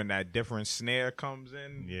 especially when that different snare comes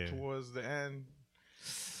in towards the end.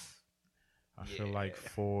 I feel like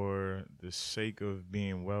for the sake of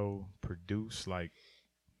being well produced, like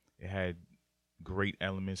it had great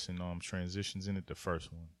elements and transitions in it. The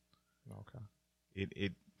first one, okay,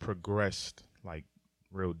 it progressed like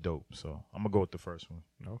real dope. So I'm gonna go with the first one.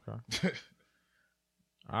 Okay.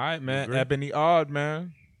 All right, man. Eboane Aud,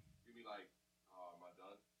 man. You mean like, am I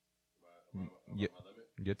done? Am I limit?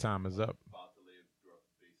 Your time is up. About to drop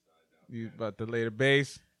the bass line down. You about to lay the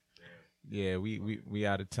bass? Yeah, we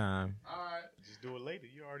out of time. All right. Just do it later.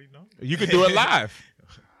 You already know. You can do it live.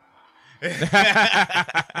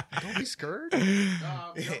 Don't be scared. Don't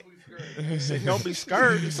be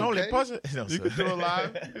scared. It's only puzzle. No, you can do it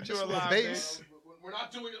live. You can do it live. Bass. We're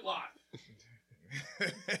not doing it live.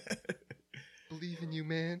 Believe in you,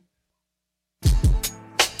 man.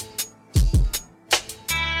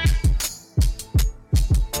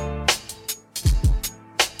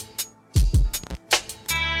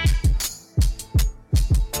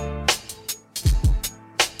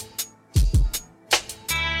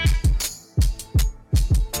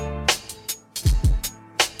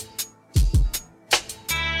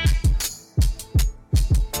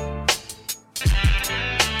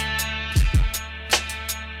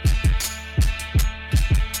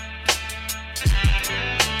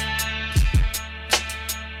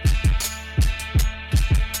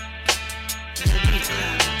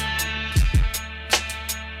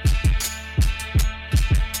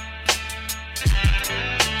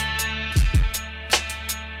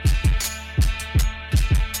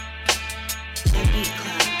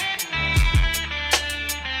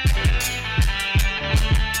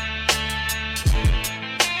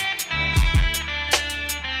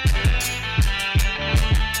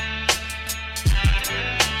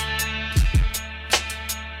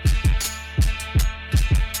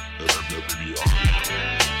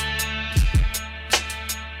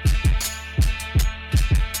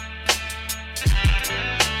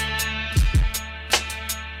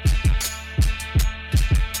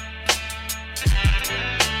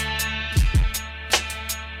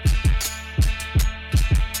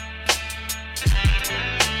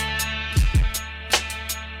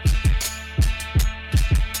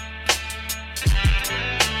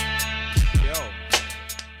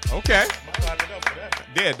 Okay.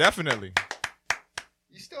 Yeah, definitely.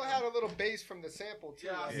 You still had a little bass from the sample too.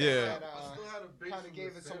 Yeah. Kind of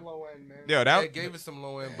gave it some low end, man. Yeah, that It gave it some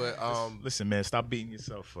low end, but Listen, man, stop beating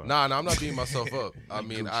yourself up. nah, I'm not beating myself up. I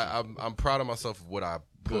mean, I'm proud of myself of what I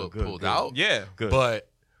pulled out. Yeah. Good. But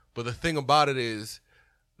the thing about it is,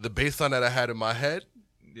 the bass line that I had in my head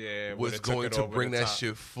was going to bring that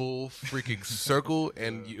shit full freaking circle,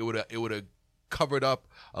 and it would have covered up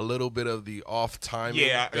a little bit of the off timing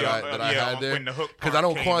that I had there. Because I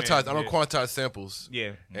don't quantize samples.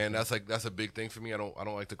 Yeah. And that's a big thing for me. I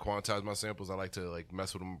don't like to quantize my samples. I like to like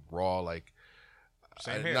mess with them raw. Like,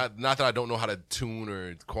 Same here. Not that I don't know how to tune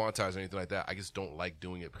or quantize or anything like that. I just don't like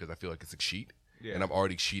doing it because I feel like it's a cheat, and I'm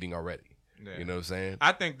already cheating already. Yeah. You know what I'm saying?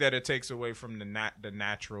 I think that it takes away from the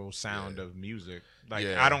natural sound of music. Like,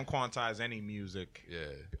 Yeah. I don't quantize any music. Yeah.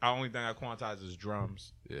 The only thing I quantize is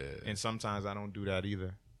drums. Yeah. And sometimes I don't do that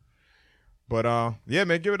either. But yeah,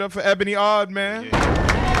 man, give it up for Eboane Aud, man. Madonna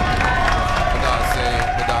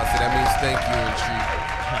said, that means thank you and treat.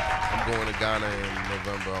 I'm going to Ghana in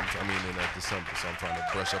November. In December, so I'm trying to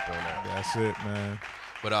brush up on that. That's it, man.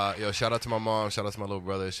 But yo, shout out to my mom, shout out to my little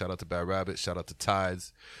brother, shout out to Bad Rabbit, shout out to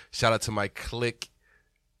Tides, shout out to my clique,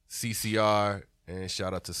 CCR, and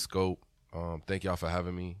shout out to Scope. Thank y'all for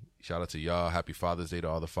having me. Shout out to y'all. Happy Father's Day to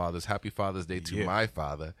all the fathers. Happy Father's Day to my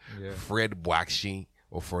father, Fred Bwakshin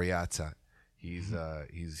or Foriata. He's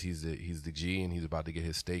the G, and he's about to get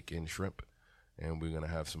his steak and shrimp, and we're gonna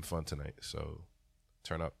have some fun tonight. So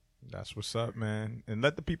turn up. That's what's up, man. And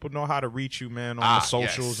let the people know how to reach you, man, on the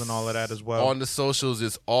socials and all of that as well. On the socials,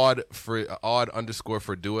 it's Aud underscore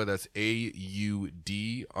Fredua. That's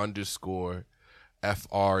AUD underscore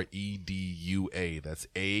FREDUA. That's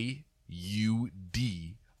AUD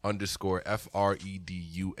underscore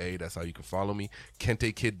FREDUA. That's how you can follow me.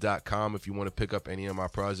 KenteKid.com if you want to pick up any of my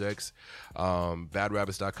projects.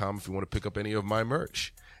 BadRabbits.com if you want to pick up any of my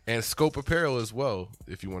merch. And Scope Apparel as well,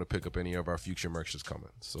 if you want to pick up any of our future merch that's coming.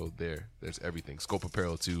 So there's everything. Scope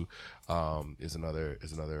Apparel too is another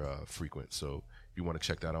frequent. So if you want to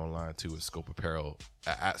check that online too, it's Scope Apparel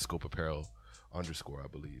at Scope Apparel underscore, I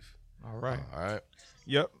believe. All right. All right.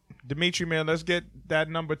 Yep. Dimitri, man, let's get that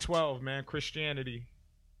number 12, man. Christianity.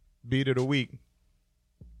 Beat of the week.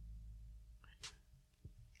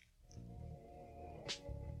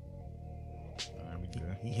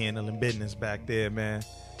 He handling business back there, man.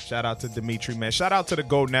 Shout out to Dimitri, man. Shout out to the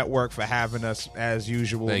Go Network for having us as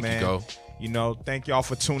usual, man. Thank you, Go. You know, thank y'all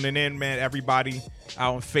for tuning in, man. Everybody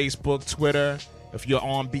out on Facebook, Twitter. If you're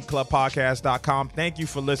on beatclubpodcast.com, thank you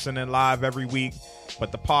for listening live every week.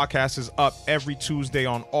 But the podcast is up every Tuesday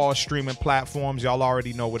on all streaming platforms. Y'all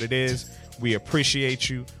already know what it is. We appreciate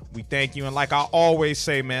you. We thank you. And like I always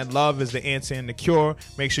say, man, love is the answer and the cure.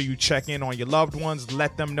 Make sure you check in on your loved ones.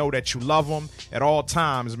 Let them know that you love them at all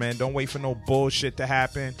times, man. Don't wait for no bullshit to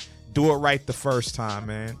happen. Do it right the first time,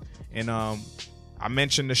 man. And I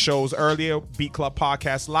mentioned the shows earlier. Beat Club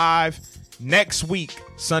Podcast Live. Next week,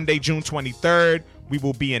 Sunday, June 23rd, we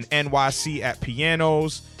will be in NYC at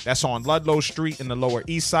Pianos. That's on Ludlow Street in the Lower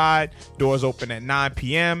East Side. Doors open at 9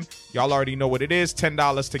 p.m. Y'all already know what it is.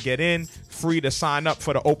 $10 to get in. Free to sign up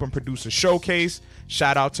for the Open Producer Showcase.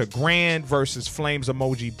 Shout out to Grand versus Flames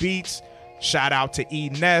Emoji Beats. Shout out to E.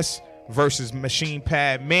 Ness versus Machine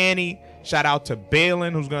Pad Manny. Shout out to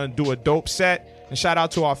Balin, who's going to do a dope set. And shout out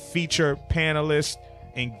to our feature panelist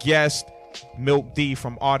and guest, Milk D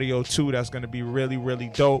from Audio 2. That's going to be really, really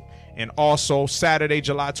dope. And also, Saturday,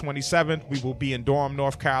 July 27th, we will be in Durham,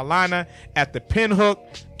 North Carolina at the Pinhook.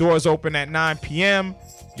 Doors open at 9 p.m.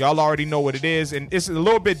 Y'all already know what it is. And it's a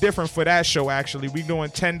little bit different for that show, actually. We're doing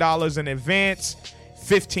 $10 in advance,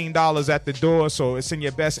 $15 at the door. So it's in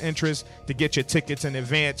your best interest to get your tickets in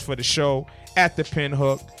advance for the show at the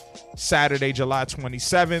Pinhook, Saturday, July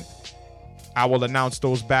 27th. I will announce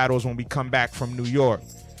those battles when we come back from New York.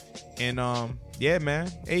 And yeah,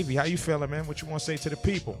 man. Avi, how you feeling, man? What you want to say to the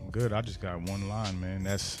people? Good. I just got one line, man.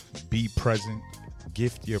 That's be present.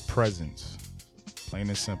 Gift your presence. Plain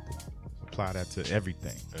and simple. Apply that to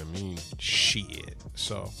everything. I mean, shit.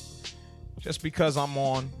 So, just because I'm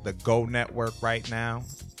on the Go Network right now,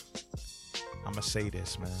 I'm going to say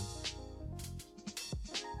this, man.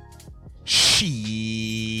 Shit.